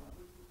proper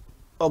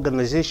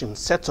organization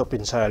set up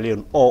in Sierra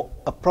Leone or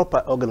a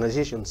proper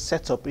organization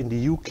set up in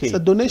the UK, it's a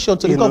donation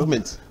to the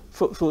government.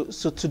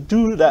 So to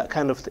do that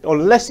kind of thing,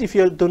 unless if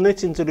you're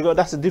donating to the government,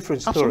 that's a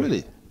different story.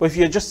 Absolutely. But if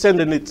you're just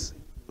sending it,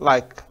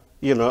 like,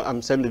 you know,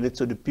 I'm sending it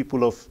to the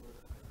people of.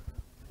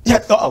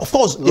 Yeah, of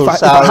course.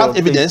 If I have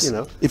evidence,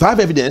 if I have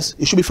evidence,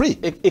 it should be free.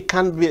 It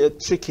can be a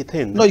tricky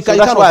thing. No, you can't.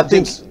 So that's why I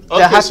think.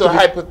 Okay, so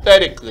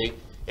hypothetically,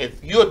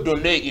 if you're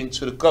donating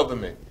to the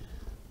government,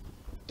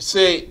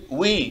 say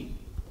we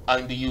are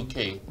in the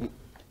UK,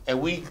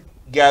 and we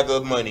gather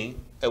money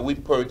and we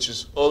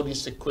purchase all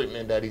this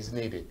equipment that is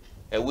needed,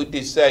 and we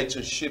decide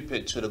to ship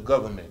it to the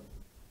government.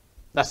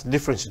 That's a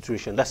different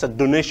situation. That's a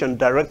donation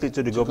directly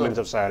to the government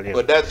of Sierra Leone.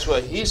 But that's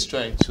what he's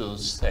trying to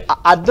say.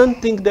 I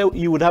don't think that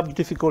you would have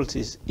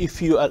difficulties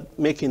if you are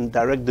making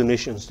direct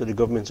donations to the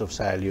government of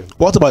Sierra Leone.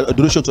 What about a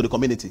donation to the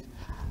community?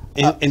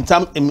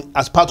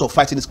 As part of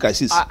fighting this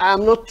crisis?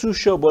 I'm not too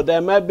sure, but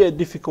there might be a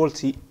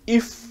difficulty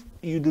if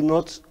you do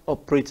not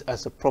operate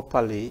as a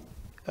properly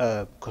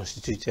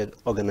constituted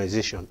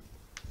organization.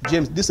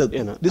 James, this is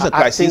a I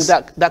crisis.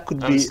 think that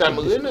could be.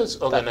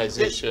 Samulina's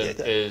organization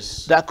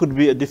is. That could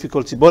be a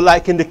difficulty. But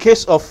like in the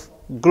case of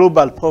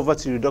Global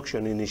Poverty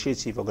Reduction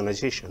Initiative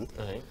organization,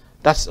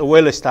 that's a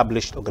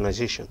well-established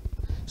organization.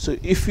 So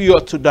if you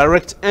are to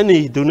direct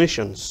any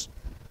donations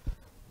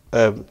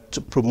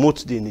to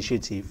promote the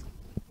initiative,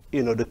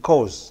 you know, the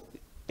cause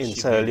in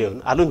Sierra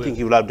Leone, I don't think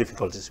you will have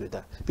difficulties with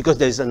that because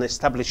there is an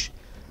established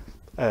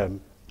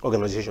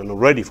organization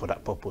already for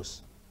that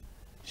purpose.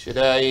 Should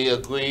I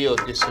agree or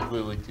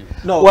disagree with you?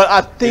 No. Well,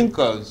 I think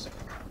because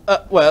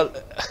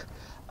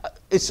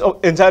it's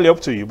entirely up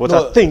to you. But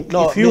I think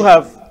if you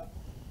have,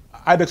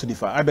 I beg to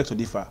differ. I beg to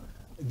differ.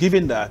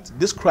 Given that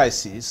this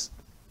crisis,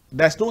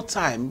 there's no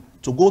time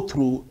to go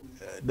through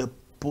the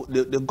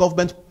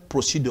government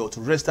procedure to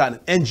register an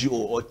NGO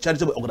or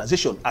charitable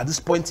organization at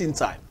this point in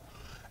time.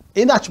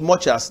 In as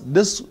much as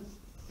this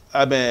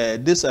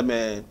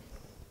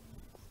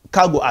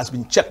cargo has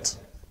been checked,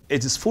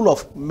 it is full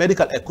of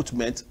medical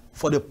equipment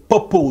for the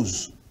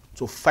purpose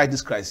to fight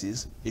this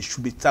crisis, it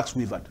should be tax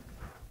waived.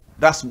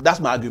 That's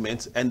my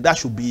argument, and that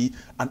should be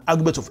an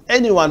argument of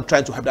anyone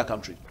trying to help that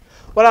country.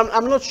 Well,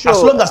 I'm not sure.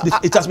 As long as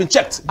it has been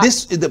checked, for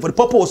the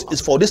purpose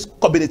is for this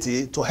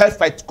community to help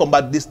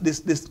combat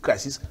this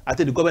crisis. I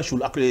think the government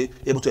should actually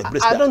be able to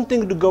embrace that. I don't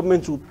think the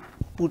government will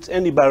put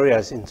any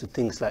barriers into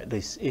things like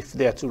this if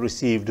they are to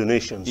receive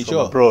donations from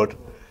abroad,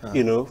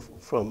 you know,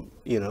 from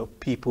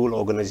people,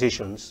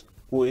 organizations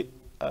who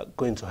are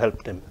going to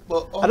help them.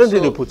 But also, I don't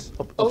think they put.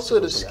 Also,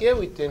 the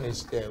scary thing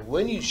is that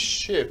when you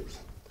ship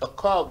a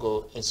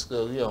cargo in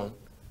Sierra Leone,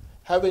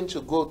 having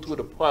to go through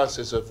the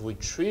process of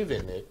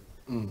retrieving it,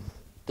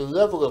 the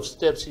level of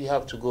steps you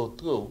have to go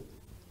through,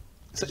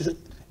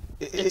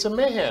 it's a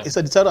mayhem. It's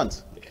a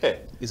deterrent. Yeah.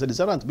 It's a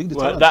deterrent, big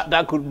deterrent. Well,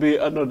 that could be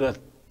another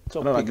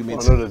topic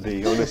for another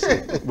day,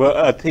 honestly. But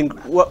I think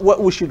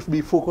what we should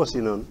be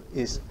focusing on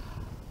is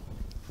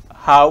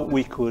how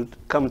we could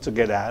come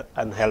together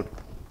and help,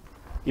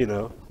 you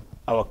know,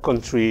 our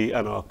country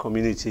and our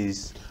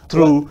communities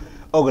through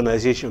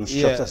organizations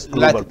such as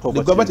Global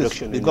Poverty Reduction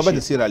Initiative. The government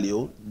of Sierra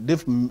Leone,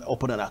 they've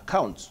opened an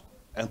account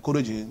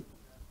encouraging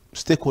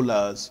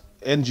stakeholders,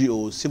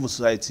 NGOs, civil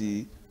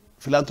society,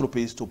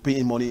 philanthropists to pay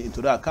in money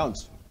into their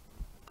accounts.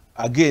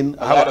 again,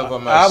 A lot of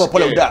them I have are a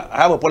problem with scared. that. I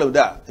have a problem with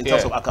that in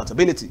terms Yeah. of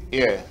accountability.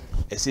 Yeah.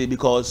 I see,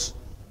 because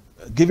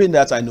given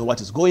that I know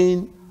what is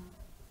going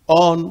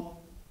on,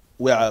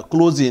 we are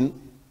closing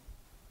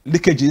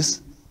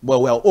leakages, but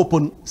we are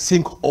open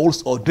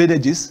sinkholes or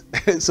drainages.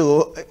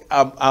 So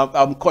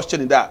I'm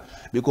questioning that,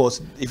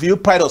 because if you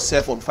pride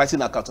yourself on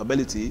fighting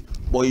accountability,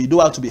 but you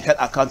don't have to be held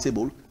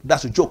accountable,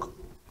 that's a joke.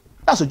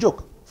 That's a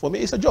joke. For me,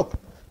 it's a joke.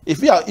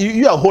 If you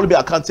are holding me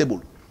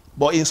accountable,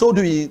 but in so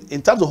doing,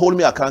 in terms of holding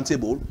me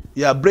accountable,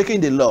 you are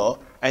breaking the law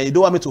and you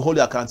don't want me to hold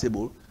you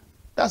accountable.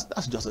 That's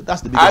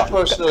the big I issue.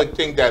 personally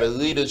think that a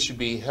leader should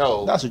be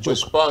held That's a joke.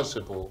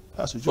 responsible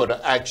That's a for joke.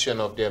 the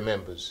action of their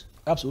members.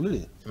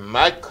 Absolutely. In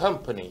my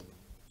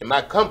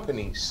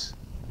companies,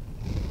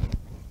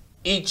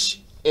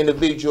 each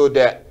individual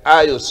that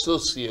I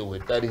associate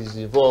with, that is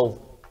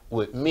involved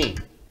with me,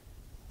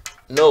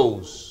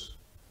 knows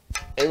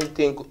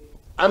anything.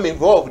 I'm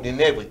involved in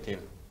everything.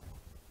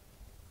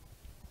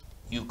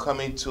 You come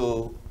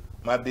into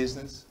my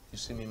business, you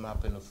see me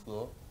mopping the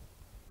floor,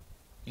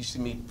 you see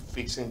me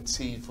fixing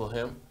tea for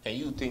him, and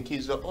you think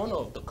he's the owner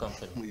of the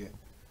company. Yeah.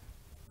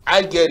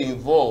 I get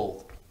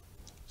involved.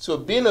 So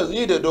being a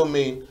leader don't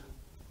mean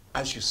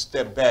I should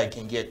step back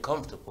and get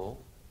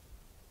comfortable,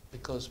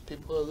 because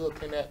people are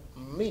looking at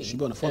me Should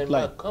be on the front and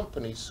my line.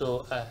 company,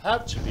 so I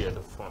have to be at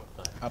the front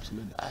line.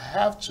 Absolutely. I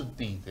have to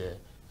be there.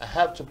 I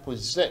have to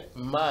present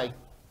my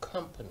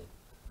company.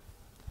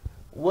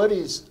 What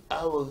is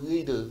our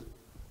leader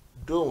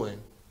doing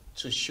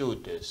to show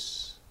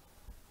this?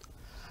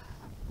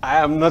 I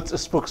am not a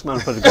spokesman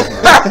for the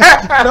government.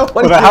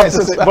 Nobody But I have says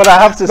to so. say, but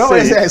I have to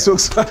Nobody say,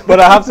 says so. but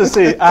I have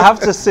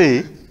to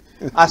say,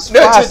 as far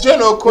That's a as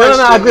general no,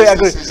 question. I agree.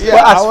 Mr. Sister.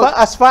 Yeah, But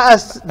as far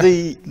as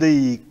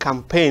the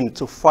campaign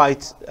to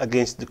fight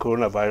against the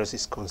coronavirus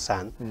is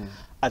concerned,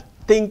 I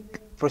think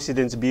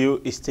President Bio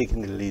is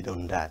taking the lead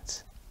on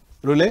that.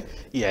 Really?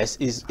 Yes,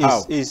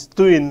 How? is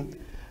doing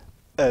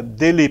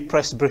daily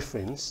press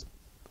briefings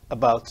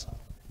about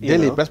you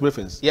Daily know, press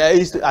briefings. Yeah,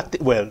 he's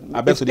well,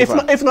 I beg to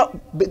differ. if not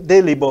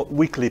daily, but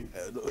weekly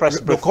press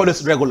They call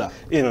briefings. it regular.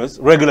 You know, it's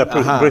regular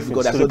briefings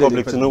because to that's the what they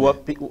public to know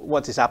present,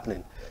 what is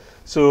happening.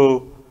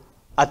 So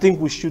I think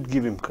we should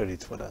give him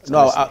credit for that. No,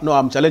 honestly. no,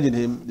 I'm challenging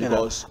him You know.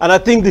 because And I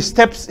think the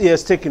steps he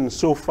has taken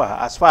so far,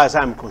 as far as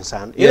I'm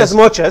concerned, in Yes. as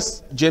much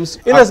as James,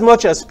 in as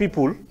much as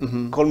people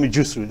call me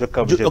Jusru, the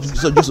Cabo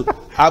James.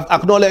 I've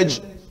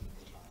acknowledged.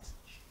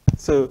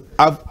 So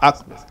I've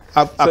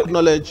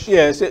acknowledged.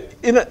 yes,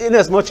 in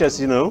as much as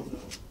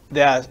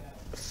there are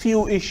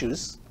few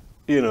issues,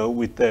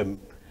 with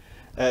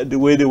the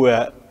way they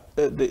were,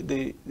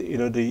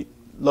 the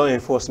law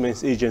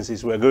enforcement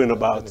agencies were going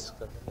about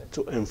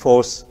to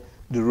enforce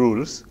the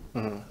rules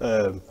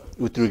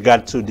with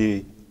regard to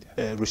the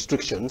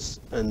restrictions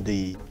and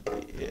the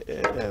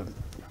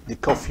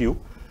curfew.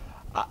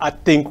 I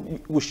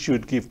think we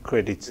should give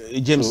credit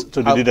James,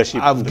 to the leadership.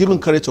 I've given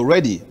credit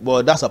already,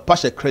 but that's a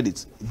partial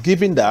credit.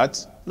 Given that,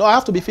 no, I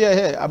have to be fair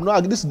here. I'm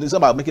not. This is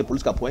about making a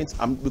political point.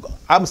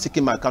 I'm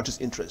seeking my country's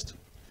interest.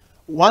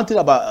 One thing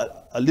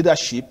about a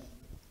leadership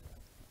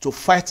to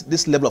fight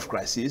this level of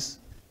crisis,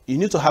 you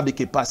need to have the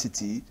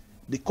capacity,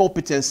 the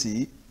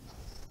competency,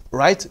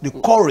 right, the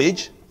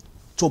courage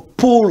to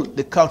pull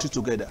the country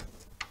together.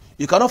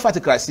 You cannot fight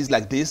a crisis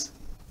like this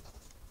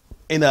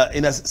in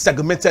a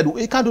segmented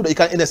way. You can't do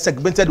that in a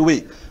segmented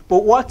way.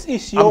 But what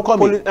is your but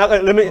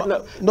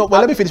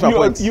let me finish my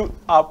point. You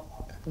are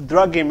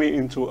dragging me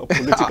into a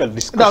political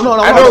discussion. No,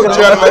 I know,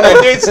 gentlemen, I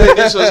did say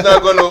this was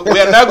not going to, we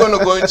are not going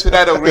to go into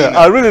that arena.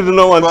 I really do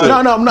not want to. No,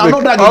 I'm not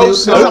dragging you. This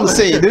is what I'm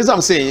saying. This is what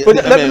I'm saying. But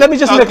let me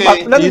just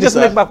okay.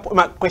 make back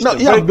my question. No,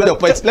 you have better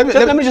points.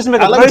 Let me just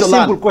make a allow very me to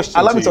simple learn. question.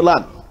 Allow me to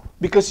learn.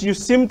 Because you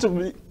seem to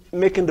be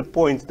making the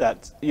point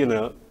that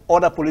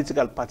other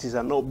political parties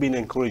are not being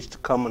encouraged to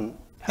come and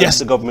help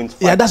the government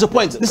fight. Yeah, that's the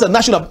point. This is a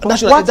national.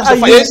 That's What a are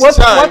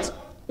fight. you?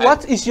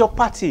 What is your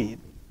party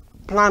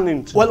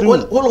planning to do?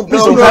 Hold on,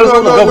 please. No,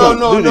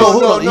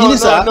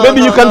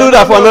 Maybe you can do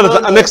that for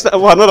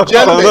another.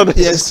 Gentlemen,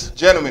 Yes.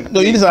 Gentlemen, No,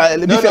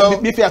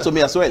 Unisa, be fair to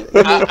me as well.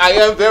 I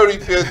am very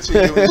fair to you,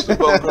 Mr.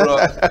 Bokoro.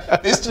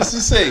 It's just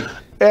to say,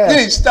 Yeah.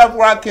 please stop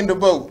rocking the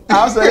boat.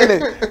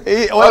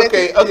 Absolutely.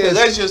 Okay, Yes.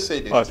 let's just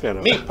say this. Oh, fair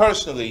enough. Me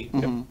personally,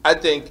 I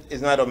think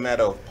it's not a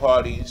matter of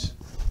parties.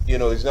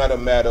 It's not a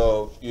matter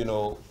of,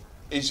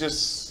 it's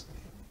just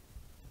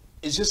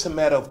a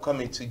matter of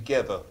coming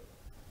together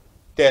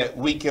that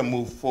we can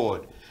move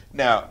forward.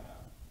 Now,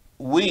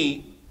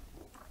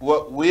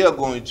 what we are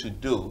going to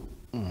do,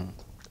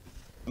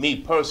 me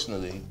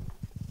personally,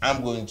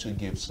 I'm going to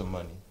give some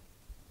money.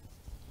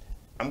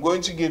 I'm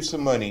going to give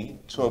some money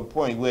to a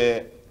point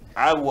where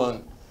I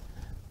want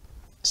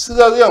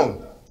Sierra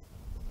Leone.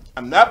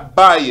 I'm not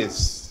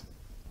biased.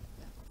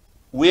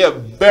 We are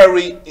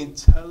very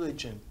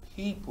intelligent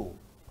people.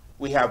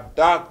 We have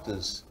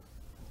doctors,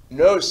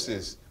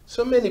 nurses,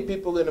 so many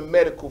people in the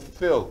medical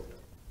field.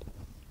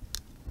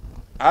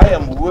 I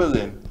am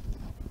willing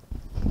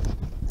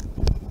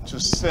to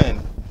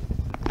send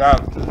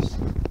doctors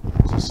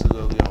to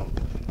Sierra Leone.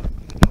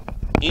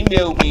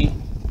 Email me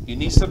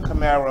Unisa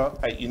Camara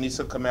at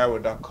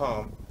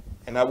unisacamara.com,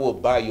 and I will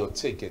buy your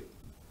ticket.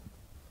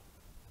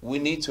 We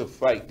need to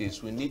fight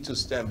this. We need to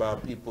stand by our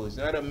people. It's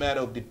not a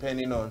matter of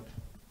depending on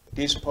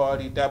this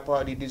party,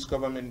 this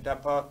government,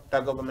 that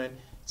government.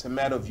 It's a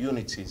matter of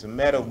unity. It's a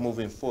matter of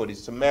moving forward.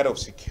 It's a matter of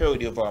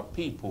security of our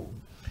people.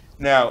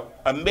 Now,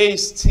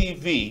 Amaze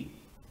TV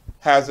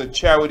has a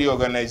charity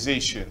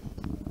organization,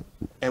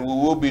 and we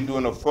will be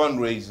doing a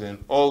fundraising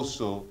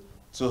also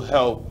to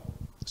help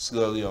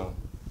Sierra Leone.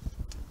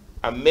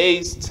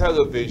 Amaze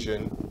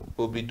Television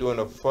will be doing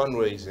a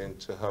fundraising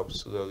to help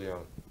Sierra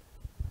Leone.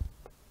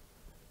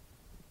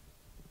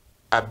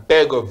 I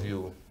beg of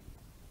you,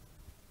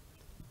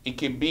 it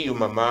can be your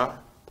mama,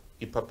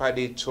 your papa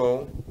de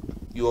ton,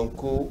 your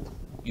uncle,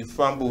 your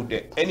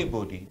family,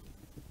 anybody,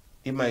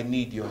 it might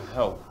need your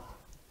help,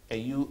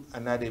 and you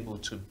are not able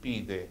to be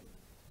there.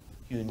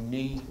 You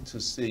need to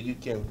say you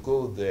can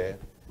go there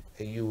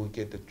and you will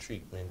get the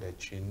treatment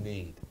that you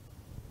need.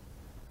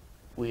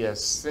 We are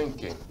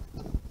sinking,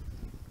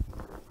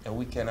 and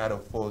we cannot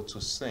afford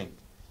to sink,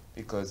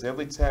 because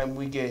every time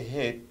we get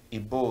hit,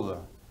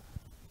 Ebola,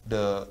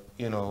 the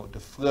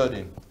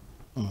flooding,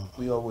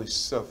 we always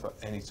suffer,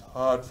 and it's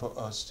hard for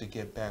us to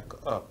get back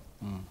up.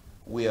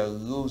 We are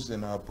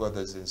losing our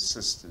brothers and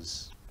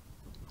sisters.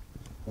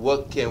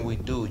 What can we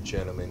do,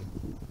 gentlemen?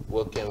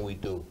 What can we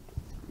do?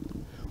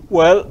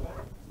 Well,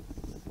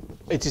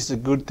 it is a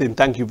good thing.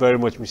 Thank you very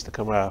much, Mr.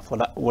 Camara, for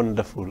that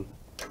wonderful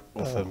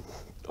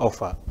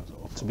offer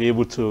to be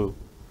able to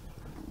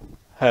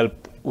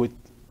help with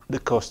the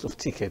cost of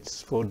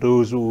tickets for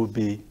those who would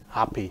be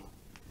happy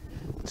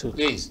to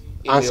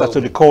answer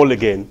to the call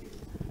again,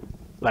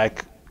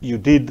 like you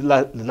did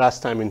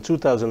last time in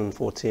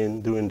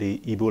 2014 during the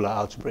Ebola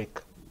outbreak.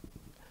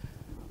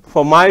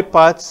 For my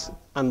part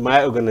and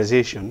my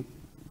organization,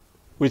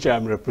 which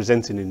I'm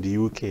representing in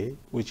the UK,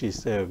 which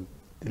is the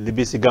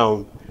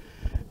Libisigaon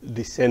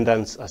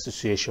Descendants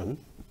Association,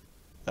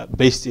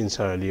 based in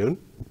Sierra Leone,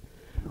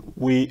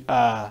 we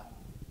are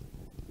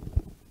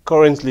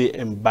currently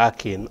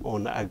embarking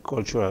on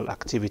agricultural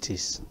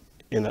activities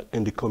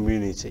in the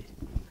community.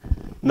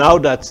 Now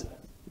that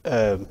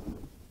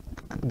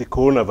the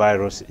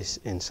coronavirus is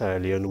in Sierra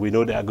Leone, we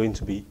know there are going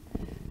to be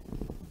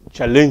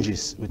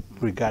challenges with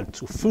regard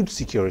to food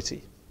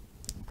security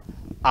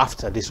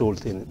after this whole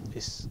thing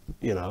is,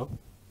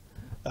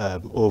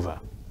 over.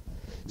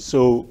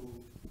 So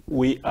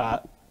we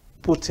are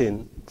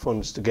putting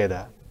funds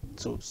together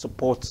to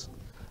support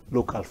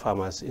local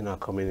farmers in our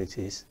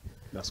communities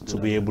to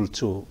be able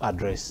to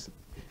address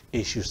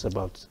issues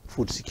about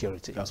food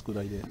security. That's a good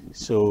idea.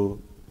 So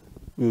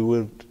we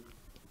will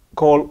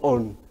call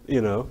on,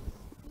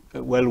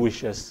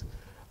 well-wishers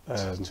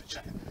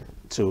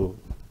to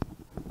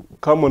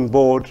come on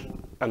board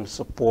and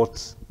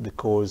support the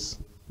cause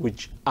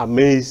which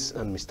Amaze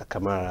and Mr.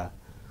 Camara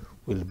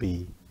will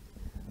be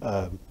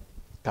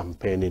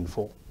campaigning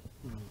for.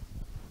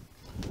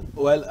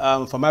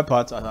 Well, for my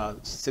part, as I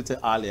stated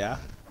earlier,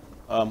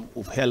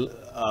 we've held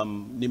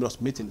numerous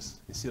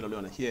meetings in Sierra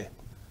Leone here,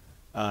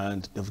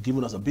 and they've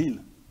given us a bill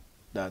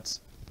that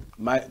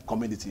my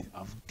community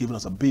have given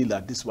us a bill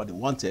that this is what they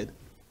wanted,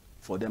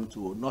 for them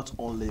to not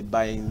only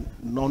buying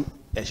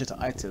non-essential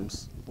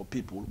items for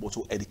people, but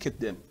to educate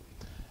them,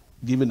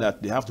 given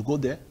that they have to go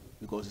there,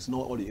 because it's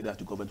not only areas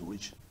the government to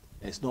reach,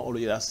 and it's not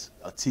only areas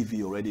a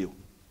TV or radio.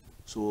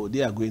 So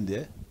they are going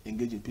there,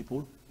 engaging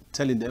people,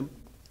 telling them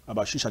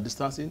about social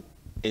distancing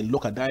in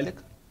local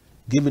dialect,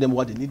 giving them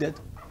what they needed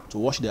to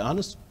wash their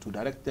hands, to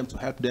direct them, to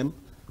help them,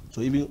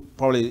 to even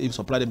probably even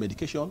supply them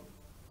medication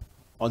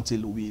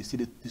until we see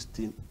this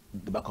thing,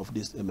 the back of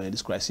this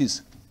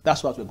crisis.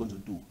 That's what we're going to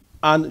do.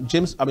 And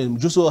just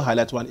to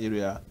highlight one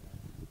area,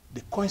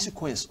 the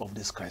consequence of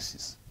this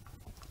crisis,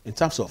 in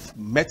terms of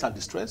mental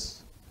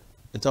distress,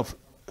 in terms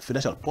of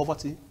financial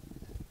poverty,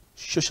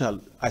 social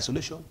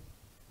isolation,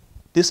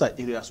 these are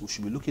areas we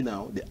should be looking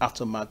at the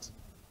aftermath,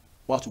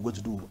 what we're going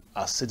to do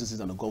as citizens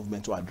and the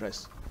government to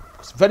address.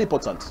 It's very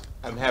important.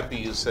 I'm happy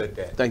you said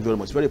that. Thank you very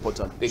much. It's very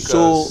important.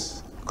 Because,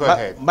 so, go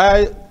ahead.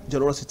 My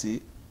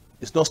generosity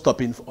is not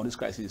stopping on this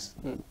crisis.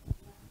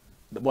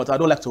 But I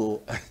don't like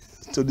to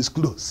to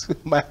disclose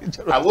my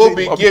generosity. I will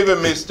be giving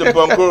Mr.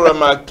 Bangura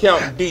my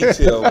account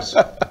details.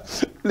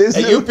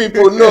 Listen. And you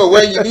people know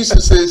when you need to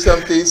say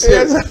something,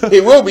 he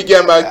will be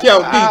getting my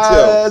account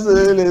details.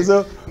 Absolutely.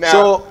 Now,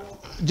 so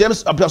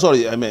James, I'm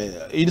sorry, I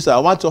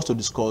want us to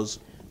discuss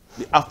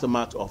the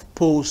aftermath of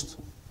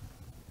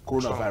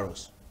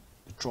post-coronavirus,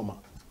 the trauma,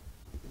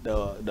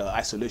 the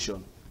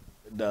isolation,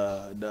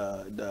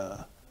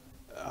 the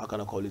how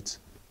can I call it,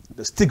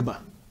 the stigma,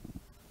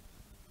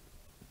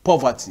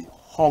 poverty,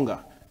 hunger,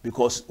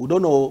 because we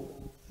don't know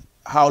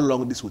how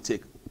long this will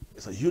take.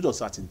 It's a huge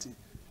uncertainty.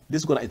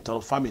 This is going to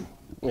interrupt farming.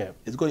 Yeah.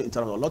 It's going to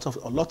interrupt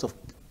a lot of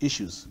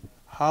issues.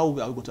 How are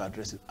we going to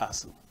address it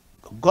as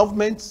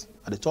government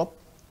at the top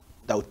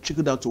that will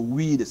trickle down to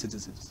we the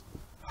citizens?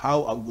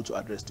 How are we going to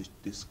address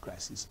this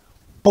crisis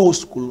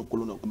post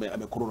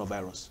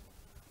coronavirus?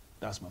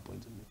 That's my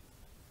point of view.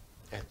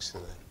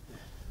 Excellent.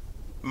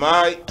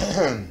 My,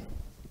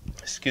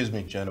 excuse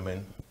me,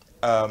 gentlemen,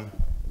 I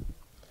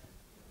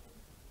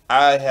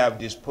have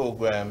this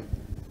program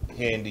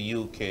here in the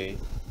UK,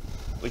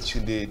 which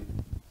did,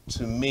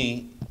 to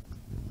me,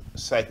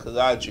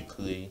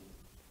 psychologically,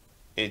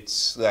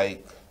 it's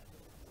like,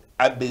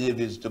 I believe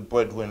it's the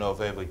breadwinner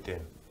of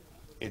everything.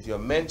 If your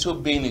mental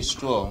being is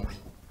strong,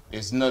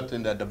 there's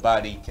nothing that the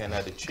body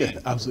cannot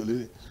achieve.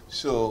 Absolutely.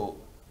 So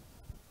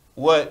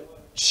what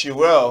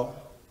Sherelle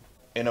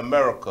in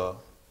America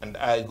and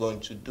I are going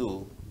to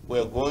do,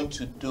 we're going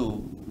to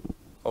do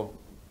an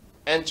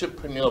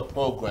entrepreneur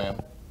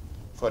program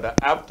for the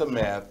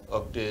aftermath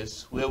of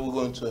this, where we're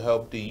going to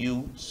help the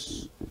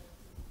youths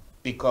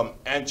become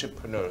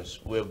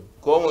entrepreneurs. We're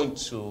going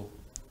to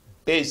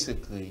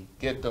basically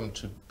get them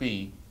to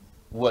be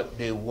what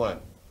they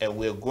want, and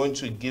we're going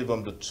to give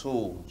them the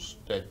tools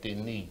that they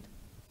need.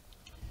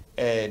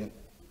 And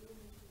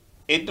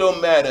it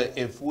don't matter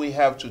if we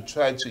have to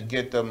try to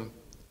get them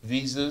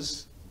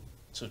visas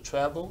to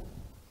travel,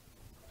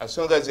 as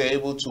long as they're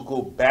able to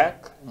go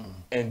back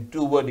and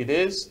do what it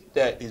is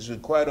that is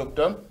required of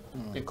them,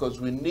 because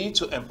we need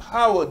to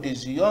empower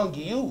these young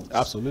youth.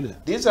 Absolutely.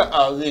 These are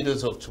our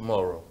leaders of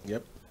tomorrow.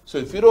 Yep. So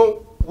if we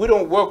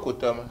don't work with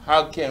them,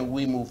 how can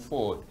we move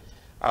forward?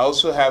 I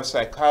also have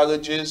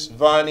psychologists,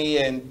 Vonnie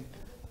and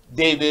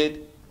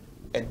David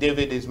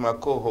is my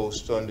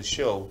co-host on the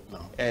show,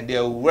 and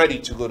they're ready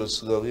to go to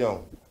Sierra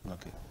Leone.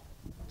 Okay.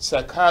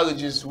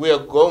 Psychologists, we are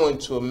going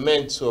to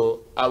mentor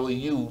our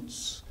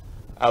youths,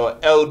 our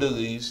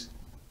elderlies,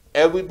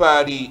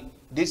 everybody.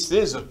 This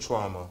is a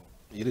trauma.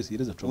 It is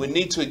a trauma. We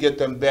need to get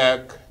them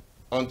back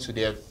onto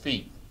their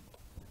feet.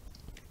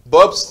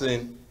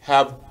 Bobston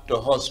have the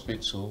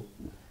hospital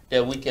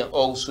that we can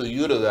also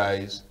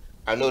utilize.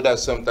 I know that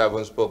sometimes I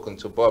haven't spoken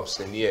to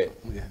Bobston yet,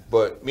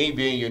 but me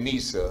being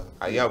Unisa,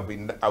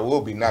 I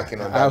will be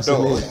knocking on that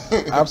door.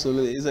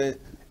 Absolutely.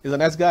 He's a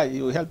nice guy.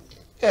 He will help.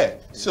 Yeah.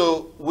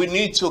 So we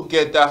need to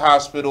get that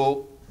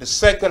hospital, the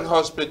second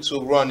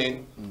hospital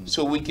running,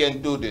 so we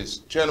can do this.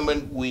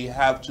 Gentlemen, we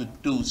have to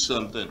do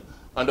something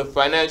on the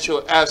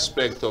financial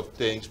aspect of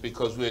things,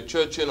 because we're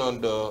churching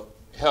on the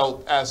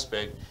health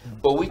aspect,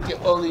 but we can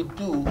only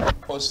do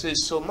or say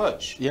so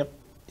much. Yep.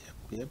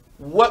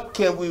 What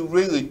can we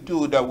really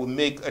do that will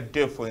make a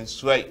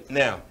difference right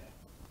now?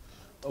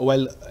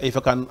 Well, if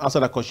I can answer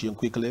that question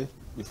quickly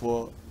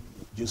before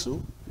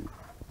Jusu.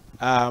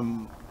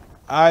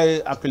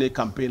 I actually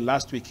campaigned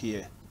last week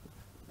here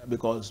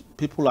because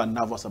people are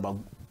nervous about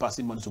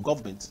passing money to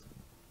government.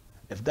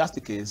 If that's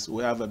the case,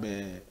 we have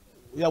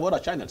other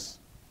channels.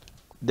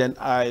 Then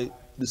I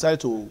decided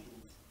to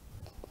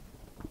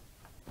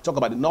talk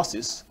about the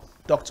nurses,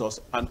 doctors,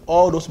 and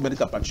all those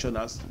medical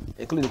practitioners,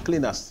 including the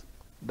cleaners,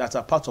 that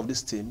are part of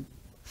this team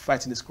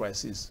fighting this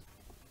crisis.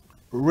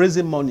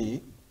 Raising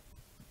money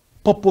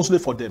purposely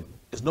for them.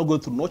 It's not going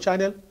through no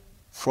channel,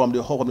 from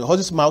the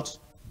horse's mouth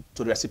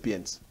to the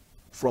recipients,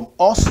 from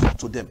us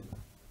to them.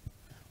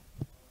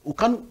 We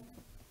can't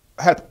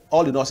help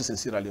all the nurses in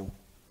Sierra Leone,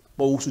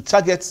 but we should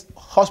target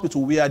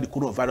hospital where the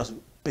coronavirus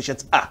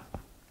patients are.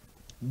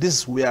 This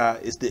is where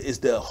is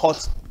the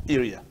hot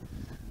area.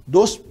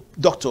 Those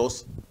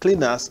doctors,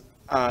 cleaners,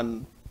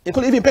 and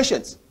including even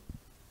patients,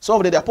 some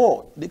of them are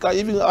poor. They can,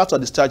 even after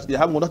discharge, they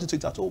have nothing to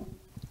eat at home.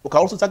 We can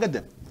also target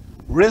them.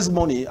 Raise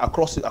money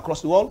across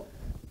the world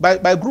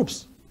by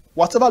groups.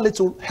 Whatever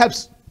little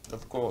helps.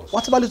 Of course.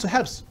 Whatever little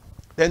helps.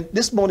 Then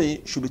this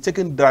money should be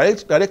taken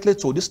directly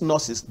to these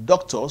nurses,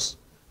 doctors,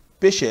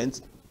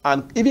 patients,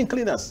 and even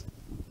cleaners.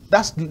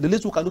 That's the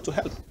little we can do to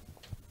help.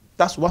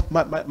 That's what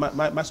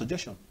my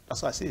suggestion.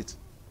 That's how I see it.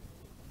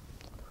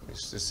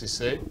 Mr.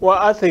 Cisse? Well,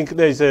 I think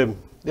there's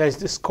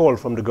this call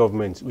from the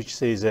government which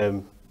says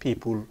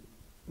people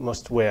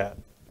must wear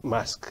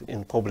masks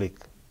in public,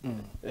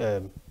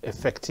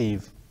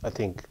 effective, I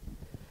think,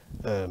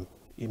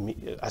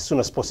 as soon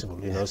as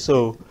possible, you know.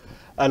 So,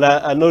 and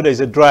I know there's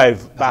a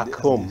drive back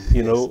home,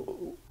 you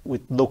know,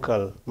 with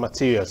local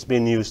materials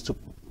being used to,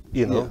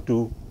 you know,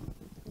 do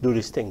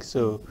these things.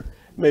 So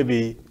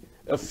maybe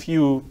a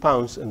few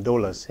pounds and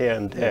dollars here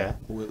and there,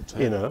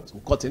 you know, some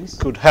cottons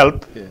could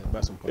help,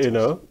 buy some cottons. you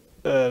know,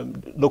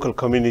 local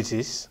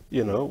communities,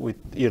 you know,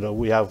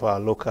 we have our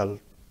local,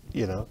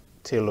 you know,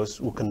 tailors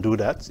who can do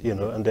that, you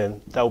know, and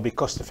then that will be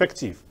cost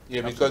effective.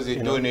 Yeah, because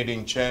they're doing it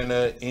in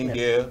China,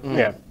 India,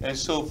 and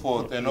so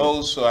forth. And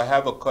also, I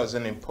have a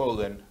cousin in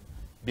Poland,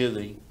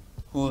 Billy,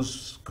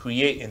 who's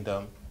creating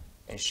them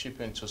and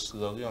shipping to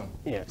Sierra Leone.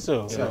 Yeah,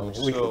 so,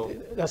 so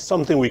that's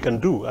something we can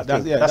do. I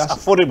think that's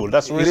affordable.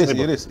 That's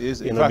reasonable. It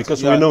is. You know,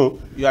 because we know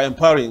you are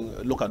empowering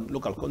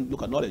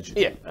local knowledge.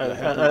 Yeah,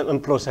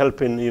 and plus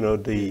helping, you know,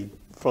 the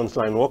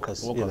frontline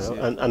workers, you know,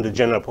 and the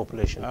general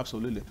population.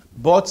 Absolutely.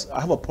 But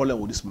I have a problem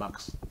with this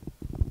marks.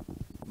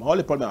 My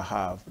only problem I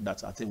have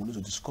that I think we need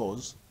to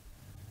discuss,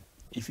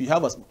 if you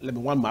have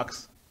one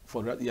mask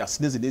for you're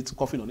sneezing it,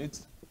 coughing on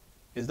it,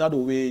 is that the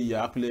way you're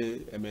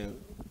actually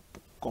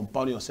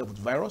compounding yourself with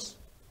virus?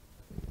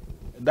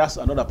 That's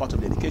another part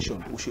of the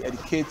education. We should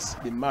educate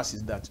the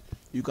masses that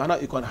you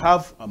can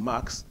have a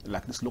mask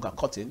like this local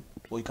cotton,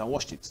 or you can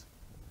wash it.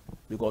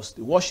 because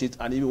you wash it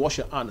and even wash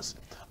your hands.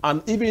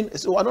 And even,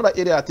 so another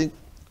area I think,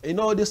 you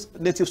know this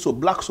native soap,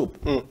 black soap,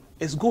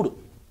 it's good.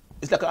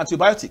 It's like an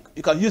antibiotic.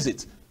 You can use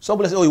it.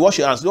 Somebody says, oh, you wash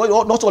your hands.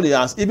 No, not only your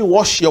hands, even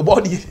wash your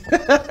body.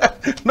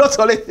 Not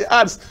only your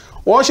hands.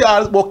 Wash your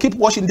hands, but keep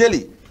washing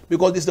daily,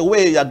 because it's the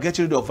way you are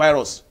getting rid of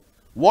virus.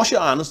 Wash your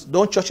hands,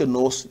 don't touch your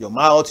nose, your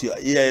mouth, your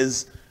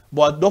ears,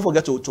 but don't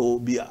forget to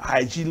be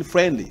hygiene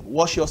friendly.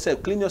 Wash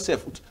yourself, clean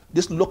yourself with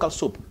this local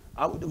soap.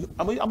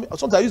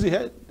 Sometimes I use it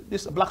here,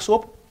 this black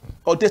soap,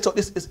 or Dettol.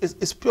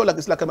 It's pure, like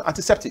it's like an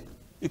antiseptic.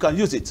 You can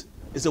use it.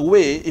 It's a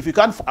way, if you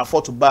can't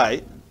afford to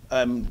buy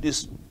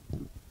this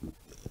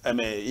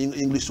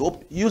English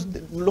soap, use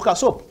the local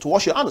soap to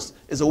wash your hands.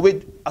 It's a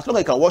way, as long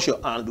as you can wash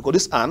your hands, because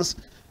these hands,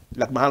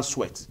 like my hands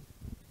sweat.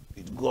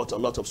 It got a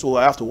lot of, so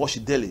I have to wash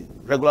it daily,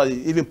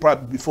 regularly, even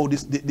before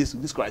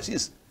this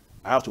crisis.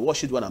 I have to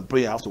wash it when I'm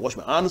praying, I have to wash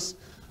my hands.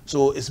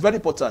 So it's very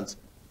important,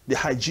 the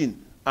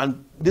hygiene.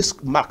 And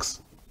this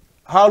masks,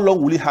 how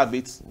long will you have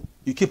it?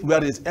 You keep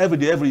wearing it every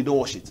day, you don't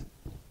wash it.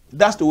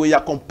 That's the way you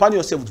accompany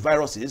yourself with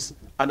viruses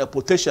and a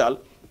potential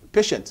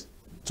patient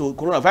to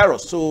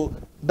coronavirus. So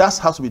that's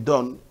how to be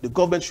done. The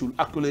government should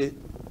actually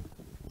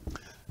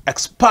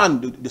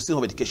expand the system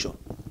of education.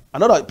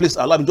 Another place,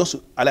 allow me just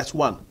to highlight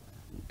one,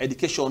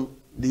 education,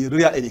 the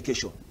real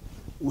education.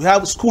 We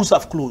have schools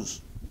have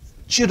closed.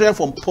 Children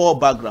from poor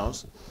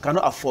backgrounds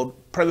cannot afford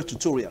private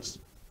tutorials.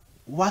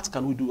 What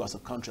can we do as a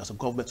country, as a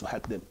government, to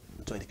help them,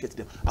 to educate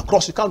them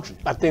across the country?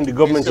 I think the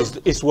government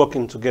is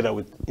working together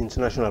with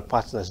international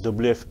partners,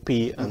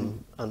 WFP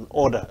and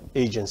other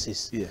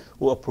agencies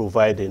who are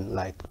providing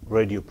like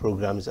radio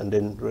programs. And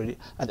then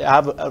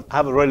I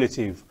have a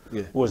relative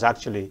who was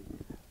actually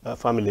a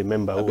family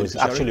member who was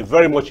actually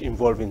very much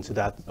involved into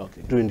that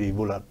during the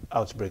Ebola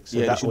outbreak.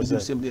 So that was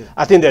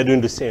I think they're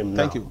doing the same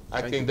now. Thank you.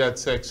 I think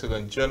that's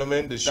excellent.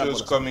 Gentlemen, the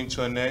show's coming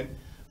to an end,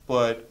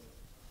 but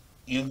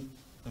you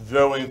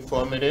very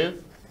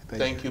informative.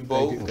 Thank you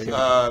both.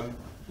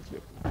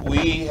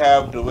 We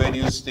have the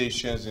radio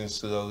stations in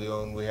Sierra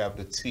Leone, we have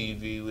the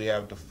TV, we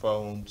have the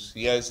phones.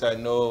 Yes, I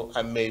know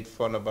I made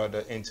fun about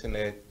the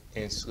internet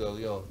in Sierra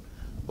Leone,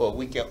 but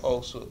we can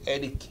also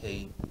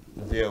educate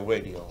via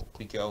radio.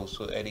 We can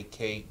also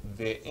educate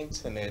via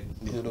internet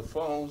through the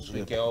phones.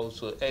 We can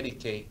also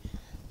educate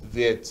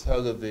via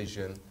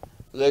television.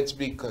 Let's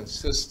be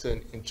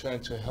consistent in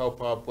trying to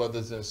help our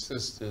brothers and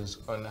sisters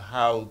on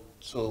how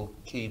to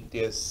keep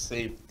their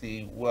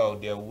safety well,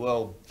 their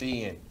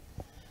well-being.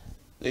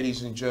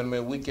 Ladies and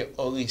gentlemen, we can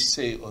only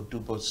say or do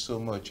but so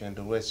much, and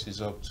the rest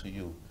is up to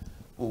you.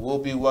 We will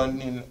be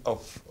running a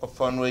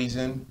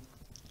fundraising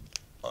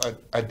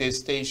at this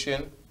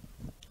station.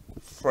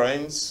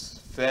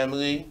 Friends,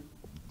 family,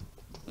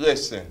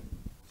 listen,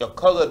 your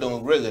color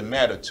don't really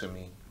matter to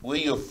me. Where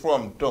you're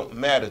from don't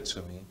matter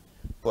to me,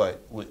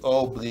 but we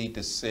all bleed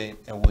the same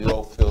and we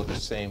all feel the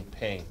same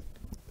pain.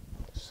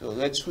 So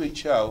let's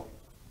reach out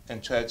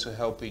and try to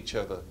help each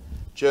other.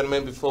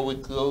 Gentlemen, before we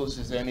close,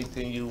 is there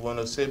anything you want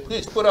to say?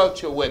 Please put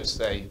out your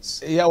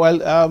websites. Yeah,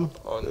 well,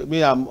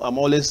 me, I'm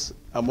always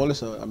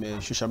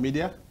on social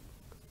media.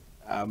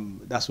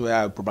 That's where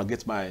I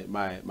propagate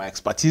my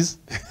expertise.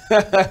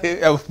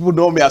 People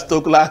know me as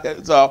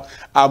Tokla, so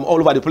I'm all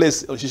over the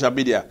place on social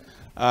media.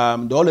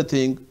 The only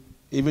thing,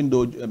 even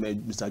though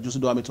Mr. Jusu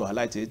don't want me to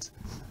highlight it,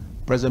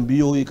 President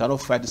BOE cannot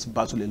fight this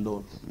battle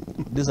alone.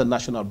 This is a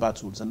national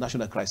battle. It's a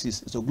national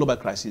crisis. It's a global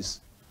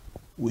crisis.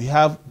 We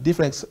have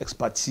different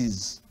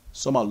expertise.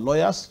 Some are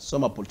lawyers,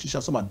 some are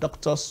politicians, some are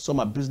doctors, some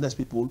are business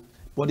people,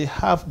 but they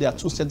have their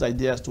 2 cent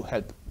ideas to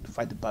help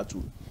fight the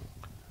battle.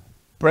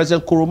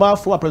 President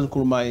Nkrumah, former President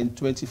Nkrumah in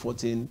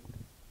 2014,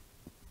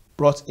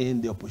 brought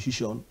in the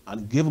opposition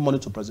and gave money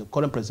to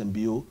current President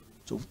Bio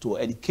to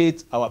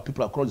educate our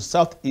people across the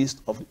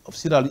southeast of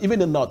Sierra Leone, even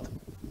the north.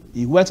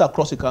 He went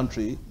across the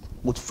country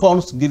with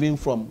funds given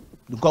from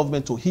the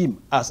government to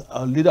him as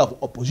a leader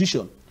of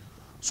opposition.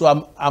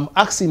 So I'm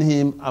asking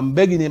him, I'm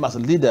begging him as a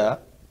leader,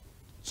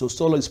 so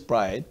swallow his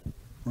pride,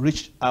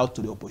 reach out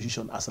to the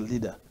opposition as a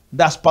leader.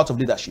 That's part of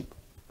leadership.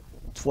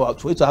 For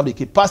it to have the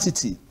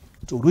capacity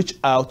to reach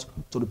out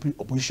to the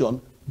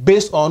opposition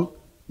based on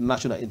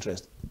national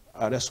interest.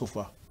 That's so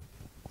far.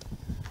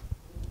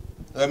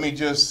 Let me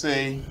just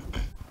say,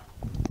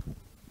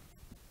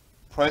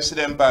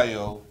 President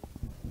Bayo,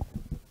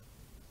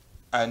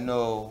 I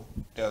know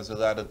there's a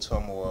lot of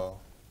turmoil.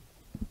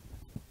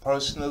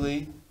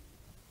 Personally,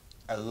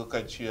 I look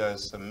at you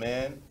as a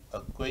man,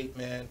 a great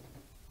man.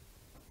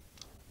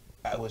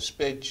 I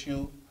respect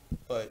you,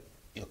 but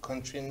your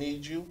country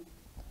needs you.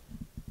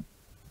 I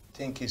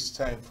think it's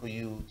time for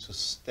you to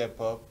step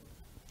up.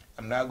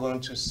 I'm not going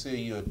to say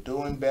you're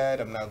doing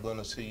bad. I'm not going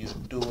to say you're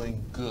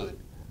doing good.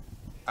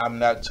 I'm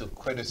not to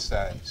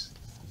criticize.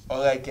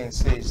 All I can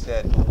say is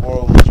that the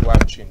world is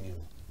watching you.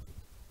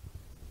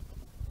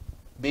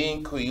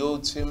 Being Creole,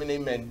 Timony,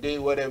 Mende,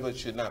 whatever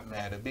should not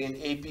matter. Being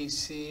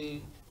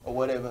APC or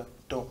whatever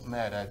don't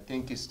matter. I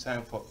think it's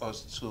time for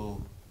us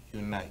to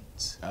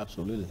unite.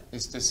 Absolutely.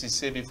 Mr.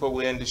 Cisse, before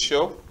we end the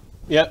show?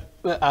 Yeah,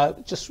 I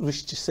just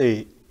wish to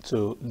say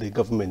to the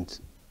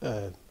government,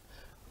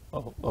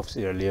 of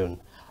Sierra Leone.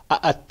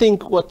 I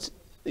think what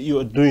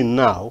you're doing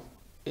now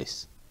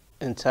is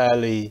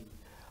entirely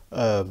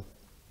the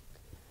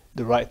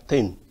right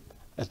thing.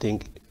 I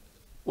think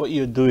what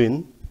you're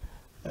doing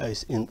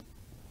is in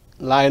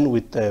line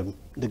with the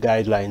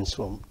guidelines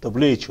from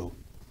WHO.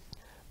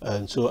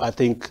 And so I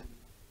think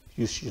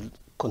you should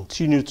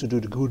continue to do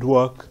the good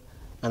work,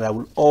 and I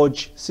will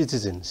urge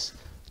citizens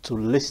to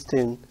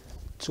listen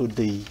to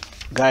the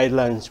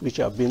guidelines which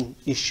have been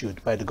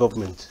issued by the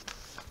government,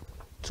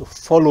 to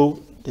follow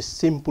the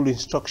simple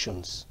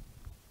instructions.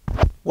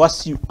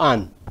 What you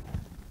earn,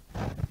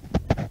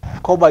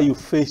 cover your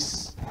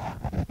face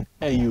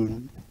and your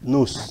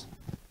nose.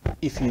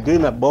 If you're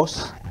doing a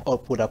bus or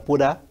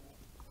poda,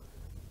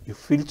 you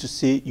feel to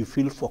say you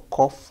feel for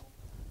cough.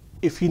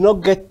 If you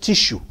not get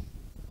tissue,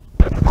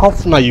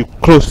 cough now you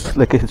close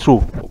like a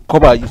throw,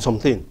 cover you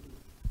something.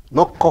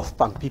 Not cough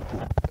pan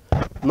people,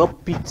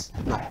 not pit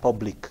na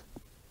public.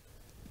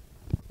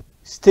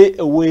 Stay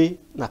away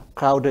na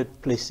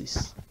crowded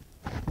places.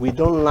 We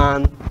don't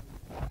learn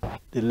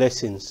the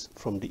lessons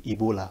from the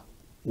Ebola.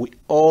 We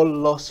all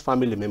lost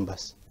family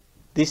members.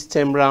 This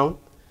time round,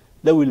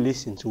 let we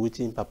listen to what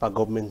Papa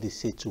government they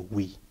say to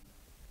we.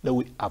 Let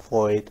we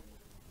avoid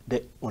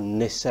the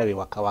unnecessary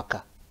waka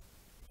waka.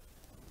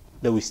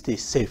 Let we stay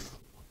safe.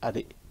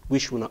 I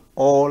wish we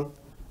all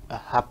a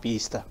happy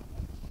Easter.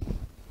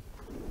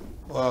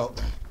 Well,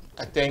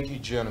 I thank you,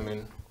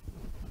 gentlemen.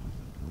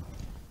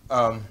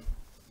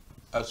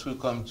 As we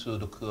come to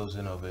the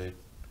closing of it,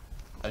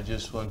 I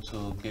just want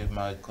to give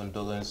my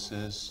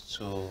condolences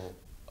to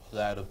a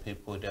lot of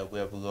people that we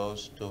have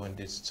lost during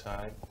this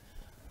time.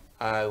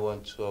 I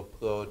want to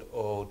applaud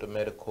all the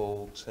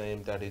medical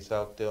team that is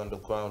out there on the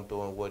ground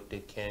doing what they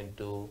can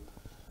do.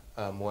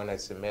 When I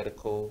say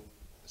medical,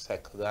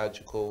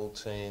 psychological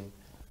team,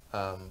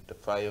 the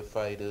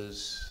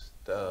firefighters,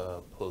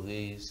 the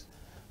police,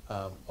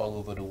 all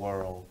over the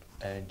world.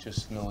 And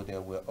just know that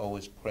we're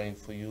always praying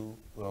for you.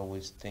 We're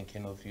always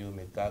thinking of you.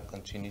 May God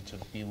continue to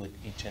be with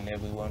each and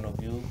every one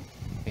of you.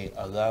 May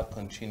Allah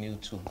continue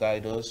to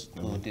guide us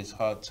through these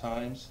hard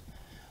times.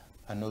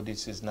 I know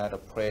this is not a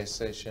prayer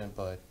session,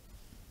 but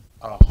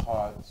our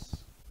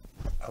hearts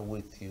are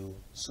with you.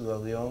 Sierra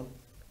Leone,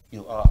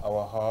 you are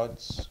our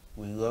hearts.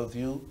 We love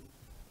you.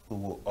 We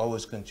will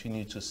always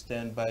continue to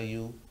stand by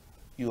you.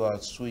 You are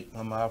sweet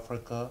Mama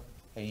Africa,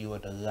 and you are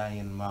the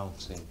Lion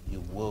Mountain.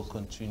 You will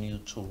continue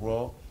to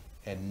roar,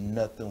 and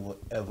nothing will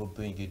ever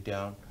bring you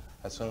down.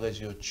 As long as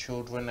your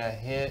children are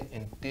here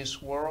in this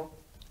world,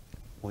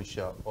 we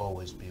shall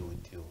always be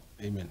with you.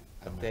 Amen.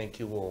 And thank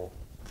you all.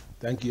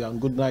 Thank you and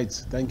good night.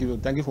 Thank you.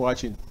 Thank you for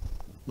watching.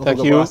 No Thank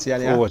problem you us,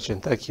 yeah? for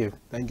watching. Thank you.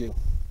 Thank you.